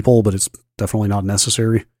fine with people, but it's definitely not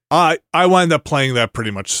necessary. I wound up playing that pretty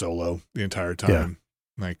much solo the entire time.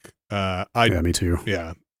 Yeah. Like, me too.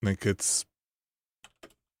 Yeah. Like it's,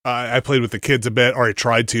 I played with the kids a bit, or I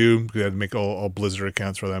tried to. We had to make all Blizzard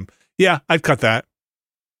accounts for them. Yeah, I'd cut that.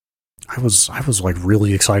 I was like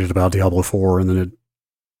really excited about Diablo 4, and then it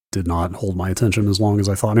did not hold my attention as long as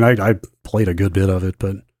I thought. I mean, I played a good bit of it,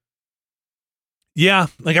 but yeah,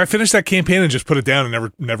 like I finished that campaign and just put it down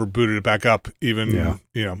and never booted it back up. Even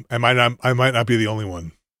I might not be the only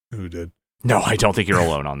one who did. No, I don't think you're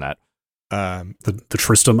alone on that. The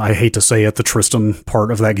Tristram, I hate to say it, the Tristram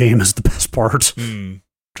part of that game is the best part.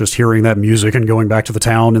 Just hearing that music and going back to the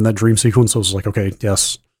town in that dream sequence, I was like, okay,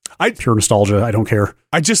 yes. Pure nostalgia. I don't care.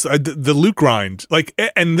 The loot grind, like,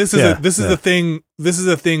 and this is the thing. This is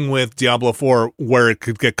a thing with Diablo 4 where it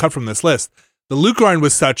could get cut from this list. The loot grind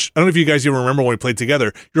was such. I don't know if you guys even remember when we played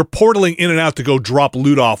together. You're portaling in and out to go drop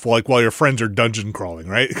loot off, while your friends are dungeon crawling,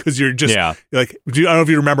 right? Because you're just like, I don't know if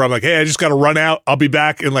you remember. I'm like, hey, I just got to run out. I'll be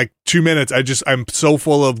back in like 2 minutes. I'm so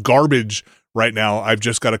full of garbage right now. I've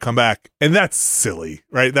just got to come back, and that's silly,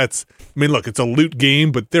 right? I mean, look, it's a loot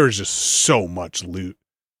game, but there is just so much loot.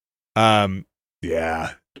 I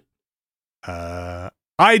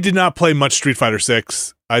did not play much Street Fighter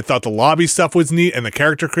 6. I thought the lobby stuff was neat and the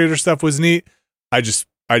character creator stuff was neat. I just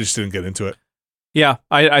didn't get into it. Yeah,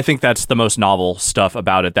 I think that's the most novel stuff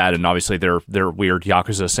about it. That, and obviously their weird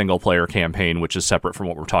Yakuza single player campaign, which is separate from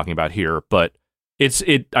what we're talking about here. But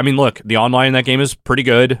I mean, look, the online in that game is pretty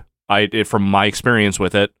good. From my experience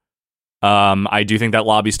with it, I do think that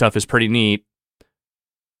lobby stuff is pretty neat.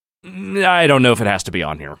 I don't know if it has to be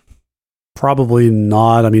on here. Probably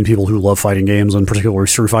not. I mean, people who love fighting games, and particularly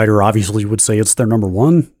Street Fighter, obviously would say it's their number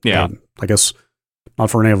one. Yeah. I guess not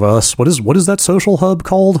for any of us. What is that social hub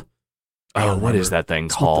called? Oh, what is that thing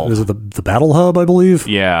called? Is it the Battle Hub, I believe?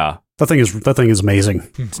 Yeah. That thing is amazing.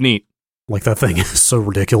 It's neat. Like, that thing is so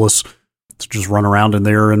ridiculous. To just run around in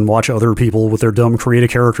there and watch other people with their dumb creative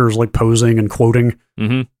characters, like posing and quoting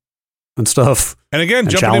and stuff. And again,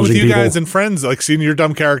 jumping in with you guys and friends, like seeing your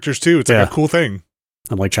dumb characters too. It's like a cool thing.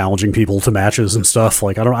 And like challenging people to matches and stuff.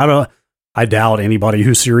 Like, I doubt anybody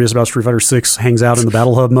who's serious about Street Fighter 6 hangs out in the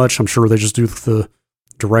Battle Hub much. I'm sure they just do the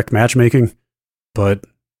direct matchmaking, but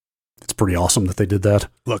it's pretty awesome that they did that.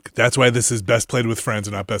 Look, that's why this is best played with friends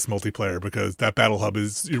and not best multiplayer, because that Battle Hub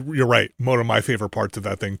is, you're right, one of my favorite parts of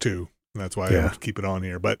that thing too. And that's why I keep it on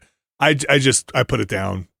here. But I put it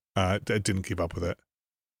down. I didn't keep up with it.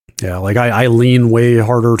 Yeah, like I lean way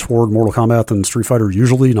harder toward Mortal Kombat than Street Fighter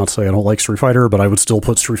usually. Not to say I don't like Street Fighter, but I would still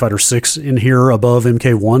put Street Fighter 6 in here above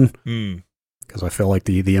MK1. Because I feel like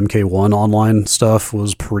the MK1 online stuff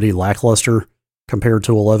was pretty lackluster compared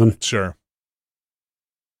to 11. Sure.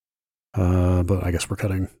 But I guess we're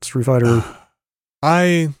cutting Street Fighter.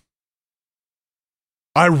 I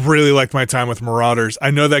really liked my time with Marauders.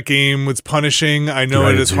 I know that game was punishing. I know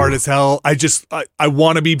it is hard as hell. I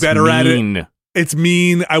want to be better at it. It's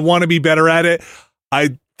mean. I want to be better at it.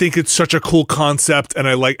 I think it's such a cool concept, and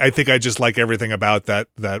I think I just like everything about that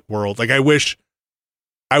world. Like I wish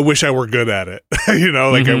I were good at it.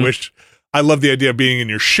 I love the idea of being in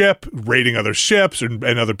your ship, raiding other ships and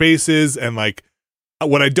other bases, and like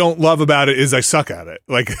what I don't love about it is I suck at it.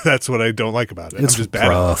 Like that's what I don't like about it. It's I'm just bad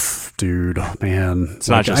rough, dude, man. It's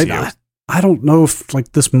not just you. I don't know if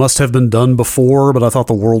like this must have been done before, but I thought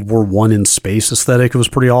the World War I in space aesthetic was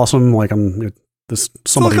pretty awesome. Like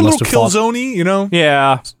somebody like must have thought, Killzone-y, you know?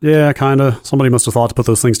 Yeah, kind of. Somebody must have thought to put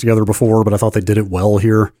those things together before, but I thought they did it well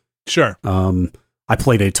here. Sure. I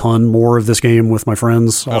played a ton more of this game with my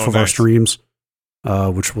friends off of our streams,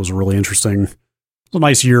 which was really interesting. It was a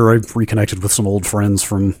nice year. I reconnected with some old friends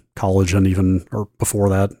from college and even or before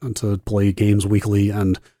that to play games weekly,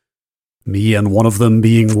 and me and one of them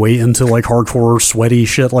being way into like hardcore sweaty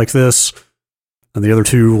shit like this, and the other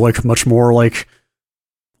two like much more like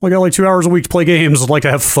I got like 2 hours a week to play games, I'd like to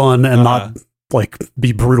have fun and not like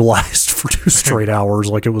be brutalized for 2 straight hours.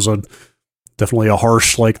 Like it was definitely a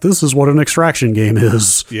harsh, like this is what an extraction game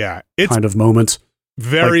is. Yeah, it's kind of moment.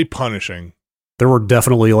 Very punishing. There were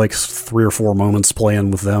definitely like 3 or 4 moments playing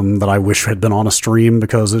with them that I wish had been on a stream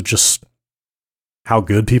because it just how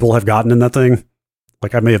good people have gotten in that thing.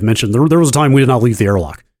 Like I may have mentioned, there was a time we did not leave the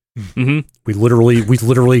airlock. Mm-hmm. We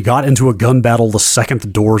literally got into a gun battle the second the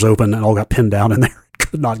doors opened and all got pinned down in there.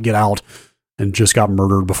 Could not get out and just got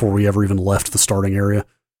murdered before we ever even left the starting area.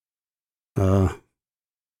 That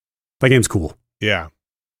game's cool. Yeah.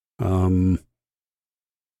 Still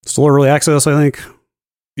early access, I think.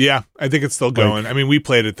 Yeah, I think it's still going. I mean, we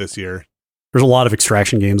played it this year. There's a lot of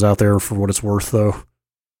extraction games out there for what it's worth, though.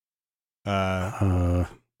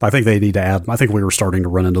 I think they need to add. I think we were starting to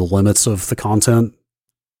run into the limits of the content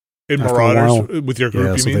in Marauders with your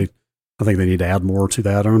group. You mean? I think they need to add more to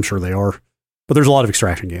that. I'm sure they are. But there's a lot of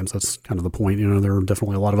extraction games. That's kind of the point. You know, there are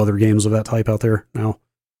definitely a lot of other games of that type out there now.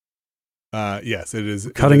 Yes, it is.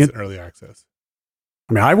 Cutting it early access.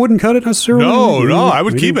 I mean, I wouldn't cut it necessarily. No, I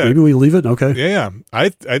would keep it. Maybe we leave it. Okay. Yeah. I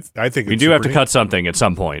think we do have to cut something at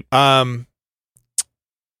some point. I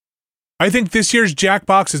think this year's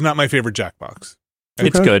Jackbox is not my favorite Jackbox.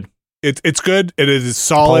 It's good. It's good. It is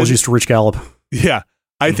solid. Apologies to Rich Gallop. Yeah,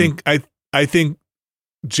 I think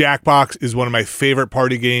Jackbox is one of my favorite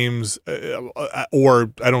party games. I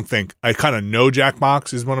kind of know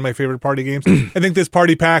Jackbox is one of my favorite party games. I think this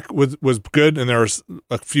party pack was good, and there are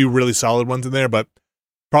a few really solid ones in there, but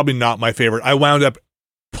probably not my favorite. I wound up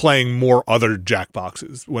playing more other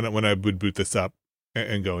Jackboxes when I would boot this up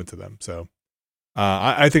and go into them. So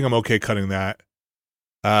I think I'm okay cutting that.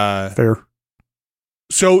 Fair.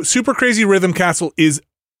 So Super Crazy Rhythm Castle is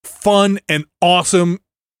fun and awesome,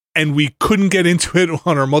 and we couldn't get into it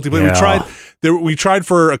on our multiplayer. Yeah. We tried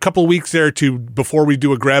for a couple of weeks there before we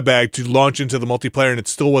do a grab bag to launch into the multiplayer, and it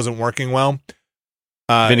still wasn't working well.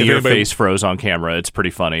 Vinny, your face froze on camera. It's pretty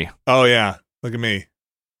funny. Oh yeah, look at me.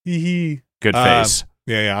 Hee hee. Good face.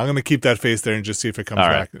 Yeah. I'm gonna keep that face there and just see if it comes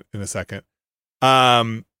back in a second.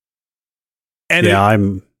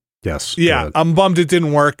 Yes. Yeah, I'm bummed it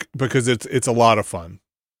didn't work because it's a lot of fun.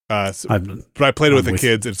 But I played it with the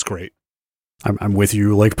kids. It's great. I'm with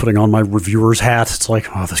you, like putting on my reviewer's hat. It's like,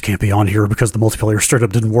 oh, this can't be on here because the multiplayer straight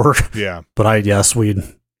up didn't work. Yeah. But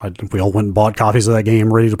we all went and bought copies of that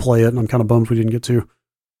game ready to play it, and I'm kind of bummed we didn't get to.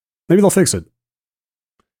 Maybe they'll fix it.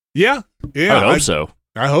 Yeah. I hope so.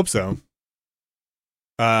 I hope so.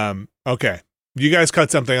 Okay. You guys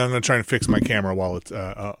cut something. I'm going to try and fix my camera while it's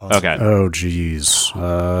on. Okay. Oh, geez.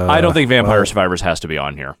 I don't think Vampire Survivors has to be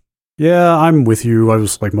on here. Yeah, I'm with you. I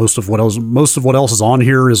was like, most of what else is on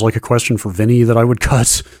here is like a question for Vinny that I would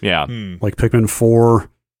cut. Yeah. Like Pikmin 4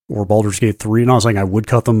 or Baldur's Gate 3. Not saying I would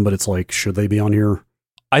cut them, but it's like, should they be on here?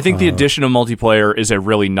 I think the addition of multiplayer is a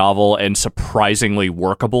really novel and surprisingly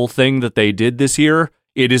workable thing that they did this year.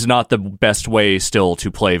 It is not the best way still to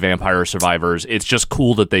play Vampire Survivors. It's just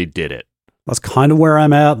cool that they did it. That's kind of where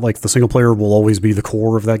I'm at. Like, the single player will always be the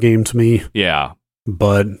core of that game to me. Yeah.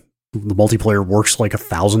 But the multiplayer works like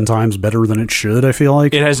 1,000 times better than it should, I feel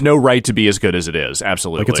like. It has no right to be as good as it is.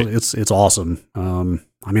 Absolutely. Like, it's awesome.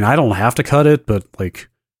 I mean, I don't have to cut it, but like,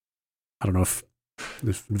 I don't know if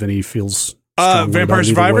Vinny feels Vampire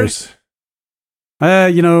Survivors?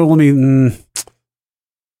 Let me...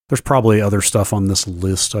 there's probably other stuff on this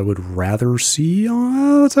list I would rather see.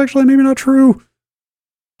 That's actually maybe not true.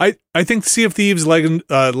 I think Sea of Thieves Legend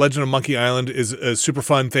of Monkey Island is a super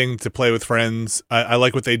fun thing to play with friends. I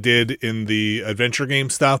like what they did in the adventure game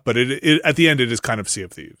stuff, but it at the end it is kind of Sea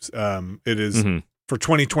of Thieves. It is for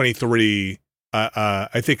 2023.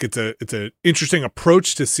 I think it's an interesting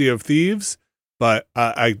approach to Sea of Thieves, but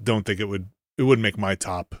I don't think it would make my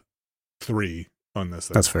top 3 on this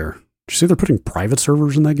list. That's fair. Did you see they're putting private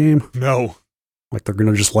servers in that game? No. Like they're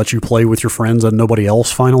going to just let you play with your friends and nobody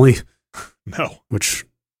else finally? No. Which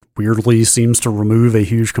weirdly seems to remove a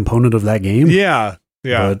huge component of that game. Yeah.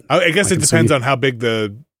 But I guess it depends see. on how big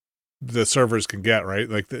the servers can get, right?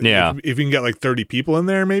 Like, if you can get like 30 people in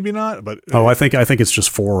there, maybe not. But I think it's just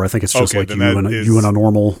 4. I think it's just okay, like you and a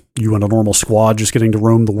normal squad just getting to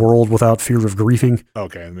roam the world without fear of griefing.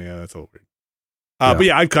 Okay, yeah, that's a little weird. But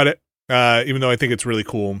yeah, I'd cut it, even though I think it's really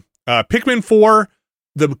cool. Pikmin 4,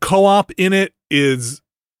 the co-op in it it's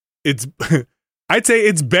I'd say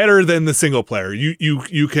it's better than the single player.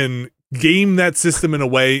 You can game that system in a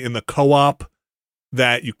way in the co-op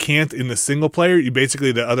that you can't in the single player. You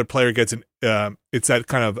basically, the other player gets it's that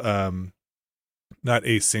kind of not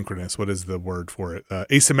asynchronous. What is the word for it?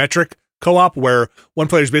 Asymmetric co-op, where one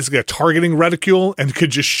player is basically a targeting reticule and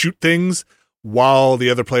could just shoot things while the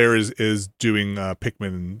other player is doing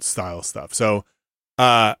Pikmin style stuff. So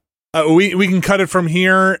we can cut it from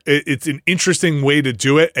here. It's an interesting way to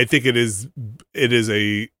do it. I think it is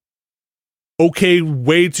a okay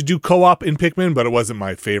way to do co-op in Pikmin, but it wasn't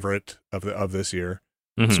my favorite of this year.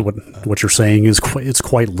 Mm-hmm. So what you're saying is it's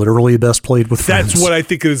quite literally best played with friends. That's what I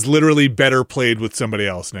think is literally better played with somebody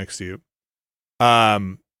else next to you.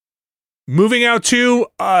 Moving Out 2,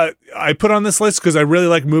 I put on this list because I really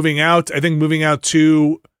like Moving Out. I think Moving Out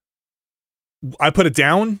 2, I put it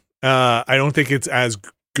down. I don't think it's as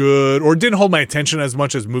good, or didn't hold my attention as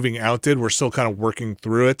much as Moving Out did. We're still kind of working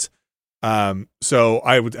through it. So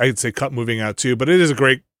I'd say cut Moving Out 2, but it is a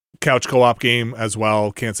great couch co-op game as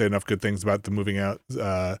well. Can't say enough good things about the Moving Out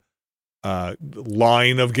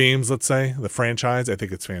line of games, let's say, the franchise. I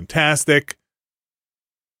think it's fantastic.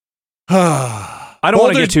 I don't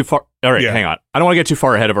want to get too far. All right, hang on. I don't want to get too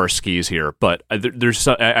far ahead of our skis here, but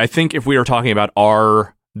I think if we are talking about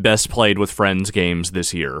our best played with friends games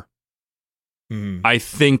this year, I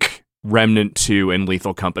think Remnant 2 and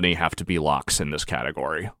Lethal Company have to be locks in this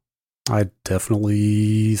category. I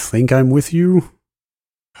definitely think I'm with you.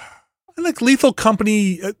 I like Lethal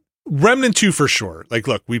Company, Remnant 2 for sure. Like,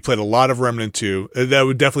 look, we played a lot of Remnant 2. That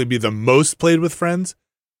would definitely be the most played with friends.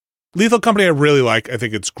 Lethal Company I really like. I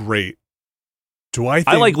think it's great.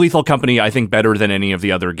 I like Lethal Company, I think, better than any of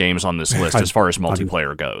the other games on this list as far as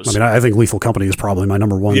multiplayer goes. I think Lethal Company is probably my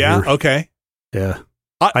number one. Yeah, here. okay. Yeah.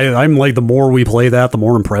 I'm like, the more we play that, the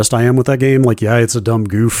more impressed I am with that game. Like, yeah, it's a dumb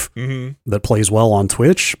goof that plays well on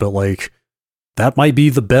Twitch, but like, that might be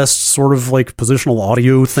the best sort of like positional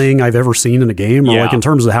audio thing I've ever seen in a game, or like in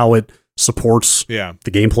terms of how it supports the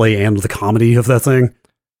gameplay and the comedy of that thing.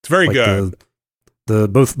 It's very like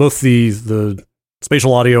good. Both the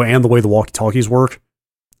spatial audio and the way the walkie-talkies work.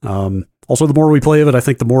 Also, the more we play of it, I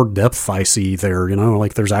think the more depth I see there.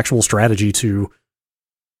 Like there's actual strategy to.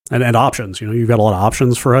 And options, you've got a lot of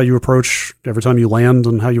options for how you approach every time you land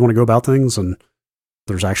and how you want to go about things. And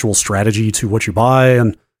there's actual strategy to what you buy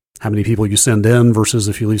and how many people you send in versus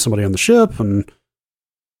if you leave somebody on the ship. And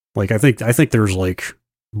like, I think there's like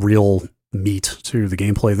real meat to the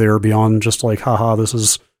gameplay there beyond just like, haha, this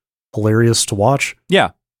is hilarious to watch. Yeah,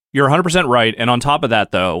 you're 100% right. And on top of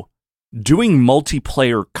that, though, doing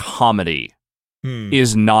multiplayer comedy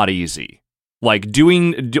is not easy. Like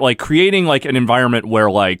creating like an environment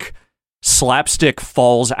where like slapstick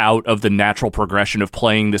falls out of the natural progression of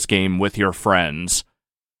playing this game with your friends,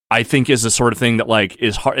 I think is the sort of thing that like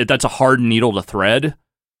is hard. That's a hard needle to thread.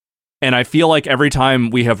 And I feel like every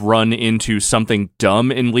time we have run into something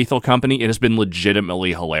dumb in Lethal Company, it has been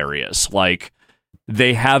legitimately hilarious. Like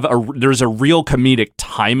there's a real comedic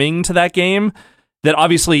timing to that game that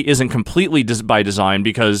obviously isn't completely by design,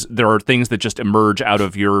 because there are things that just emerge out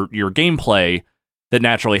of your gameplay that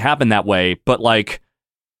naturally happen that way. But like,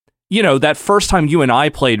 that first time you and I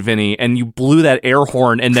played, Vinny, and you blew that air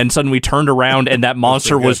horn and then suddenly turned around and that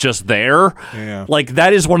monster was just there. Yeah. Like,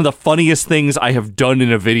 that is one of the funniest things I have done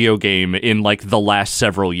in a video game in like the last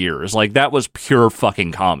several years. Like, that was pure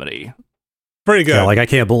fucking comedy. Pretty good. Yeah, like I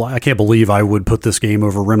can't believe I would put this game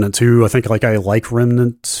over Remnant 2. I think like I like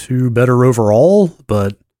Remnant 2 better overall,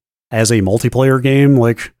 but as a multiplayer game,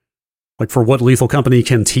 like for what Lethal Company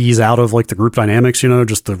can tease out of like the group dynamics,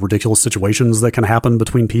 just the ridiculous situations that can happen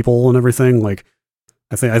between people and everything. Like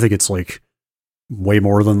I think it's like way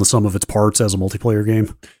more than the sum of its parts as a multiplayer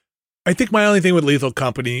game. I think my only thing with Lethal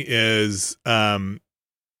Company is I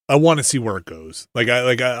want to see where it goes.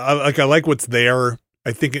 I like what's there.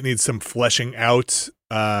 I think it needs some fleshing out.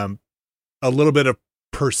 A little bit of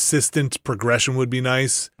persistent progression would be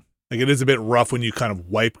nice. Like, it is a bit rough when you kind of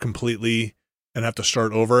wipe completely and have to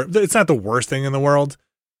start over. It's not the worst thing in the world,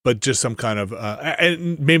 but just some kind of,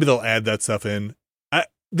 and maybe they'll add that stuff in.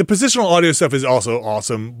 the positional audio stuff is also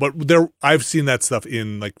awesome, but I've seen that stuff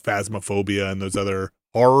in like Phasmophobia and those other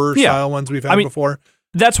horror style ones we've had before.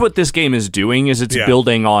 That's what this game is doing, is it's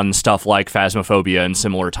building on stuff like Phasmophobia and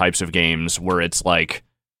similar types of games where it's like,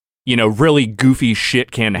 you know, really goofy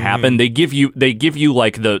shit can happen. They give you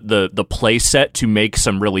like the play set to make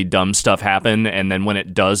some really dumb stuff happen, and then when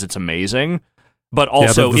it does, it's amazing. But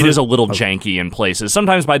also, it is a little janky in places,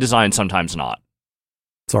 sometimes by design, sometimes not.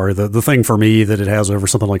 Sorry, the thing for me that it has over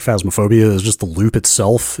something like Phasmophobia is just the loop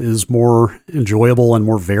itself is more enjoyable and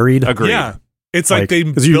more varied. Agreed. Yeah. It's like they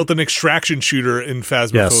built an extraction shooter in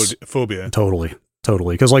Phasmophobia. Yes,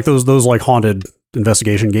 totally. Because like those like haunted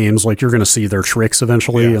investigation games, like you're going to see their tricks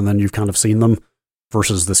eventually, and then you've kind of seen them.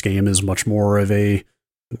 Versus this game is much more of a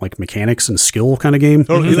like mechanics and skill kind of game.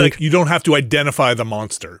 Totally, like you don't have to identify the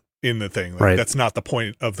monster in the thing. Like, that's not the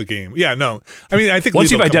point of the game. Yeah, no. I mean, I think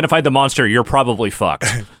once you've identified the monster, you're probably fucked.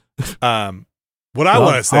 What I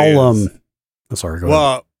want to say is, sorry, go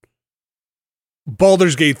ahead.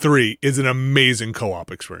 Baldur's Gate 3 is an amazing co-op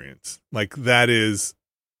experience. Like that is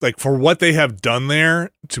like for what they have done there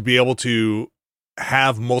to be able to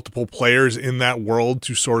have multiple players in that world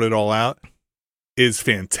to sort it all out is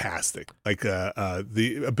fantastic. Like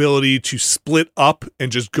the ability to split up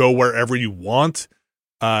and just go wherever you want,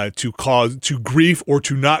 to grief or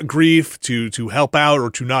to not grief, to help out or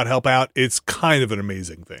to not help out. It's kind of an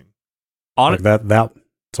amazing thing. Like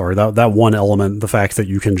that one element, the fact that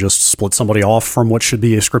you can just split somebody off from what should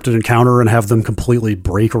be a scripted encounter and have them completely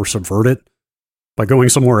break or subvert it by going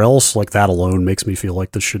somewhere else, like that alone makes me feel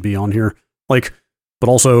like this should be on here. Like, but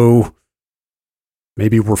also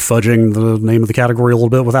maybe we're fudging the name of the category a little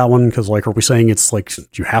bit with that one, because like, are we saying it's like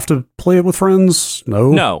you have to play it with friends?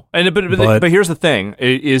 No. And but here's the thing: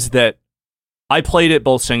 is that I played it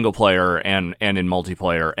both single player and in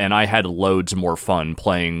multiplayer, and I had loads more fun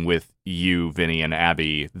playing with you, Vinny, and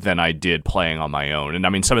Abby than I did playing on my own. And I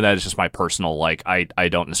mean, some of that is just my personal, like, I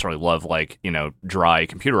don't necessarily love, like, you know, dry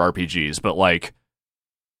computer RPGs, but like,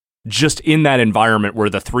 just in that environment where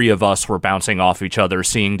the three of us were bouncing off each other,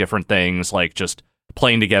 seeing different things, like just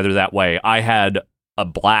playing together that way, I had a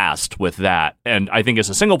blast with that. And I think as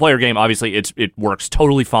a single player game, obviously it works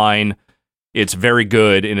totally fine. It's very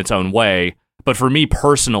good in its own way. But for me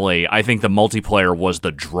personally, I think the multiplayer was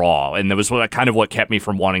the draw, and that was kind of what kept me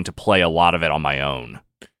from wanting to play a lot of it on my own.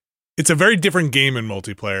 It's a very different game in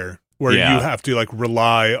multiplayer, where you have to like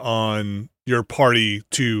rely on your party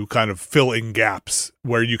to kind of fill in gaps,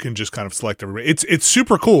 where you can just kind of select everybody. It's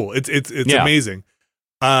super cool. It's amazing.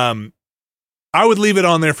 I would leave it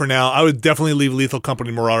on there for now. I would definitely leave Lethal Company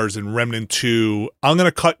Marauders and Remnant 2. I'm going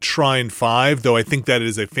to cut Trine 5, though I think that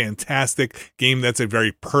is a fantastic game. That's a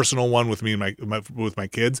very personal one with me and with my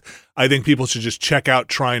kids. I think people should just check out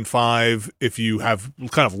Trine 5 if you have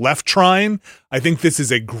kind of left Trine. I think this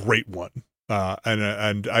is a great one.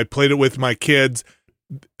 And I played it with my kids.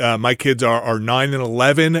 My kids are 9 and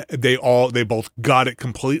 11. They both got it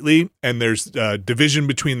completely, and there's division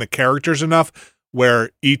between the characters enough where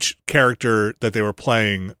each character that they were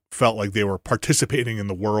playing felt like they were participating in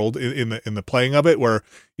the world in the playing of it, where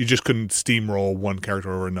you just couldn't steamroll one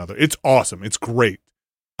character over another. It's awesome. It's great.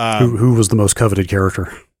 Who was the most coveted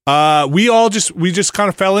character? We just kind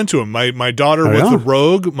of fell into him. My daughter was the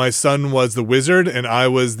rogue, my son was the wizard, and I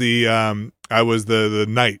was the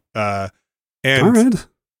knight. And all right.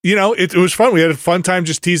 You know, it was fun. We had a fun time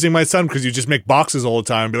just teasing my son because you just make boxes all the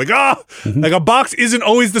time. Be like, like a box isn't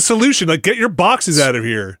always the solution. Like, get your boxes out of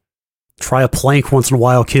here. Try a plank once in a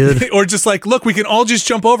while, kid. Or just like, look, we can all just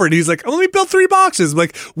jump over it. He's like, let me build 3 boxes.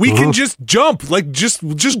 Like, we can just jump. Like, just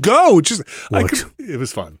go. It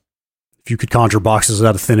was fun. If you could conjure boxes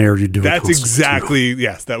out of thin air, you'd do it. That's exactly,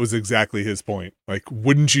 yes, that was exactly his point. Like,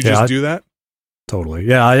 wouldn't you just do that? Totally.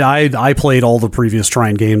 Yeah, I played all the previous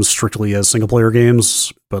Trine games strictly as single player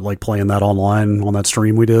games, but like playing that online on that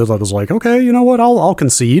stream we did, I was like, okay, you know what? I'll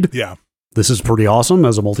concede. Yeah. This is pretty awesome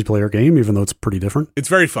as a multiplayer game, even though it's pretty different. It's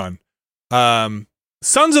very fun.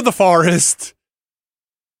 Sons of the Forest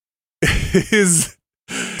is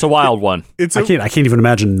it's a wild one. I can't even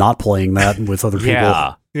imagine not playing that with other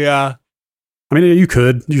people. Yeah. I mean,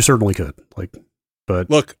 you certainly could. Like, but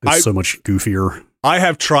look, it's so much goofier. I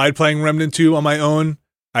have tried playing Remnant 2 on my own.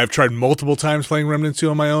 I've tried multiple times playing Remnant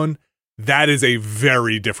 2 on my own. That is a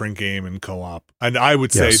very different game in co-op. And I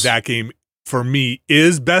would say that game, for me,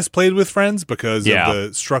 is best played with friends because of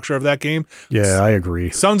the structure of that game. Yeah, I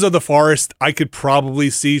agree. Sons of the Forest, I could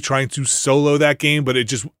probably see trying to solo that game, but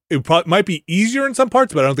it might be easier in some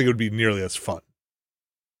parts, but I don't think it would be nearly as fun.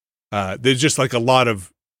 There's just like a lot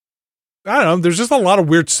of, I don't know, there's just a lot of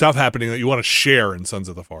weird stuff happening that you want to share in Sons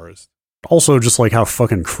of the Forest. also just like how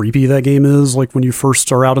fucking creepy that game is. Like when you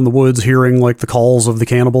first are out in the woods hearing like the calls of the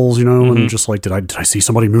cannibals, you know, and just like, did I see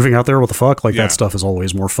somebody moving out there? What the fuck? Like that stuff is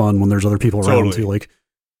always more fun when there's other people around to like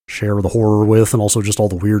share the horror with, and also just all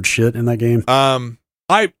the weird shit in that game.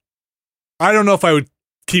 I don't know if I would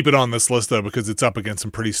keep it on this list though, because it's up against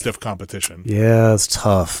some pretty stiff competition. Yeah, it's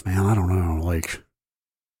tough, man. I don't know. Like,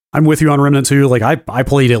 I'm with you on Remnant 2. Like, I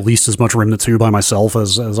played at least as much Remnant 2 by myself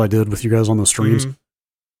as I did with you guys on the streams.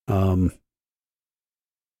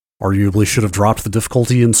 Arguably should have dropped the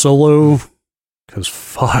difficulty in solo, because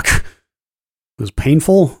fuck, it was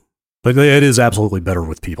painful. But it is absolutely better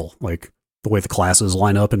with people. Like, the way the classes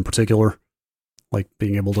line up in particular. Like,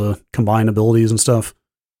 being able to combine abilities and stuff.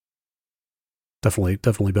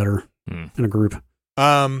 Definitely better in a group.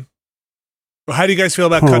 How do you guys feel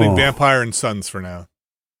about cutting Vampire and Sons for now?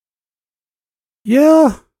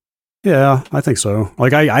 Yeah, I think so.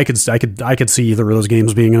 Like I could see either of those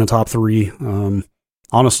games being in a top 3.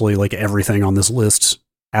 Honestly, like everything on this list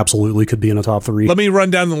absolutely could be in a top 3. Let me run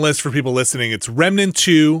down the list for people listening. It's Remnant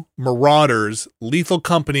 2, Marauders, Lethal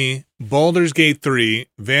Company, Baldur's Gate 3,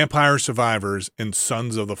 Vampire Survivors, and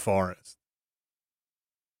Sons of the Forest.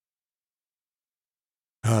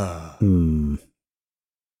 I think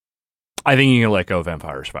you can let go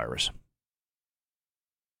Vampire Survivors.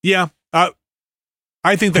 Yeah.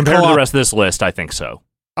 I think compared to the rest of this list, I think so.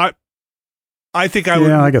 I think I would.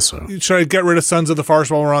 Yeah, I guess so. Should I get rid of Sons of the Forest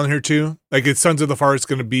while we're on here too? Like, is Sons of the Forest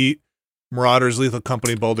going to beat Marauders, Lethal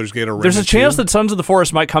Company, Baldur's Gate, or Remnant? There's a chance that Sons of the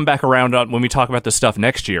Forest might come back around when we talk about this stuff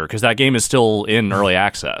next year, because that game is still in early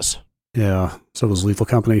access. Yeah, so was Lethal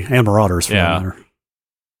Company and Marauders for that matter.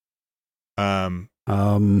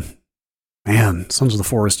 Man, Sons of the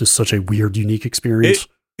Forest is such a weird, unique experience.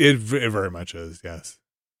 It very much is, yes.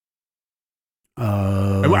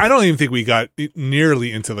 I don't even think we got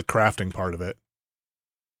nearly into the crafting part of it.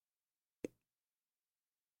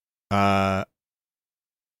 All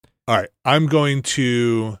right, I'm going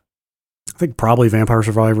to... I think probably Vampire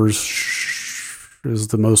Survivors is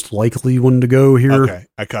the most likely one to go here. Okay,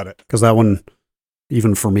 I cut it. Because that one,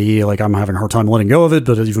 even for me, like I'm having a hard time letting go of it,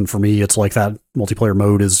 but even for me, it's like that multiplayer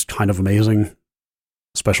mode is kind of amazing.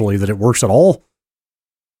 Especially that it works at all.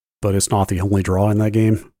 But it's not the only draw in that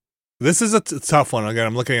game. This is a tough one. Again,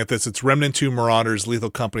 I'm looking at this. It's Remnant 2, Marauders, Lethal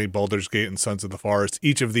Company, Baldur's Gate, and Sons of the Forest.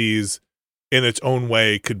 Each of these, in its own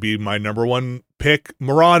way, could be my number one pick.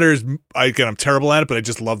 Marauders, again, I'm terrible at it, but I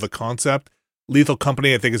just love the concept. Lethal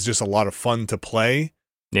Company, I think, is just a lot of fun to play.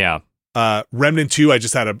 Yeah. Remnant 2, I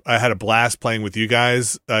had a blast playing with you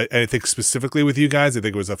guys. And I think specifically with you guys, I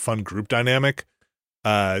think it was a fun group dynamic.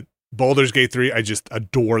 Baldur's Gate 3, I just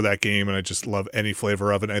adore that game, and I just love any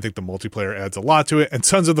flavor of it. I think the multiplayer adds a lot to it. And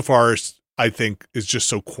Sons of the Forest, I think, is just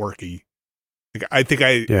so quirky. Like, I think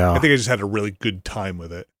I just had a really good time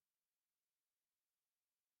with it.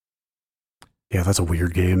 Yeah, that's a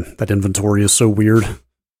weird game. That inventory is so weird.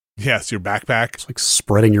 Yes, your backpack. It's like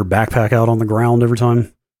spreading your backpack out on the ground every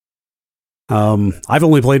time. I've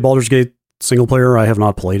only played Baldur's Gate single player. I have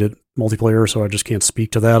not played it multiplayer, so I just can't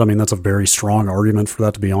speak to that. I mean, that's a very strong argument for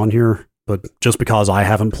that to be on here. But just because I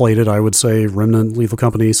haven't played it, I would say Remnant, Lethal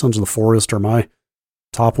Company, Sons of the Forest are my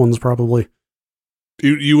top ones probably.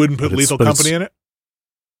 You wouldn't put Lethal Company in it?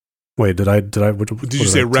 Wait, did I? Did you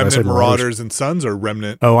say Remnant, Marauders, and Sons, or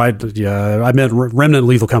Remnant? Oh, I meant Remnant,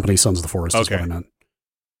 Lethal Company, Sons of the Forest. Okay. Is what I meant.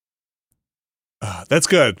 That's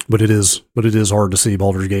good. But it is hard to see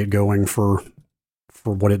Baldur's Gate going for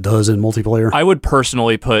what it does in multiplayer. I would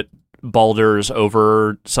personally put Baldur's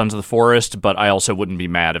over Sons of the Forest, but I also wouldn't be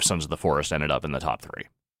mad if Sons of the Forest ended up in the top 3.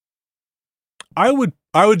 I would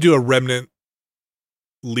do a Remnant,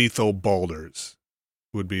 Lethal, Baldur's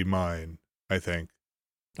would be mine, I think.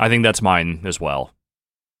 I think that's mine as well.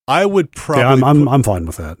 I would probably... Yeah, I'm fine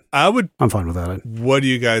with that. I'm fine with that. What do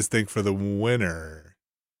you guys think for the winner?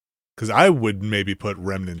 Because I would maybe put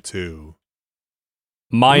Remnant 2.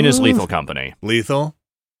 Mine is Lethal Company. Lethal?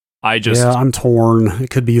 Yeah, I'm torn. It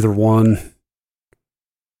could be either one.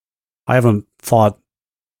 I haven't thought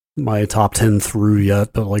my top 10 through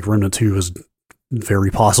yet, but like Remnant 2 is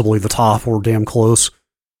very possibly the top or damn close.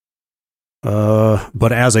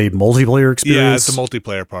 But as a multiplayer experience... Yeah, it's the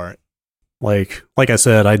multiplayer part. Like I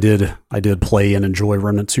said, I did play and enjoy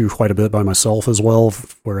Remnant 2 quite a bit by myself as well,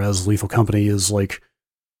 whereas Lethal Company is like...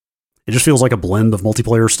 It just feels like a blend of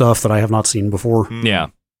multiplayer stuff that I have not seen before. Yeah.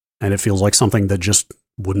 And it feels like something that just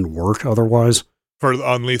wouldn't work otherwise.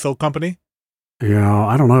 On Lethal Company? Yeah,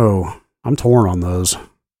 I don't know. I'm torn on those.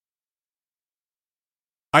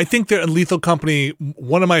 I think that Lethal Company,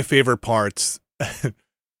 one of my favorite parts,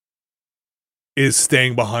 is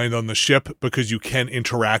staying behind on the ship because you can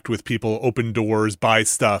interact with people, open doors, buy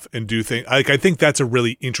stuff, and do things. Like, I think that's a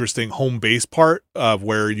really interesting home base part of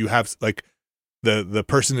where you have like the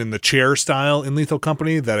person in the chair style in Lethal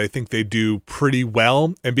Company that I think they do pretty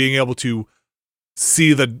well, and being able to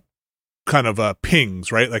see the kind of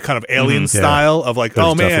pings, right? Like kind of alien style of like,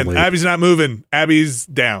 oh man, Abby's not moving, Abby's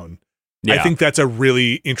down. Yeah. I think that's a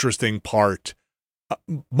really interesting part.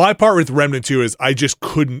 My part with Remnant 2 is I just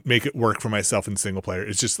couldn't make it work for myself in single player.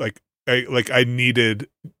 It's just like I needed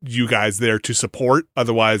you guys there to support.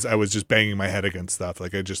 Otherwise, I was just banging my head against stuff.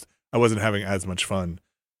 Like I wasn't having as much fun.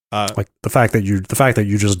 Like the fact that you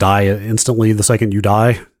just die instantly the second you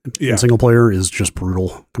die in single player is just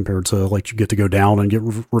brutal compared to like you get to go down and get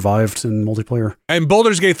revived in multiplayer. And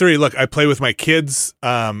Baldur's Gate 3, look, I play with my kids.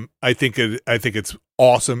 I think it's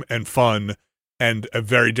awesome and fun and a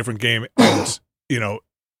very different game. And you know,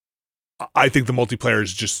 I think the multiplayer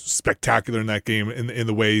is just spectacular in that game in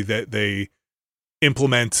the way that they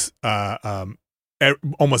implement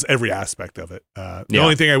almost every aspect of it. The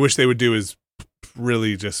only thing I wish they would do is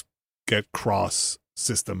really just get cross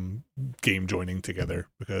system game joining together,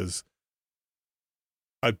 because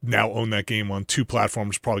I now own that game on 2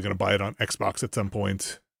 platforms, probably going to buy it on Xbox at some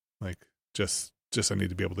point. Like just I need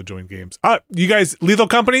to be able to join games. You guys, Lethal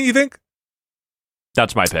Company, you think?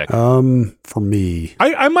 That's my pick. For me,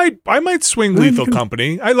 I might swing Lethal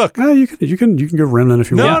Company. You can go Remnant if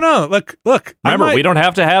you want. No, look. Remember, we don't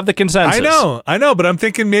have to have the consensus. I know, but I'm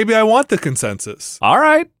thinking maybe I want the consensus. All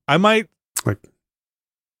right, I might.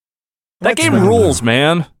 That game rules,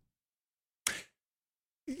 man.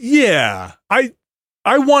 Yeah, I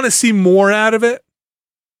want to see more out of it.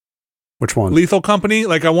 Which one? Lethal Company.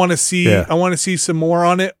 Like I want to see some more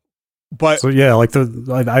on it. But so yeah, like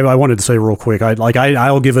I wanted to say real quick,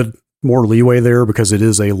 I'll give it more leeway there because it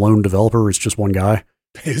is a lone developer. It's just one guy.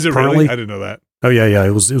 Is it currently? Really? I didn't know that. Oh yeah.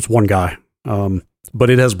 It was one guy. But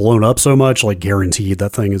it has blown up so much, like guaranteed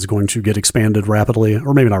that thing is going to get expanded rapidly,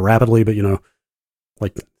 or maybe not rapidly, but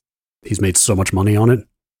like he's made so much money on it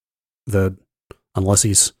that unless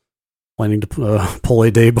he's planning to pull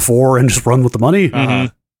a day before and just run with the money,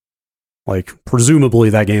 like presumably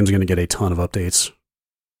that game's going to get a ton of updates.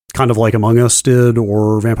 Kind of like Among Us did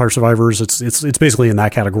or Vampire Survivors. It's basically in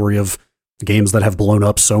that category of games that have blown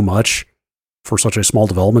up so much for such a small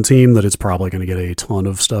development team that it's probably going to get a ton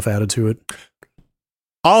of stuff added to it.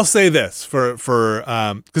 I'll say this for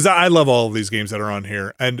because I love all of these games that are on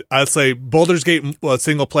here, and I'll say Baldur's Gate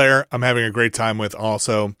single player I'm having a great time with.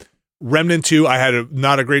 Also, Remnant 2 I had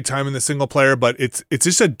not a great time in the single player, but it's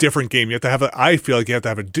just a different game. You have to have I feel like you have to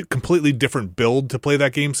have a completely different build to play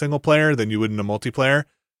that game single player than you would in a multiplayer.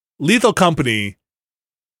 Lethal Company,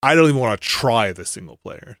 I don't even want to try the single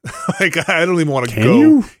player. Like I don't even want to go.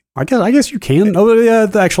 You? I guess you can. Oh yeah,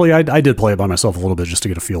 actually, I did play it by myself a little bit just to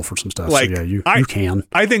get a feel for some stuff. Like, so yeah, you can.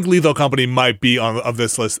 I think Lethal Company might be of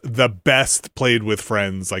this list the best played with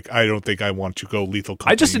friends. Like I don't think I want to go Lethal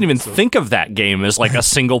Company. I just didn't even think of that game as like a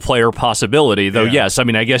single player possibility. Though yes, I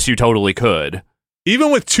mean I guess you totally could.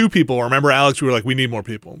 Even with 2 people, remember Alex? We were like, we need more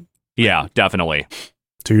people. Yeah, definitely.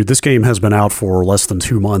 Dude, this game has been out for less than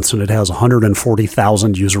 2 months, and it has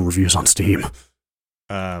 140,000 user reviews on Steam.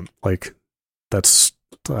 Like, that's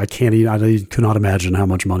I could not imagine how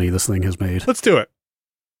much money this thing has made. Let's do it.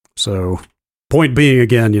 So, point being,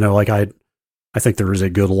 again, like I think there is a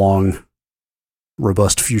good, long,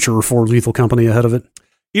 robust future for Lethal Company ahead of it.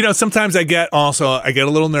 Sometimes I get a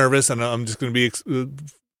little nervous, and I'm just going to be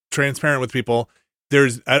transparent with people.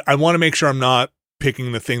 I want to make sure I'm not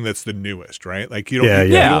picking the thing that's the newest, right? Like you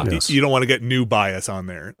don't want to get new bias on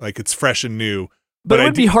there. Like it's fresh and new. But it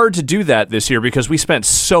would be hard to do that this year because we spent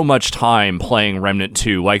so much time playing Remnant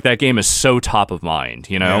 2. Like that game is so top of mind,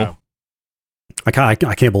 Yeah. I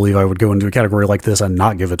can't believe I would go into a category like this and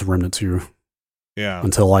not give it to Remnant 2. Yeah.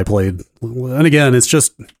 Until I played. And again, it's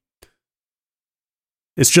just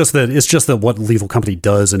that what Lethal Company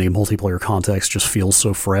does in a multiplayer context just feels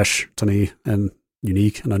so fresh to me and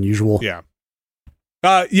unique and unusual. Yeah.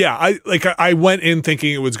 I went in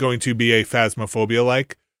thinking it was going to be a Phasmophobia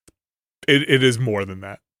like. It is more than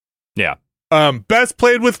that. Yeah. Best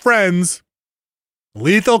played with friends.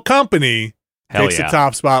 Lethal Company takes the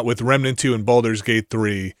top spot with Remnant 2 and Baldur's Gate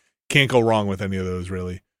 3. Can't go wrong with any of those,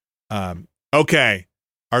 really. Okay.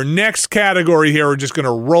 Our next category here, we're just going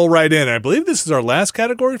to roll right in. I believe this is our last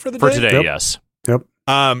category for the day. For today, yes. Yep.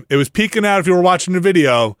 It was peeking out if you were watching the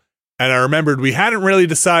video. And I remembered we hadn't really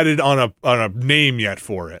decided on a name yet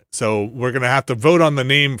for it. So we're going to have to vote on the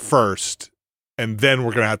name first, and then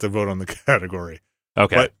we're going to have to vote on the category.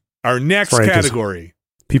 Okay. But our next category.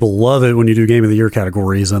 People love it when you do Game of the Year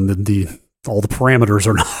categories, and the all the parameters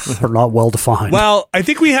are not well defined. Well, I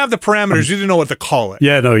think we have the parameters. You didn't know what to call it.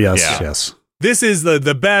 Yeah, no, yes, Yeah. yes. This is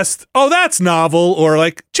the best. Oh, that's novel, or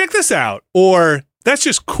like check this out, or that's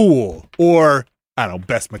just cool, or I don't know,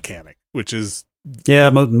 best mechanic, which is Yeah,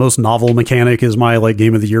 most novel mechanic is my like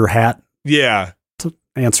game of the year hat yeah.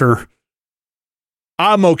 answer.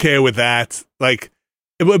 I'm okay with that. Like,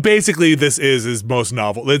 but basically, this is most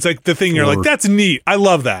novel. It's like the thing you're like, that's neat. I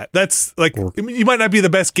love that. That's like, I mean, you might not be the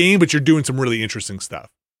best game, but you're doing some really interesting stuff.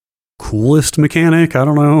 Coolest mechanic? I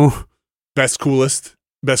don't know. Best coolest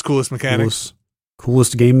mechanic.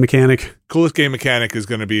 Coolest game mechanic. Coolest game mechanic is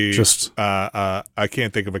going to be Just I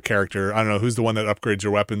can't think of a character. I don't know who's the one that upgrades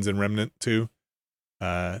your weapons in Remnant 2.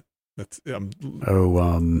 That's I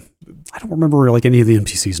don't remember like any of the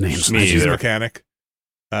NPCs' names. Me she's a either. mechanic.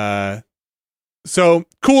 So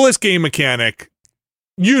coolest game mechanic,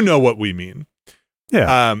 you know what we mean.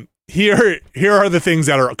 Yeah. Here are the things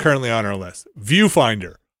that are currently on our list.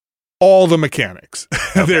 Viewfinder, all the mechanics.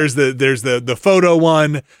 Okay. there's the photo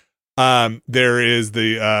one. There is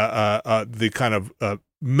the kind of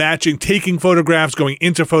matching, taking photographs, going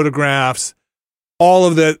into photographs. All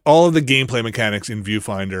of the gameplay mechanics in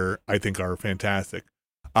Viewfinder, I think, are fantastic.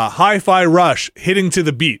 Hi-Fi Rush, hitting to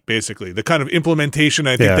the beat, basically. The kind of implementation,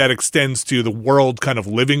 I think, that extends to the world kind of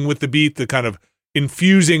living with the beat, the kind of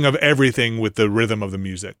infusing of everything with the rhythm of the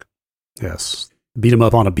music. Yes. Beat 'em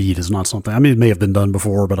up on a beat is not something. I mean, it may have been done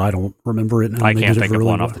before, but I don't remember it. And I they can't did it think of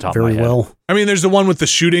one off the top of very my head. well. I mean, there's the one with the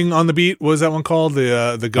shooting on the beat. What was that one called?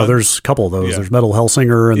 The gun? Oh, there's a couple of those. Yeah. There's Metal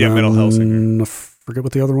Hellsinger and Yeah, then Metal Hellsinger. I forget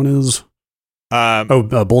what the other one is.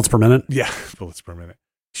 Bullets per minute. Yeah, bullets per minute.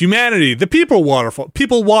 Humanity, the people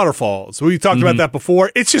waterfalls. We talked about that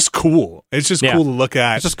before. It's just cool. It's just cool to look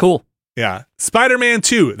at. It's just cool. Yeah. Spider-Man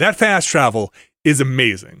 2, that fast travel is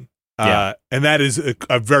amazing. Yeah. And that is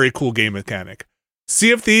a very cool game mechanic.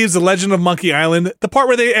 Sea of Thieves, The Legend of Monkey Island, the part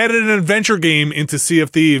where they added an adventure game into Sea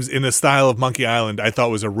of Thieves in the style of Monkey Island, I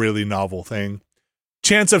thought was a really novel thing.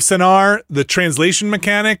 Chance of Sonar, the translation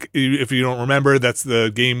mechanic, if you don't remember, that's the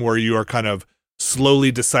game where you are kind of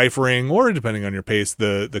slowly deciphering, or depending on your pace,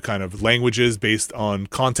 the kind of languages based on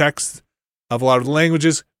context of a lot of the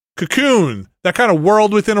languages. Cocoon, that kind of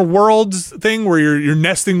world within a world thing where you're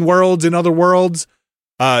nesting worlds in other worlds.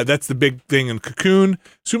 That's the big thing in Cocoon.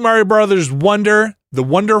 Super Mario Brothers Wonder, the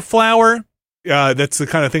Wonder Flower. That's the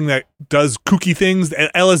kind of thing that does kooky things. The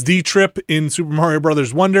LSD trip in Super Mario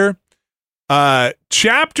Brothers Wonder.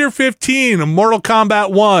 Chapter 15 of Mortal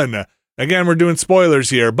Kombat 1. Again, we're doing spoilers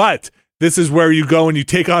here, but this is where you go and you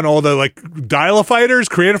take on all the like Dial-A-Fighters,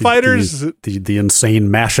 Creative Fighters. The insane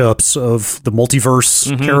mashups of the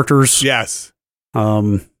multiverse characters. Yes.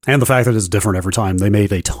 And the fact that it's different every time. They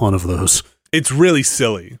made a ton of those. It's really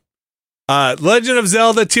silly. Legend of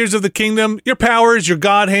Zelda, Tears of the Kingdom, your powers, your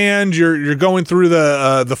God Hand, you're going through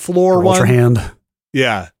the floor Or one. Ultra Hand.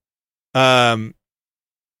 Yeah. The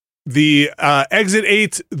Exit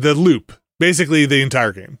 8, the loop, basically the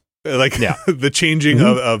entire game. Like the changing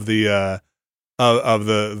of the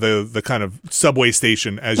kind of subway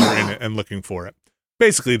station as you're in it and looking for it.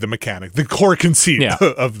 Basically the mechanic, the core conceit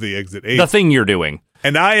of the Exit 8. The thing you're doing.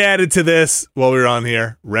 And I added to this while we were on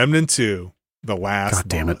here, Remnant 2, the last God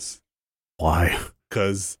damn boss. it. Why?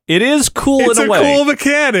 Because It is cool it's in a a way. cool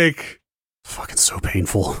mechanic. Fucking so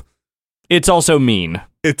painful. It's also mean.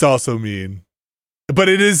 It's also mean. But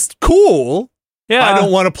it is cool. Yeah. I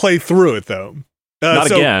don't want to play through it, though. Not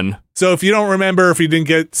again. So if you don't remember, if you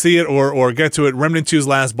didn't see it or get to it, Remnant 2's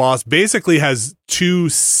last boss basically has two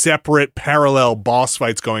separate parallel boss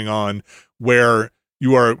fights going on where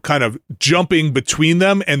you are kind of jumping between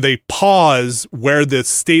them and they pause where the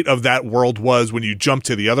state of that world was when you jump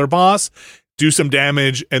to the other boss, do some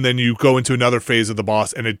damage, and then you go into another phase of the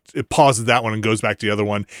boss and it pauses that one and goes back to the other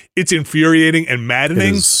one. It's infuriating and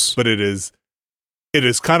maddening, but it is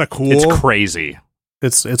kind of cool. It's crazy.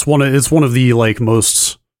 It's one of the like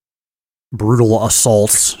most brutal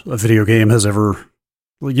assaults a video game has ever.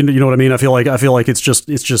 You know what I mean? I feel like it's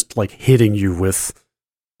just like hitting you with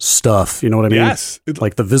stuff. You know what I mean? Yes.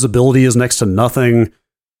 Like the visibility is next to nothing.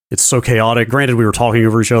 It's so chaotic. Granted, we were talking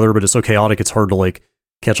over each other, but it's so chaotic. It's hard to like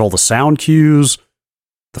catch all the sound cues.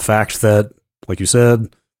 The fact that, like you said,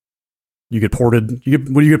 when you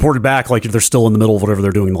get ported back, like they're still in the middle of whatever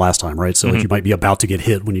they're doing the last time, right? So like you might be about to get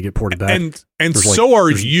hit when you get ported back. And so are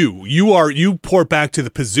you. You port back to the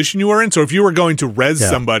position you are in. So if you were going to res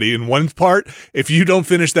somebody in one part, if you don't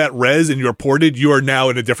finish that res and you're ported, you are now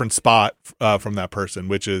in a different spot from that person,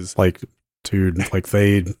 which is like, dude, like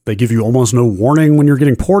they give you almost no warning when you're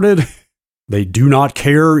getting ported. They do not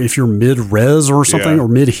care if you're mid res or something or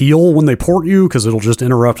mid heal when they port you because it'll just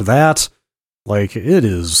interrupt that. Like,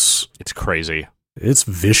 it's crazy. It's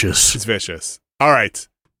vicious. It's vicious. All right.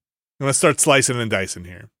 I'm going to start slicing and dicing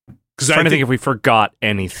here. I'm trying to think if we forgot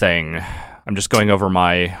anything. I'm just going over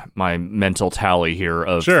my mental tally here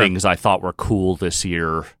of things I thought were cool this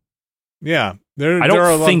year. Yeah. I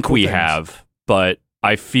don't think we have, but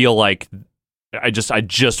I feel like I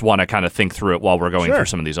just want to kind of think through it while we're going through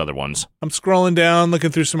some of these other ones. I'm scrolling down, looking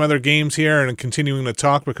through some other games here, and continuing to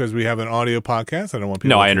talk because we have an audio podcast. I don't want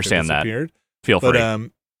people to I understand that. Feel free.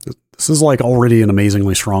 This is like already an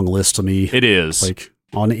amazingly strong list to me. It is. Like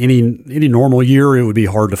on any normal year, it would be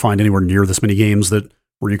hard to find anywhere near this many games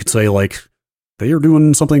where you could say like they are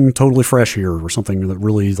doing something totally fresh here or something that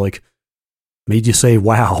really like made you say,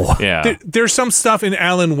 wow. Yeah. There's some stuff in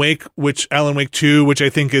Alan Wake 2, which I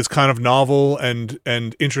think is kind of novel and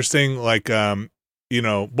interesting. Like, but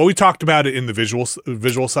we talked about it in the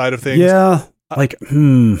visual side of things. Yeah. Like,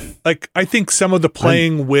 Like, I think some of the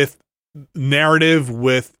playing with narrative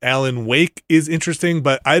with Alan Wake is interesting,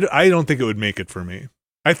 but I don't think it would make it for me.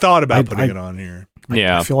 I thought about putting it on here.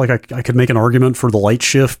 I feel like I could make an argument for the light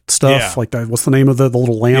shift stuff. Yeah. Like that. What's the name of the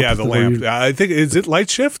little lamp? Yeah, the lamp. I think, is it light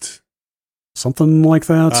shift? Something like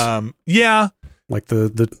that. Yeah. Like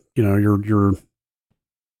you're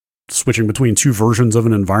switching between two versions of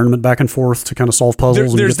an environment back and forth to kind of solve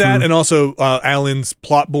puzzles. There's that, and also Alan's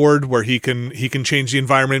plot board where he can change the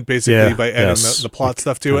environment basically by adding the plot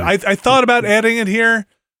stuff to it. I thought about adding it here.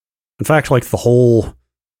 In fact, like the whole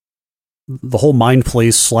mind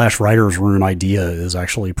place / writer's room idea is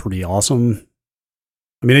actually pretty awesome.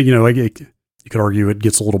 I mean, you could argue it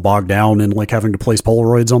gets a little bogged down in like having to place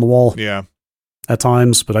Polaroids on the wall. Yeah. At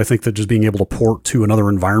times, but I think that just being able to port to another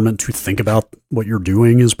environment to think about what you're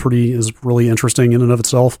doing is really interesting in and of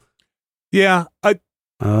itself. Yeah. I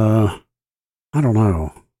don't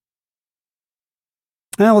know.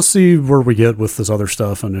 Now let's see where we get with this other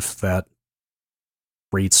stuff and if that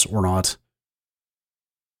rates or not.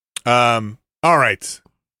 All right.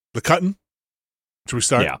 The cutting. Should we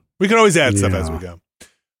start? Yeah. We can always add stuff as we go.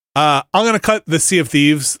 I'm going to cut the Sea of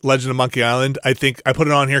Thieves, Legend of Monkey Island. I think I put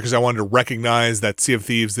it on here because I wanted to recognize that Sea of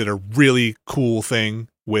Thieves did a really cool thing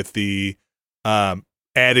with the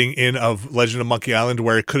adding in of Legend of Monkey Island,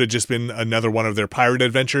 where it could have just been another one of their pirate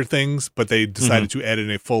adventure things, but they decided to add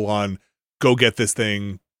in a full-on, go get this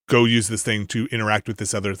thing, go use this thing to interact with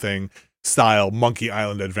this other thing style Monkey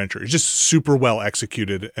Island adventure. It's just super well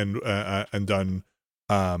executed and done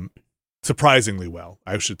surprisingly well,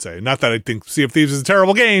 I should say. Not that I think Sea of Thieves is a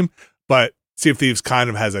terrible game, but Sea of Thieves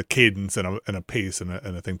kind of has a cadence and a pace and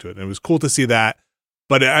a thing to it. And it was cool to see that,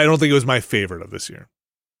 but I don't think it was my favorite of this year.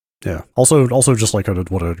 Yeah. Also just like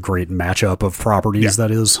what a great matchup of properties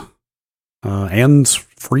that is. And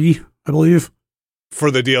free, I believe.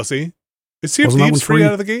 For the DLC? Is Sea of Thieves free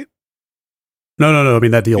out of the gate? No. I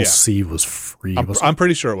mean, that DLC was free. I'm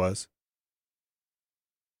pretty sure it was.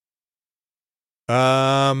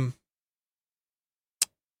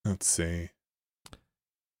 Let's see.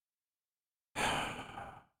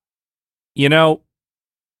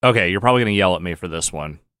 Okay, you're probably going to yell at me for this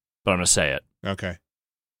one, but I'm going to say it. Okay.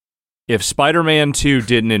 If Spider-Man 2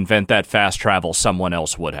 didn't invent that fast travel, someone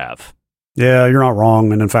else would have. Yeah, you're not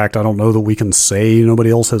wrong. And in fact, I don't know that we can say nobody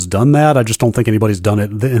else has done that. I just don't think anybody's done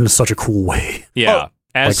it in such a cool way. Yeah.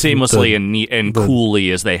 As seamlessly and coolly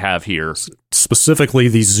as they have here. Specifically,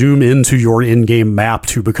 the zoom into your in-game map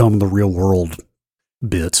to become the real world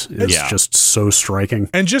bit is just so striking.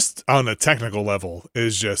 And just on a technical level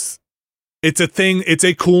it's a thing, it's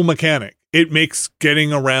a cool mechanic. It makes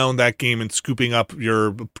getting around that game and scooping up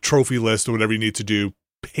your trophy list or whatever you need to do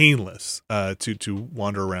painless to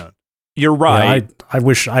wander around. You're right. Yeah, I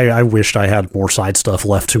wished I had more side stuff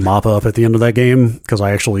left to mop up at the end of that game, because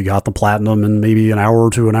I actually got the platinum in maybe an hour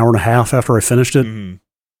to an hour and a half after I finished it, and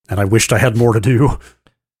I wished I had more to do.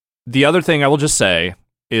 The other thing I will just say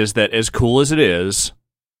is that as cool as it is,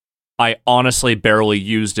 I honestly barely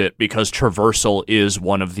used it because traversal is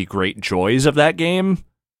one of the great joys of that game.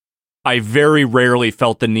 I very rarely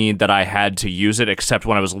felt the need that I had to use it, except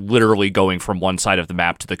when I was literally going from one side of the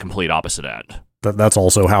map to the complete opposite end. That's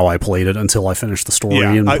also how I played it until I finished the story,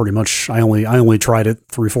 and pretty much I only tried it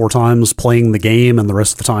 3-4 times playing the game, and the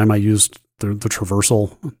rest of the time I used the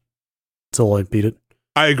traversal until I beat it.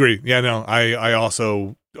 I agree. Yeah, no, I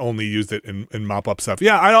also only used it in mop up stuff.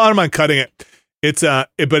 Yeah, I don't mind cutting it. It's but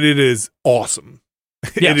it is awesome.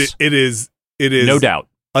 Yes. It is no doubt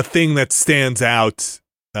a thing that stands out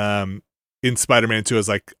in Spider-Man 2 as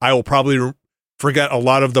like, I will probably forget a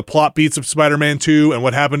lot of the plot beats of Spider-Man 2 and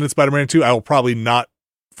what happened in Spider-Man 2. I will probably not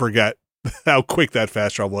forget how quick that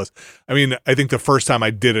fast travel was. I mean, I think the first time I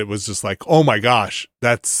did it was just like, oh my gosh,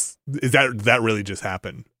 that really just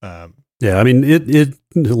happened. Yeah, I mean, it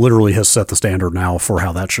literally has set the standard now for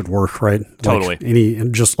how that should work, right? Totally.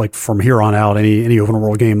 Just like from here on out, any open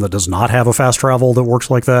world game that does not have a fast travel that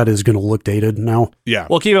works like that is going to look dated now. Yeah.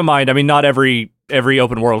 Well, keep in mind, I mean, not every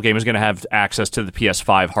open world game is going to have access to the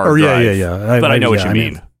PS5 hard Oh, drive. yeah. But I know what you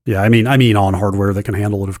mean. Yeah, I mean on hardware that can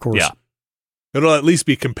handle it, of course. Yeah. It'll at least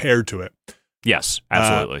be compared to it. Yes,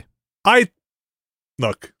 absolutely.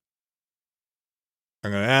 Look,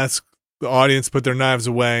 I'm going to ask the audience to put their knives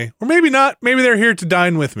away, or maybe not. Maybe they're here to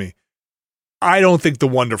dine with me. I don't think the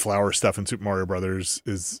Wonder Flower stuff in Super Mario Brothers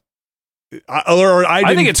is.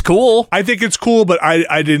 I think it's cool. I think it's cool, but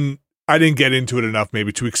I didn't get into it enough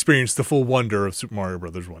maybe to experience the full wonder of Super Mario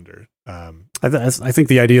Brothers Wonder. I think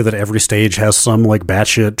the idea that every stage has some like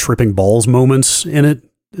batshit tripping balls moments in it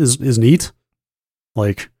is neat.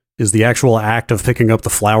 Like, is the actual act of picking up the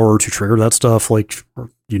flower to trigger that stuff like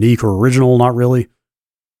unique or original? Not really.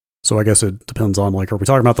 So I guess it depends on like, are we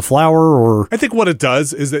talking about the flower or? I think what it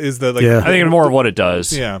does is the like. Yeah. I think it's more of what it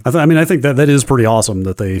does. Yeah. I think that is pretty awesome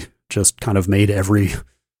that they just kind of made every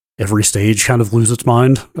stage kind of lose its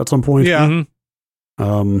mind at some point. Yeah.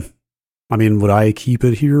 Mhm. I mean, would I keep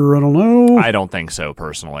it here? I don't know. I don't think so,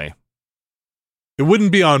 personally. It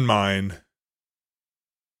wouldn't be on mine.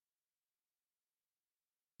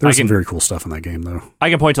 There's some very cool stuff in that game, though. I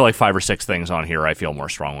can point to like 5 or 6 things on here I feel more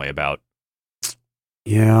strongly about.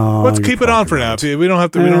 Yeah. Let's keep it on for now. We don't have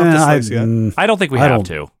to. We don't have to slice yet. I don't think we have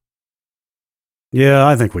to. Yeah,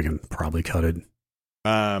 I think we can probably cut it.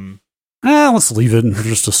 Let's leave it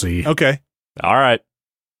just to see. Okay. All right.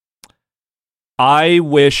 I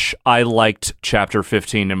wish I liked Chapter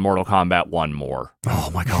 15 in Mortal Kombat 1 more. Oh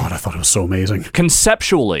my god, I thought it was so amazing.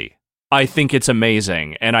 Conceptually, I think it's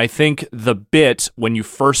amazing, and I think the bit when you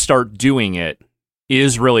first start doing it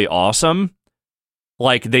is really awesome.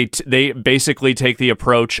 Like they basically take the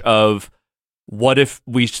approach of, what if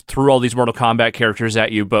we threw all these Mortal Kombat characters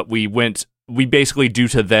at you, but we basically do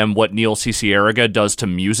to them what Neil Cicierega does to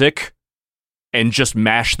music, and just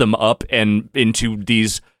mash them up and into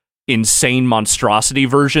these insane monstrosity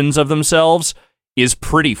versions of themselves is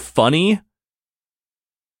pretty funny.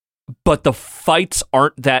 But the fights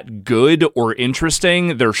aren't that good or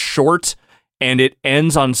interesting. They're short, and it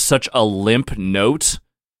ends on such a limp note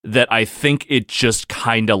that I think it just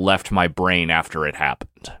kind of left my brain after it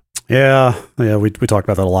happened. Yeah, we talked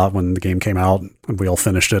about that a lot when the game came out, and we all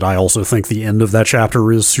finished it. I also think the end of that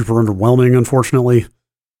chapter is super underwhelming, unfortunately.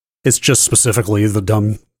 It's just specifically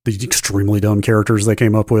the extremely dumb characters they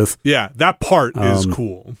came up with. Yeah, that part is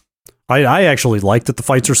cool. I actually like that the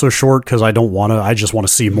fights are so short because I just want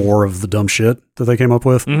to see more of the dumb shit that they came up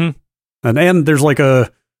with. Mm-hmm. And there's like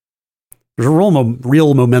there's a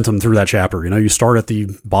real momentum through that chapter. You know, you start at the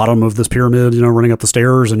bottom of this pyramid, you know, running up the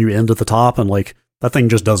stairs, and you end at the top, and like that thing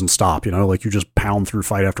just doesn't stop. You know, like you just pound through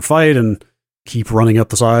fight after fight and keep running up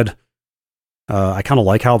the side. I kind of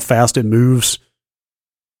like how fast it moves.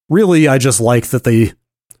 Really, I just like that they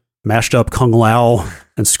mashed up Kung Lao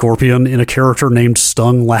and Scorpion in a character named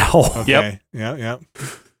Stung Lao. Okay. Yep. Yeah.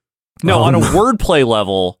 No, on a wordplay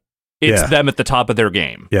level, it's Yeah. them at the top of their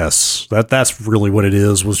game. Yes, that's really what it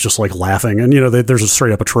is, was just like laughing. And, you know, there's a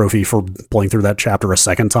straight up a trophy for playing through that chapter a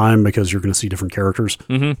second time because you're going to see different characters.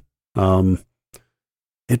 Mm-hmm.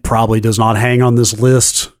 It probably does not hang on this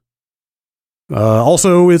list.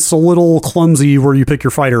 Also, it's a little clumsy where you pick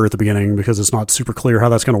your fighter at the beginning because it's not super clear how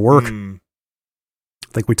that's going to work.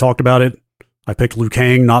 I think we talked about it. I picked Liu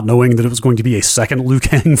Kang not knowing that it was going to be a second Liu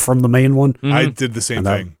Kang from the main one. Mm-hmm. I did the same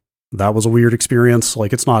thing. That was a weird experience.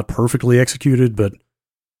 Like, it's not perfectly executed, but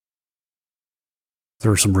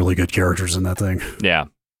there are some really good characters in that thing. Yeah.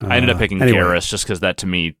 I ended up picking anyway. Garrus just because that to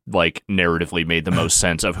me, like, narratively made the most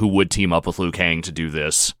sense of who would team up with Liu Kang to do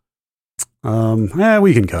this.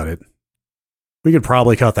 We can cut it. We could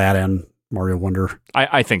probably cut that and Mario Wonder.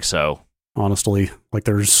 I think so. Honestly, like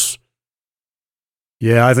I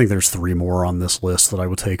think there's 3 more on this list that I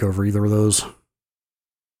would take over either of those.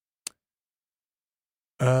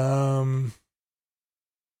 I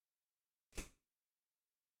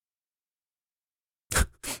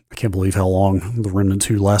can't believe how long the Remnant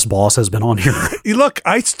 2 last boss has been on here. Look,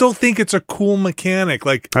 I still think it's a cool mechanic.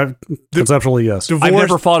 Like, Conceptually, yes. I've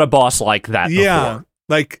never fought a boss like that before.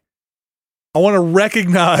 Like, I want to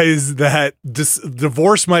recognize that,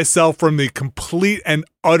 divorce myself from the complete and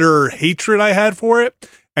utter hatred I had for it,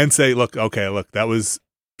 and say, look, that was,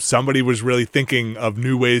 somebody was really thinking of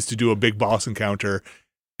new ways to do a big boss encounter,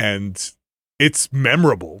 and it's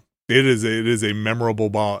memorable. It is a memorable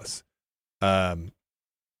boss.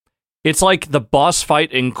 It's like the boss fight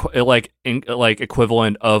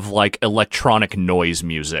equivalent of like electronic noise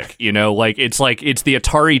music, you know? It's the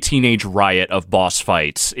Atari Teenage Riot of boss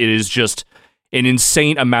fights. It is just an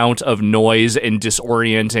insane amount of noise and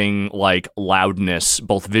disorienting like loudness,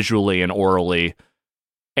 both visually and orally.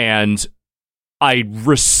 And I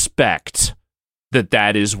respect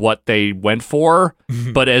that is what they went for,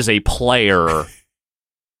 but as a player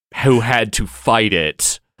who had to fight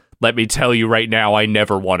it, let me tell you right now, I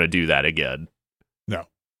never want to do that again. No.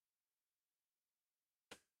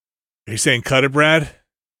 Are you saying cut it, Brad?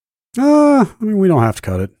 I mean, we don't have to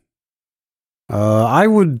cut it. I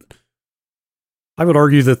would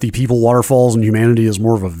argue that the people waterfalls in Humanity is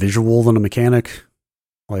more of a visual than a mechanic.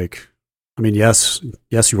 Like, I mean, yes,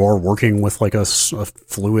 you are working with like a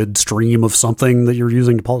fluid stream of something that you're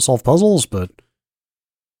using to solve puzzles, but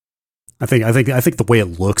I think the way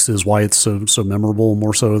it looks is why it's so memorable,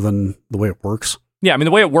 more so than the way it works. Yeah, I mean,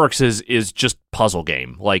 the way it works is just puzzle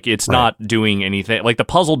game. Like, it's not doing anything. Like, the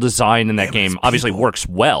puzzle design in that game obviously works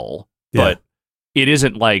well, but it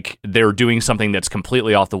isn't like they're doing something that's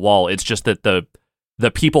completely off the wall. It's just that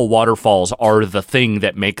the people waterfalls are the thing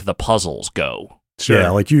that make the puzzles go. Sure.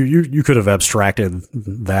 Yeah, like you could have abstracted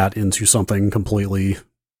that into something completely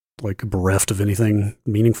like bereft of anything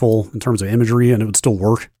meaningful in terms of imagery, and it would still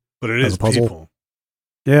work. But it is people.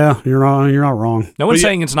 Yeah, you're not wrong. No one's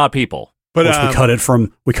saying it's not people. But we cut it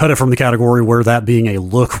from the category where that being a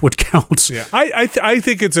look would count. Yeah, I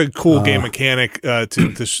think it's a cool game mechanic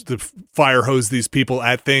to fire hose these people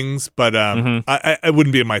at things, but I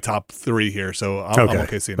wouldn't be in my top 3 here, so I'm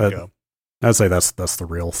okay seeing it go. I'd say that's the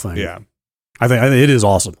real thing. Yeah, I think it is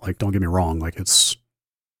awesome. Like, don't get me wrong. Like,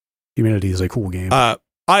 Humanity is a cool game.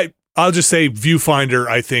 I'll just say Viewfinder,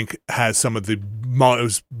 I think, has some of the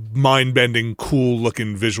most mind-bending,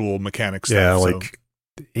 cool-looking visual mechanics. Yeah, like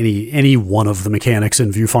any one of the mechanics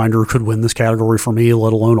in Viewfinder could win this category for me,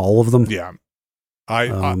 let alone all of them. Yeah, I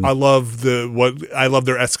love I love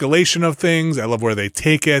their escalation of things. I love where they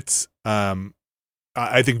take it.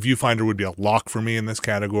 I think Viewfinder would be a lock for me in this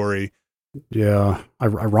category. Yeah,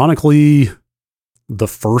 ironically, the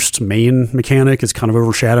first main mechanic is kind of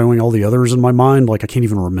overshadowing all the others in my mind. Like, I can't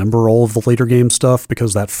even remember all of the later game stuff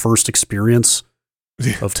because that first experience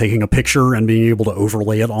of taking a picture and being able to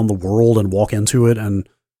overlay it on the world and walk into it, and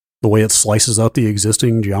the way it slices up the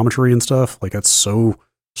existing geometry and stuff, like, that's so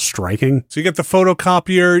striking. So you get the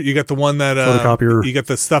photocopier, you get the one that photocopier, you get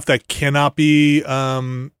the stuff that cannot be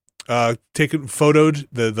taken photoed,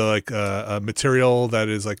 the material that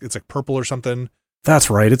is like, it's like purple or something. That's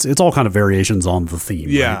right. It's all kind of variations on the theme.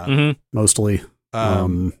 Yeah, right? Mostly.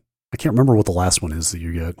 I can't remember what the last one is that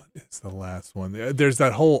you get. It's the last one. There's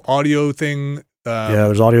that whole audio thing. Yeah,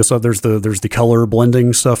 there's audio stuff. There's the color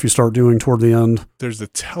blending stuff you start doing toward the end. There's the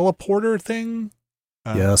teleporter thing.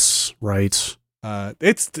 Yes, right.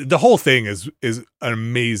 It's the whole thing is an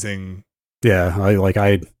amazing. Yeah,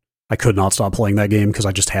 I could not stop playing that game because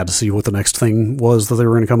I just had to see what the next thing was that they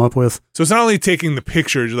were going to come up with. So it's not only taking the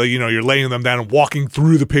pictures, like, you're laying them down and walking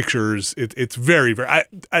through the pictures. It's very, very.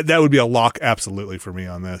 That would be a lock, absolutely, for me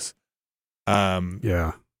on this.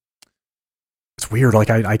 Yeah, it's weird. Like,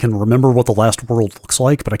 I can remember what the last world looks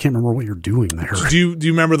like, but I can't remember what you're doing there. Do you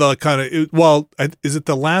remember the kind of? Is it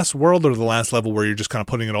the last world or the last level where you're just kind of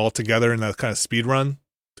putting it all together in that kind of speed run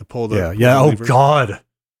to pull the? Yeah. Oh God,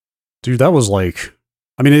 dude, that was like.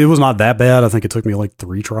 I mean, it was not that bad. I think it took me like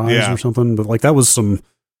 3 tries or something, but like that was some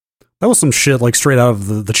shit like straight out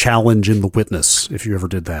of the challenge in The Witness. If you ever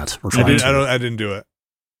did that, or I didn't do it.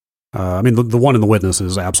 I mean, the one in The Witness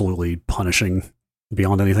is absolutely punishing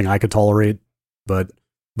beyond anything I could tolerate. But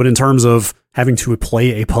in terms of having to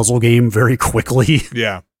play a puzzle game very quickly,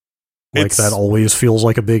 yeah, like that always feels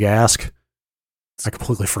like a big ask. I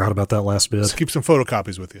completely forgot about that last bit. Just keep some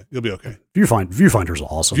photocopies with you. You'll be okay. Viewfinder's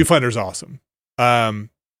awesome. Viewfinder's awesome. I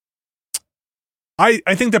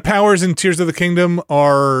think the powers in Tears of the Kingdom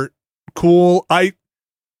are cool. I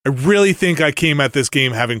really think I came at this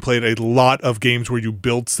game having played a lot of games where you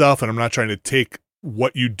build stuff, and I'm not trying to take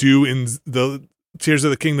what you do in the Tears of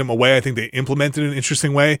the Kingdom away. I think they implement it in an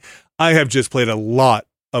interesting way. I have just played a lot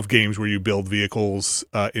of games where you build vehicles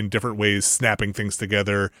in different ways, snapping things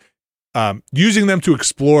together. Using them to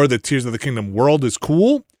explore the Tears of the Kingdom world is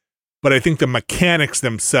cool, but I think the mechanics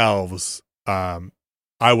themselves,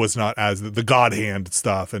 I was not as the God Hand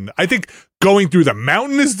stuff. And I think going through the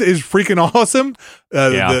mountain is freaking awesome.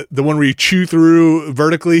 The one where you chew through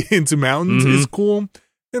vertically into mountains is cool. I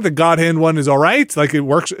think the God Hand one is all right. Like, it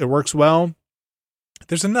works well.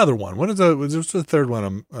 There's another one. What's the third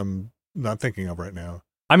one I'm not thinking of right now?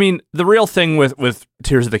 I mean, the real thing with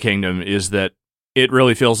Tears of the Kingdom is that it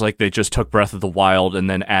really feels like they just took Breath of the Wild and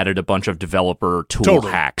then added a bunch of developer tool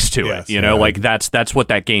hacks to it. You know, like that's what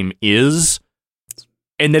that game is.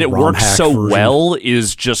 And that it works so well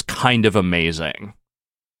is just kind of amazing.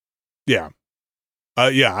 Yeah.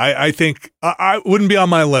 I think I wouldn't be on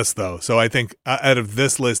my list though. So I think out of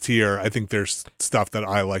this list here, I think there's stuff that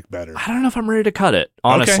I like better. I don't know if I'm ready to cut it,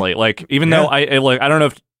 honestly. Okay. Like, even though I don't know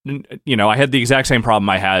if, you know, I had the exact same problem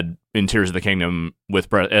I had in Tears of the Kingdom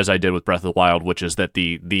as I did with Breath of the Wild, which is that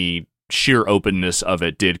the sheer openness of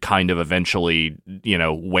it did kind of eventually, you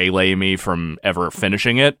know, waylay me from ever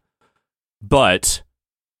finishing it. But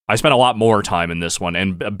I spent a lot more time in this one,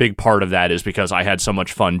 and a big part of that is because I had so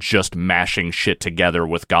much fun just mashing shit together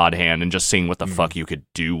with God Hand and just seeing what the fuck you could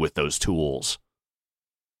do with those tools.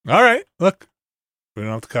 All right, look, we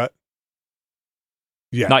don't have to cut.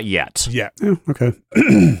 Yeah, not yet. Yeah, okay.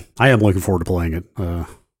 I am looking forward to playing it.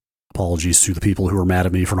 Apologies to the people who are mad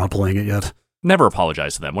at me for not playing it yet. Never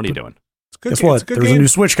apologize to them. What are you doing? Guess what? There's a new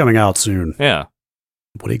Switch coming out soon. Yeah.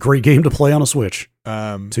 What a great game to play on a Switch.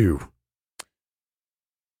 2.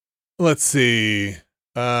 Let's see.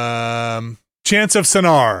 Chants of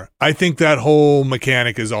Sennaar. I think that whole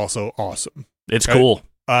mechanic is also awesome. It's cool.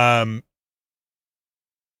 I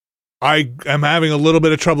am having a little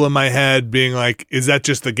bit of trouble in my head being like, is that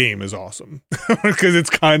just the game is awesome? Because it's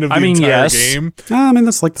kind of the entire game. I mean,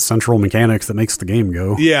 that's like the central mechanics that makes the game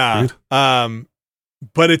go. Yeah. Right?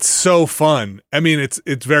 But it's so fun. I mean,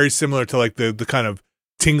 it's very similar to like the kind of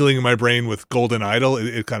tingling in my brain with Golden Idol.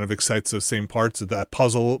 It kind of excites those same parts of that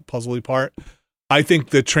puzzly part. I think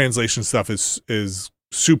the translation stuff is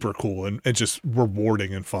super cool and just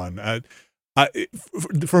rewarding and fun.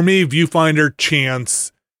 For me, Viewfinder,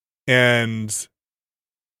 Chance, and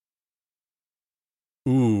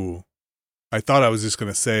I thought I was just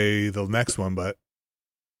gonna say the next one, but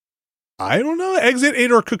I don't know. Exit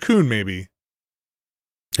 8 or Cocoon, maybe.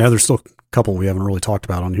 Yeah, there's still a couple we haven't really talked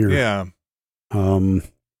about on here. Yeah.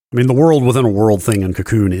 I mean, the world within a world thing in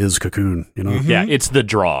Cocoon is Cocoon, you know? Yeah, it's the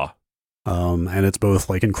draw. And it's both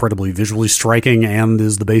like incredibly visually striking and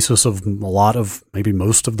is the basis of a lot of, maybe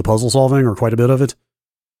most of the puzzle solving or quite a bit of it.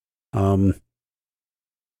 I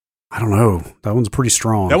don't know. That one's pretty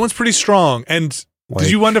strong. And did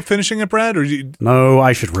you wind up finishing it, Brad? Or No,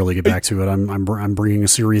 I should really get back to it. I'm bringing a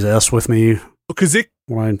Series S with me. Because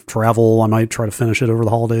when I travel, I might try to finish it over the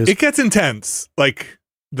holidays. It gets intense. Like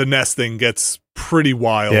the NES thing gets pretty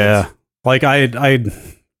wild. Yeah. Like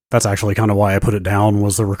that's actually kind of why I put it down,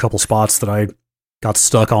 was there were a couple spots that I got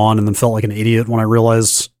stuck on and then felt like an idiot when I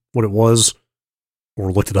realized what it was,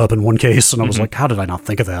 or looked it up in one case, and I was like, how did I not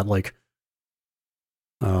think of that? Like,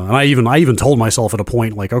 and I even told myself at a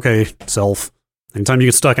point, like, okay, self, anytime you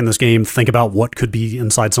get stuck in this game, think about what could be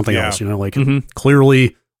inside something else, you know, like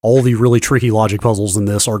clearly all the really tricky logic puzzles in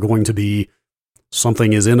this are going to be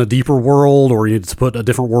something is in a deeper world, or you need to put a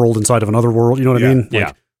different world inside of another world. You know what I mean? Yeah.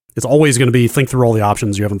 Like, it's always going to be think through all the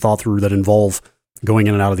options you haven't thought through that involve going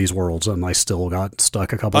in and out of these worlds. And I still got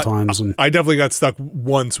stuck a couple times. And I definitely got stuck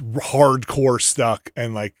once, hardcore stuck,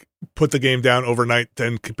 and like put the game down overnight,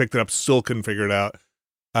 then picked it up, still couldn't figure it out.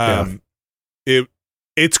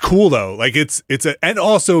 It's cool though. Like and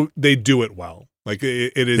also they do it well. Like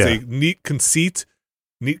it is a neat conceit.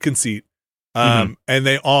 And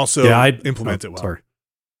they also implement it well. Sorry.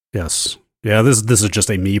 Yes. Yeah, this is just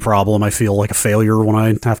a me problem. I feel like a failure when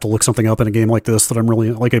I have to look something up in a game like this that I'm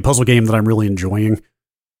really, like a puzzle game that I'm really enjoying.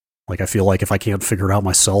 Like, I feel like if I can't figure it out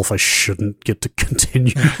myself, I shouldn't get to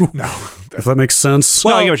continue. No. If that makes sense.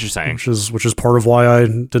 Well, I get what you're saying. Which is part of why I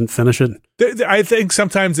didn't finish it. I think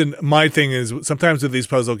sometimes, and my thing is, sometimes with these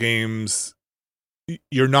puzzle games,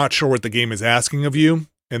 you're not sure what the game is asking of you.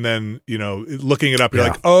 And then, you know, looking it up, you're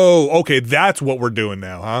like, oh, okay, that's what we're doing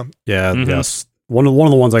now, huh? Yeah, yes. One of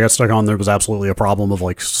the ones I got stuck on there was absolutely a problem of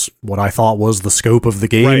like what I thought was the scope of the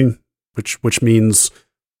game, which means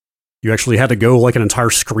you actually had to go like an entire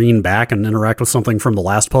screen back and interact with something from the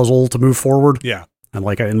last puzzle to move forward. Yeah. And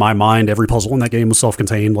like in my mind, every puzzle in that game was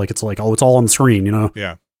self-contained. Like it's like, oh, it's all on the screen, you know?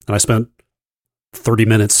 Yeah. And I spent 30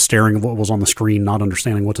 minutes staring at what was on the screen, not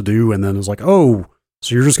understanding what to do. And then it was like, oh,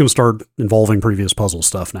 so you're just going to start involving previous puzzle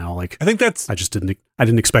stuff now. Like, I think that's, I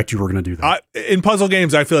didn't expect you were going to do that. In puzzle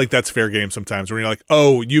games, I feel like that's fair game sometimes, where you're like,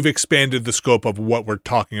 oh, you've expanded the scope of what we're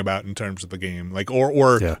talking about in terms of the game. Like,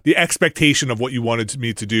 or the expectation of what you wanted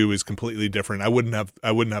me to do is completely different. I wouldn't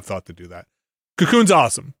have thought to do that. Cocoon's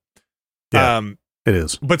awesome. Yeah, it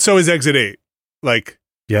is. But so is Exit 8. Like,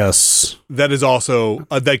 yes, that is also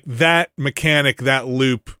like that mechanic, that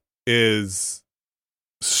loop is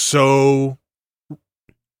so,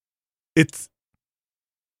 it's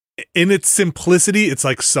in its simplicity, it's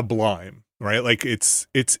like sublime. right? Like it's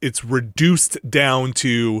reduced down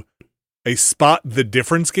to a spot the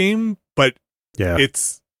difference game, but Yeah.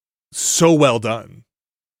 it's so well done.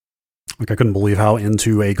 Like I couldn't believe how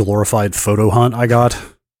into a glorified photo hunt I got,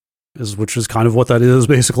 which is kind of what that is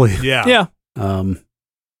basically. Yeah. Yeah.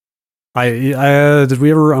 Did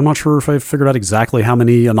we ever? I'm not sure if I figured out exactly how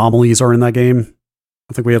many anomalies are in that game.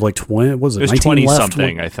 I think we had like 20. Was it There's 19 20 left?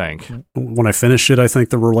 something, I think. When I finished it, I think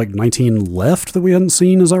there were like 19 left that we hadn't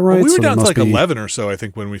seen. Is that right? Well, we were So there down to must like be- 11 or so, I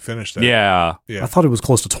think, when we finished it. Yeah. Yeah. I thought it was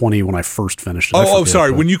close to 20 when I first finished it. I Oh, forget,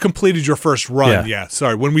 sorry. but- When you completed your first run, yeah.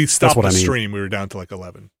 Sorry. When we stopped what the I mean. stream, we were down to like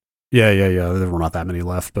 11. Yeah. There were not that many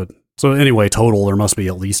left, but so anyway, total there must be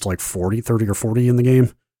at least like 30 or 40 in the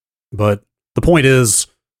game. But the point is,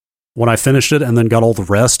 when I finished it and then got all the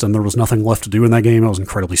rest and there was nothing left to do in that game, I was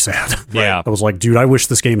incredibly sad. Yeah. I was like, dude, I wish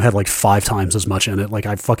this game had like 5 times as much in it. Like,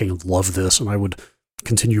 I fucking love this, and I would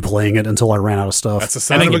continue playing it until I ran out of stuff. That's a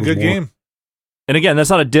sign of a good game. And again, that's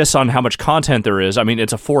not a diss on how much content there is. I mean,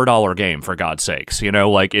 it's a $4 game, for God's sakes. You know,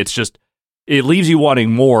 like, it's just, it leaves you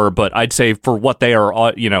wanting more, but I'd say for what they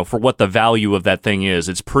are, you know, for what the value of that thing is,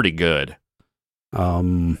 it's pretty good.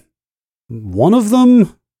 One of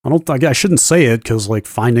them, I shouldn't say it because like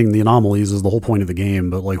finding the anomalies is the whole point of the game,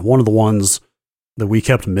 but like one of the ones that we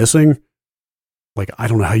kept missing, like I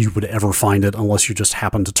don't know how you would ever find it unless you just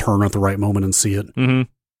happen to turn at the right moment and see it. Mm-hmm.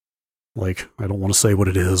 Like, I don't want to say what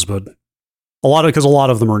it is, but a lot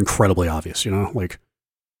of them are incredibly obvious, you know, like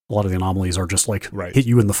a lot of the anomalies are just like hit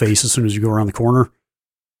you in the face as soon as you go around the corner.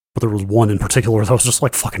 But there was one in particular that was just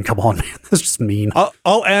like, fucking come on, man. That's just mean.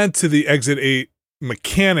 I'll add to the Exit 8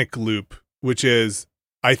 mechanic loop, which is,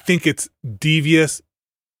 I think it's devious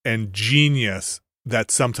and genius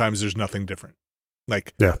that sometimes there's nothing different.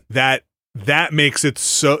 Like that makes it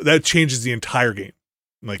so, that changes the entire game.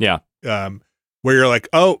 Like, where you're like,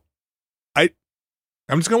 oh,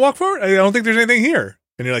 I'm just gonna walk forward. I don't think there's anything here.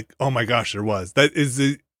 And you're like, oh my gosh, there was. That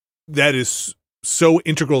is so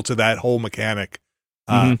integral to that whole mechanic,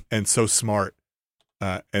 and so smart,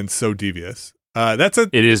 and so devious.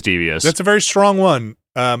 It is devious. That's a very strong one.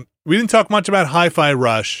 We didn't talk much about Hi-Fi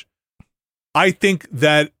Rush. I think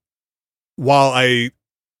that while I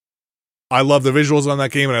love the visuals on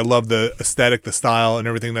that game and I love the aesthetic, the style, and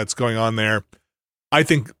everything that's going on there, I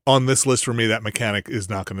think on this list for me, that mechanic is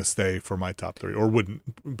not going to stay for my top 3, or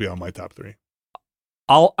wouldn't be on my top 3.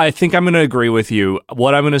 I think I'm going to agree with you.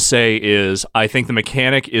 What I'm going to say is I think the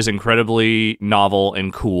mechanic is incredibly novel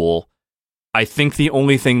and cool. I think the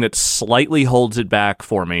only thing that slightly holds it back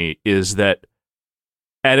for me is that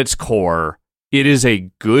at its core, it is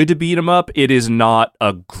a good beat 'em up. It is not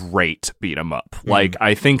a great beat 'em up. Like,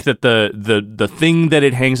 I think that the thing that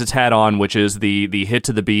it hangs its hat on, which is the hit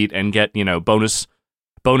to the beat and get, you know, bonus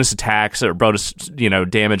attacks or bonus, you know,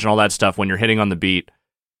 damage and all that stuff when you're hitting on the beat.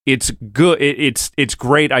 It's good. It's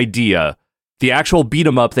great idea. The actual beat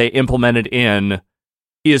 'em up they implemented in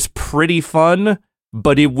is pretty fun,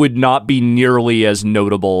 but it would not be nearly as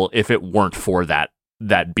notable if it weren't for that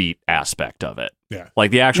beat aspect of it. Yeah. Like,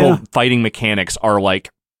 the actual fighting mechanics are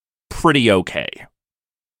like pretty okay.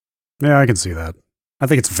 Yeah, I can see that. I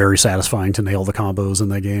think it's very satisfying to nail the combos in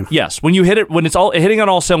that game. Yes, when you hit it, when it's all hitting on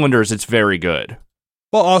all cylinders, it's very good.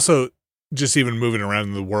 Well, also just even moving around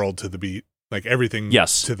in the world to the beat, like everything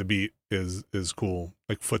to the beat is cool.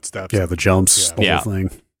 Like footsteps. Yeah, the jumps, the whole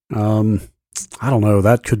thing. I don't know.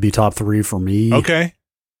 That could be top 3 for me. Okay.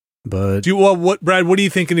 But Brad, what are you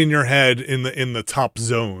thinking in your head in the top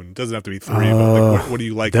zone? Doesn't have to be 3, but like what do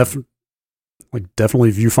you like? Definitely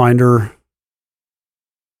Viewfinder.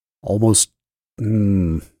 Almost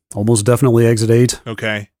definitely Exit 8.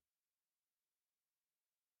 Okay.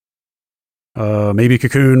 Maybe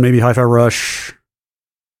Cocoon, maybe Hi-Fi Rush,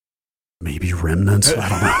 maybe Remnant. I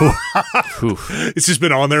don't know. It's just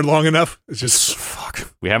been on there long enough. It's just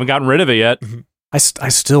fuck. We haven't gotten rid of it yet. I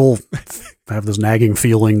still have this nagging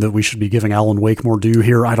feeling that we should be giving Alan Wake more due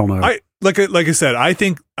here. I don't know. Like I said, I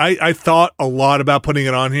think I thought a lot about putting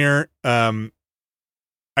it on here. I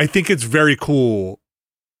think it's very cool.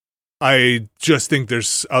 I just think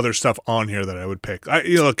there's other stuff on here that I would pick.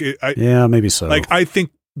 Yeah, maybe so. Like, I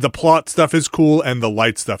think the plot stuff is cool and the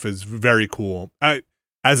light stuff is very cool.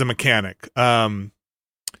 As a mechanic, and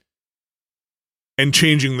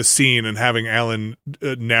changing the scene and having Alan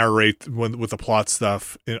narrate with the plot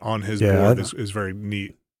stuff on his board is very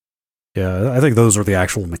neat. Yeah, I think those are the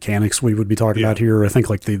actual mechanics we would be talking about here. I think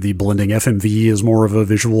like the blending FMV is more of a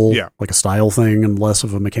visual, like a style thing, and less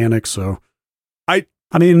of a mechanic. So, I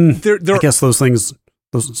mean, I guess those things.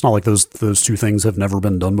 It's not like those two things have never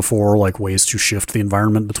been done before, like ways to shift the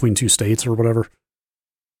environment between two states or whatever.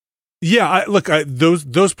 Yeah,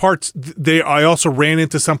 those parts. I also ran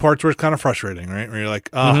into some parts where it's kind of frustrating, right? Where you're like,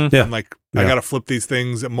 I got to flip these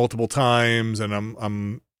things at multiple times, and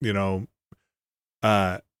I'm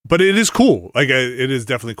but it is cool. Like it is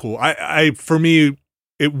definitely cool. I for me,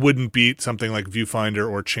 it wouldn't beat something like Viewfinder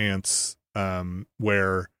or Chance,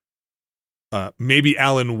 where maybe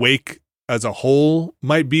Alan Wake as a whole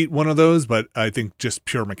might beat one of those, but I think just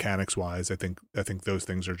pure mechanics wise, I think those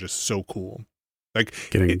things are just so cool. Like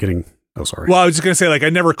getting. Oh, sorry. Well, I was just gonna say, like, I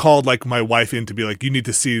never called like my wife in to be like, you need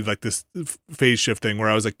to see like this phase shifting. Where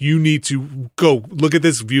I was like, you need to go look at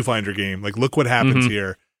this Viewfinder game. Like, look what happens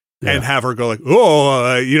here, and have her go like,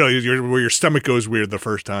 where your stomach goes weird the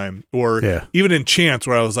first time, or even in Chance,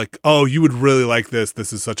 where I was like, oh, you would really like this.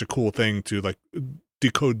 This is such a cool thing to like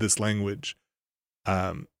decode this language.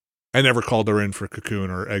 I never called her in for Cocoon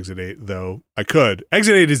or Exit 8, though I could.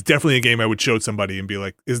 Exit 8 is definitely a game I would show somebody and be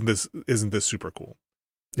like, isn't this super cool?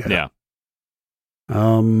 Yeah.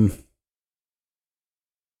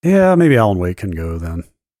 Yeah, maybe Alan Wake can go then.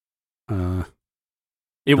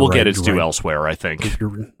 It will get its due elsewhere, I think.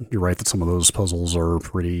 You're right that some of those puzzles are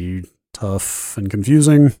pretty tough and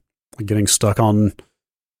confusing. Like getting stuck on,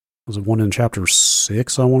 was it one in chapter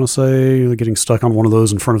 6, I want to say? Getting stuck on one of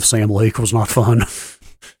those in front of Sam Lake was not fun.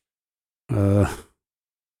 Well,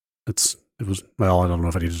 I don't know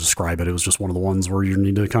if I need to describe it. It was just one of the ones where you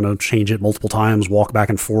need to kind of change it multiple times, walk back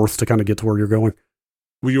and forth to kind of get to where you're going.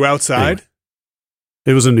 Were you outside? Anyway,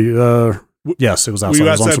 it was in the, yes, it was outside. Were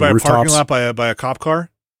you outside by a rooftops. parking lot by a cop car?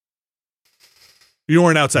 You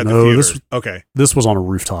weren't outside the theater. Okay. This was on a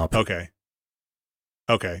rooftop. Okay.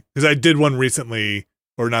 Because I did one recently,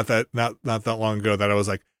 or not that long ago, that I was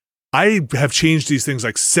like, I have changed these things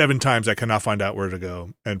like 7 times. I cannot find out where to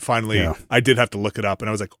go. And finally, I did have to look it up. And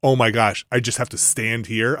I was like, oh my gosh, I just have to stand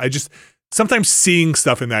here. Sometimes seeing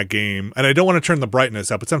stuff in that game, and I don't want to turn the brightness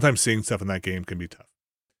up, but sometimes seeing stuff in that game can be tough.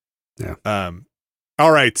 Yeah.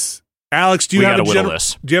 All right. Alex, do you have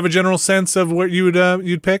a general sense of what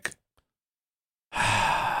you'd pick?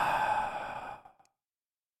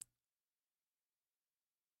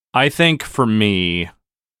 I think for me,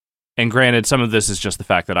 and granted, some of this is just the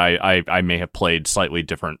fact that I may have played slightly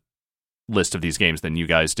different list of these games than you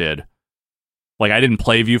guys did. Like, I didn't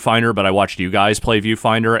play Viewfinder, but I watched you guys play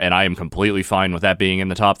Viewfinder, and I am completely fine with that being in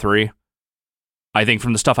the top 3. I think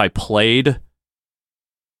from the stuff I played,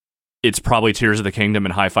 it's probably Tears of the Kingdom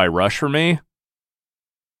and Hi-Fi Rush for me.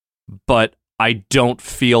 But I don't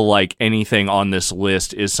feel like anything on this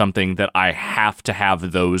list is something that I have to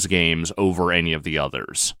have those games over any of the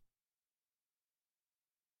others.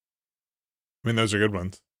 I mean, those are good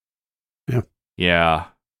ones. Yeah.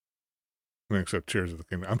 Except Tears of the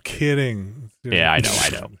Kingdom. I'm kidding. Yeah, I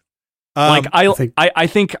know. I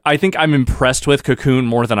think I'm impressed with Cocoon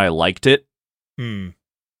more than I liked it.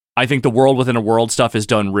 I think the World Within a World stuff is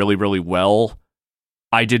done really, really well.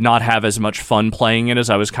 I did not have as much fun playing it as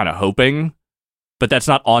I was kind of hoping, but that's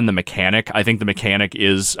not on the mechanic. I think the mechanic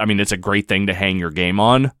is, it's a great thing to hang your game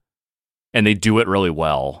on, and they do it really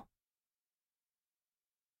well.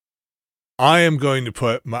 I'm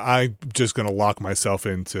just going to lock myself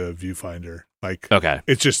into Viewfinder. Like, okay.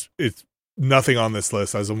 It's nothing on this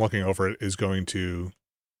list as I'm looking over it is going to.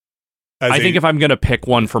 I think if I'm going to pick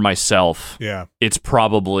one for myself, it's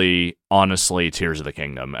probably honestly Tears of the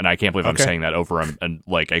Kingdom. And I can't believe I'm saying that over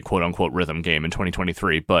a quote unquote rhythm game in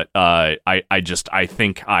 2023. But I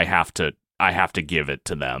think I have to give it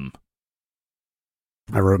to them.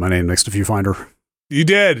 I wrote my name next to Viewfinder. You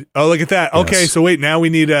did. Oh, look at that. Yes. Okay, so wait, now we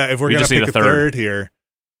need if we're going to pick a third here.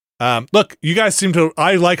 Look, you guys seem to.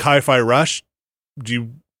 I like Hi-Fi Rush.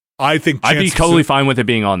 I'd be totally fine with it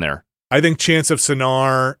being on there. I think Chance of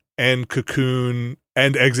Sonar and Cocoon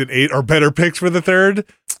and Exit 8 are better picks for the third.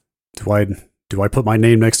 Do I put my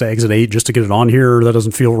name next to Exit 8 just to get it on here? That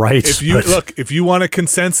doesn't feel right. If you want to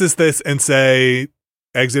consensus this and say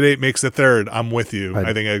Exit 8 makes the third, I'm with you.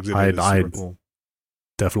 I think Exit 8 is super cool.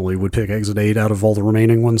 Definitely would pick Exit 8 out of all the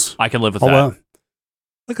remaining ones. I can live with that.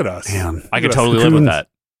 Look at us. Man, I can totally live with that.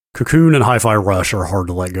 Cocoon and Hi-Fi Rush are hard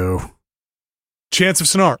to let go. Chance of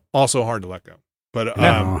Sonar, also hard to let go. But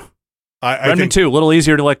Remnant 2, a little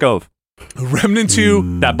easier to let go of. Remnant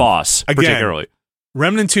 2, that boss, again, particularly.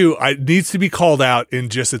 Remnant 2 needs to be called out in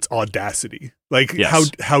just its audacity. Like, how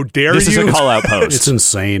dare this you? This is a call-out post. It's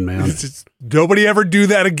insane, man. Nobody ever do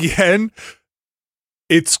that again.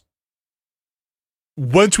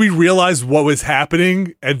 Once we realized what was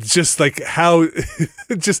happening and just like how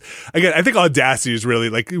again, I think audacity is really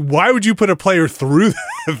like, why would you put a player through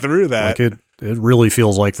that? Like it really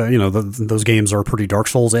feels like that, those games are pretty Dark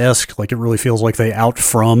Souls-esque. Like, it really feels like they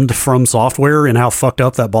out-frommed From Software and how fucked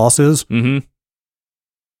up that boss is. Mm-hmm.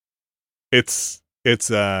 it's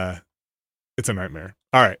a nightmare.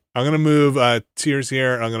 All right, I'm gonna move tiers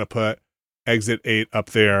here. I'm gonna put Exit 8 up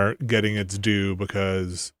there, getting its due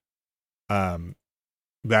because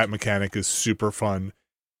that mechanic is super fun.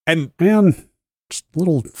 And man, just a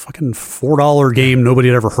little fucking $4 game nobody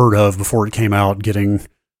had ever heard of before it came out, getting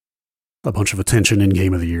a bunch of attention in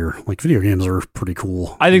Game of the Year. Like, video games are pretty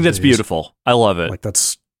cool. I think that's beautiful. I love it. Like,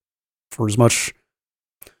 that's for as much.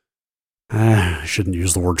 I shouldn't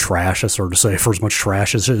use the word trash. That's hard to say. For as much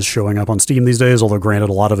trash as is showing up on Steam these days, although granted,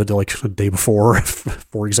 a lot of it, like the day before,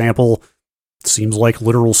 for example, seems like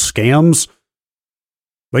literal scams.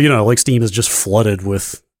 But, you know, like Steam is just flooded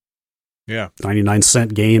with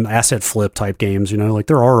 99-cent game, asset flip type games, you know? Like,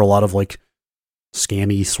 there are a lot of, like,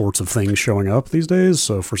 scammy sorts of things showing up these days.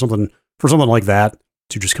 So for something like that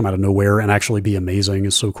to just come out of nowhere and actually be amazing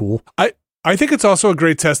is so cool. I think it's also a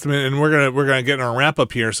great testament, and we're gonna get in our wrap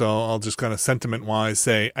up here, so I'll just kind of sentiment wise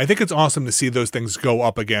say I think it's awesome to see those things go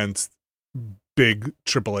up against big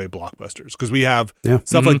AAA blockbusters, because we have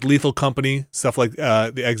stuff like Lethal Company, stuff like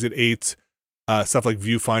the Exit 8, stuff like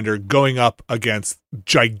Viewfinder going up against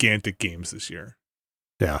gigantic games this year.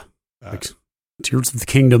 Yeah, like Tears of the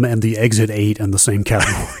Kingdom and the Exit 8 in the same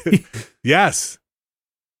category. Yes,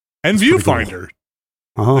 and that's Viewfinder.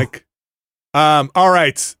 Cool. Like, all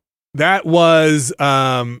right. That was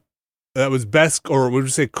best, or would you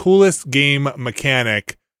say coolest game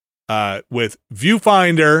mechanic with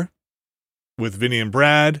Viewfinder with Vinny and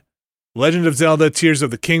Brad, Legend of Zelda Tears of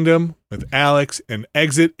the Kingdom with Alex, and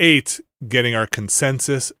Exit 8 getting our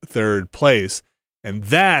consensus third place. And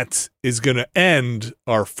that is going to end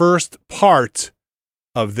our first part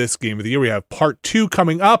of this Game of the Year. We have part 2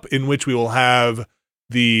 coming up, in which we will have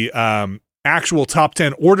the actual top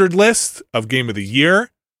 10 ordered list of Game of the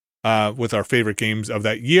Year. With our favorite games of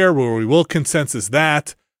that year, where we will consensus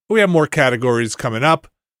that. We have more categories coming up,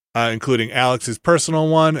 including Alex's personal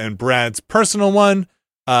one and Brad's personal one,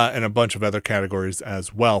 and a bunch of other categories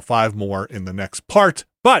as well. 5 more in the next part.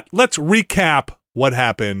 But let's recap what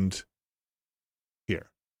happened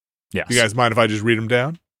here. Yes. You guys mind if I just read them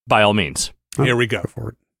down? By all means. Here we go. Go for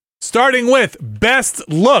it. Starting with Best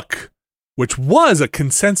Look, which was a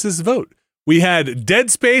consensus vote. We had Dead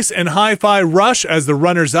Space and Hi-Fi Rush as the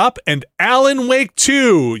runners-up, and Alan Wake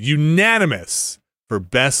 2 unanimous for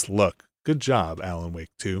Best Look. Good job, Alan Wake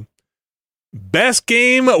 2. Best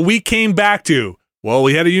Game we came back to. Well,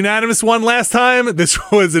 we had a unanimous one last time.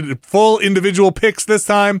 This was a full individual picks this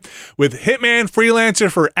time, with Hitman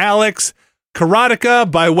Freelancer for Alex, Karateka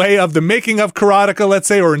by way of the making of Karateka, let's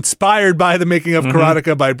say, or inspired by the making of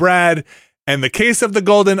Karateka by Brad, and The Case of the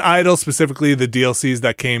Golden Idol, specifically the DLCs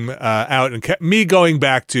that came out and kept me going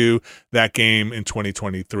back to that game in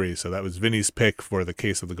 2023. So that was Vinny's pick for The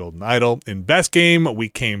Case of the Golden Idol. In Best Game, we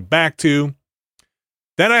came back to.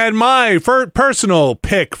 Then I had my personal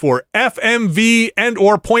pick for FMV and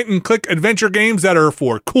or point-and-click adventure games that are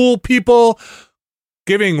for cool people,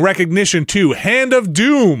 giving recognition to Hand of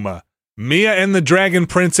Doom, Mia and the Dragon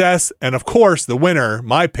Princess, and of course, the winner,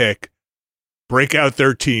 my pick, Breakout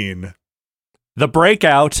 13. The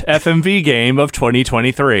breakout FMV game of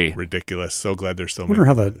 2023. Ridiculous. So glad they're still Wonder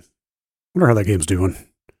how that game's doing.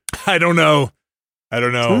 I don't know.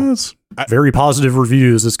 It's very positive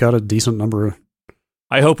reviews. It's got a decent number of.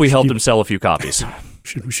 I hope we helped him sell a few copies.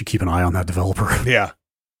 We should keep an eye on that developer. Yeah.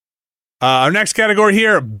 Our next category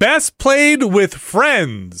here, Best Played with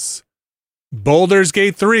Friends. Baldur's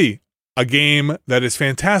Gate 3, a game that is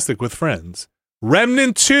fantastic with friends.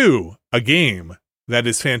 Remnant 2, a game that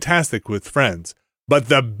is fantastic with friends. But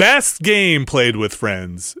the best game played with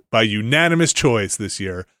friends, by unanimous choice this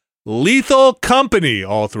year, Lethal Company.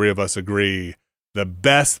 All three of us agree. The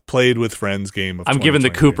best played with friends game of 2023. I'm giving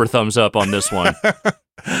the Cooper thumbs up on this one.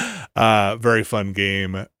 Very fun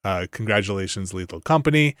game. Congratulations, Lethal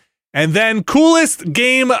Company. And then coolest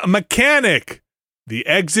game mechanic. The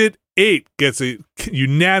Exit 8 gets a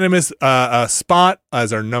unanimous spot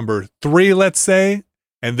as our number 3, let's say.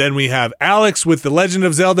 And then we have Alex with The Legend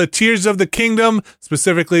of Zelda Tears of the Kingdom,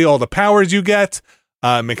 specifically all the powers you get,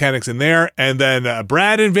 mechanics in there. And then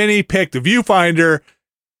Brad and Vinny picked Viewfinder,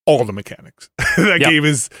 all the mechanics.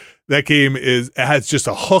 That game has just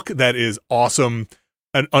a hook that is awesome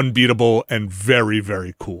and unbeatable and very,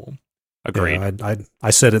 very cool. Agreed. Yeah,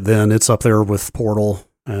 I said it then. It's up there with Portal,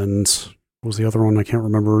 and what was the other one? I can't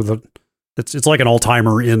remember. It's like an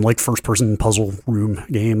all-timer in like first-person puzzle room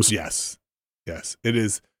games. Yes, it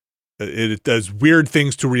is. It does weird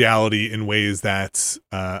things to reality in ways that,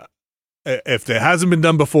 if it hasn't been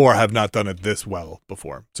done before, have not done it this well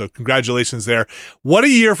before. So congratulations there. What a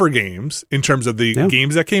year for games in terms of the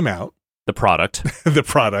games that came out. The product. The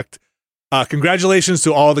product. Congratulations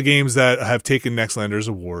to all the games that have taken Nextlanders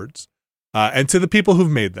awards, and to the people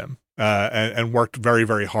who've made them and worked very,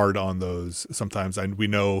 very hard on those. Sometimes, and we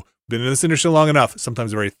know, been in this industry long enough,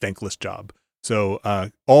 sometimes a very thankless job. So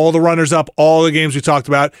all the runners up, all the games we talked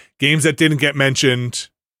about, games that didn't get mentioned,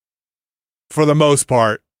 for the most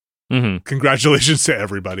part, congratulations to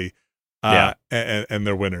everybody and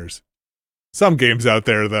their winners. Some games out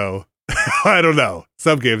there, though, I don't know.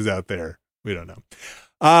 Some games out there, we don't know.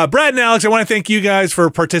 Brad and Alex, I want to thank you guys for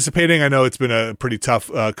participating. I know it's been a pretty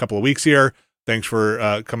tough couple of weeks here. Thanks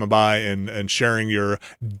for coming by and sharing your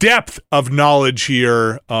depth of knowledge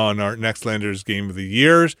here on our Nextlanders Game of the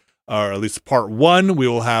Years, or at least part 1. We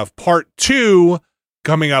will have part 2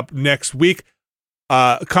 coming up next week.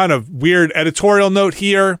 Kind of weird editorial note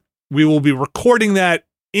here. We will be recording that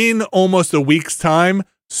in almost a week's time.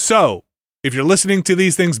 So if you're listening to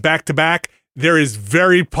these things back to back, there is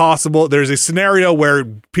very possible, there's a scenario where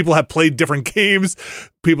people have played different games.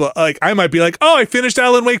 People, like, I might be like, oh, I finished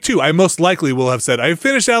Alan Wake 2. I most likely will have said, I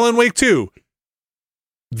finished Alan Wake 2.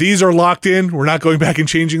 These are locked in. We're not going back and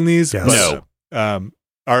changing these. Yes. No.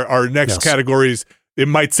 Our next categories, it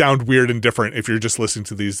might sound weird and different if you're just listening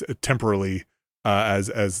to these temporarily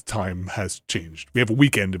as time has changed. We have a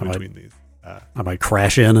weekend in between these. I might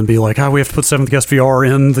crash in and be like, we have to put 7th Guest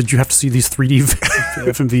VR in, that you have to see these 3D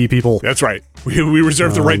FMV people. That's right. We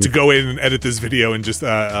reserve the right to go in and edit this video and just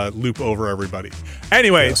loop over everybody.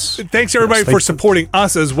 Anyway, thanks everybody for supporting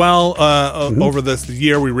us as well over this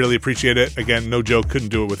year. We really appreciate it. Again, no joke, couldn't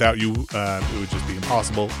do it without you. It would just be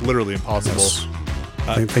impossible, literally impossible. Yes.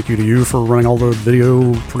 Thank you to you for running all the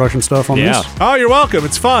video production stuff on this. Oh, you're welcome.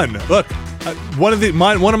 It's fun. Look, one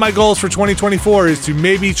of my goals for 2024 is to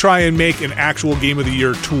maybe try and make an actual Game of the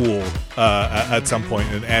Year tool at some point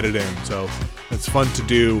and add it in. So it's fun to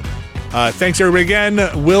do. Thanks everybody again.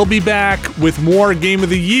 We'll be back with more Game of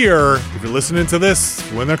the Year, if you're listening to this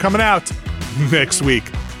when they're coming out, next week.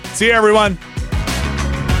 See you, everyone.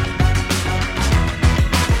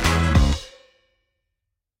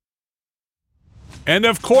 And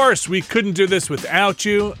of course, we couldn't do this without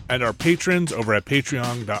you and our patrons over at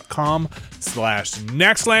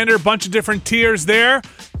patreon.com/Nextlander. Bunch of different tiers there.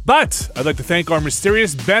 But I'd like to thank our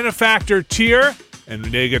mysterious benefactor tier, and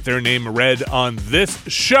they get their name read on this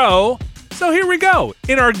show. So here we go.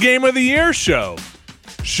 In our Game of the Year show,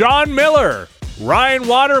 Sean Miller, Ryan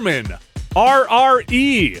Waterman,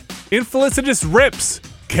 RRE, Infelicitous Rips,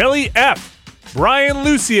 Kelly F., Brian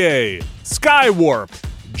Lucier, Skywarp,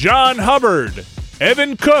 John Hubbard,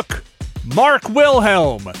 Evan Cook, Mark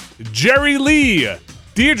Wilhelm, Jerry Lee,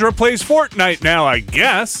 Deidre plays Fortnite now, I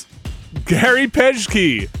guess, Gary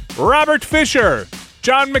Pejke, Robert Fisher,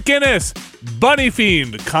 John McInnes, Bunny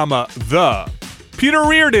Fiend, the, Peter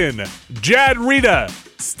Reardon, Jad Rita,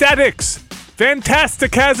 Statics,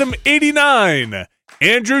 Fantasticasm 89,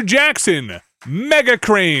 Andrew Jackson, Mega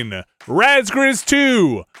Crane, Razgriz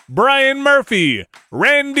 2, Brian Murphy,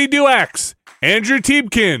 Randy Duax, Andrew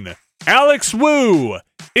Tiebkin, Alex Wu,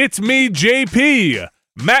 It's Me JP,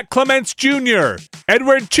 Matt Clements Jr.,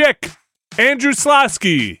 Edward Chick, Andrew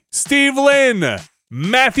Slosky, Steve Lynn,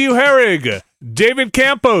 Matthew Herrig, David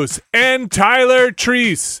Campos, and Tyler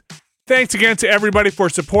Treese. Thanks again to everybody for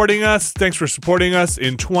supporting us. Thanks for supporting us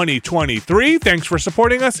in 2023. Thanks for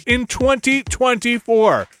supporting us in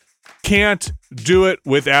 2024. Can't do it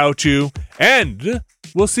without you. And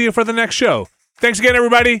we'll see you for the next show. Thanks again,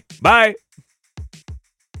 everybody. Bye.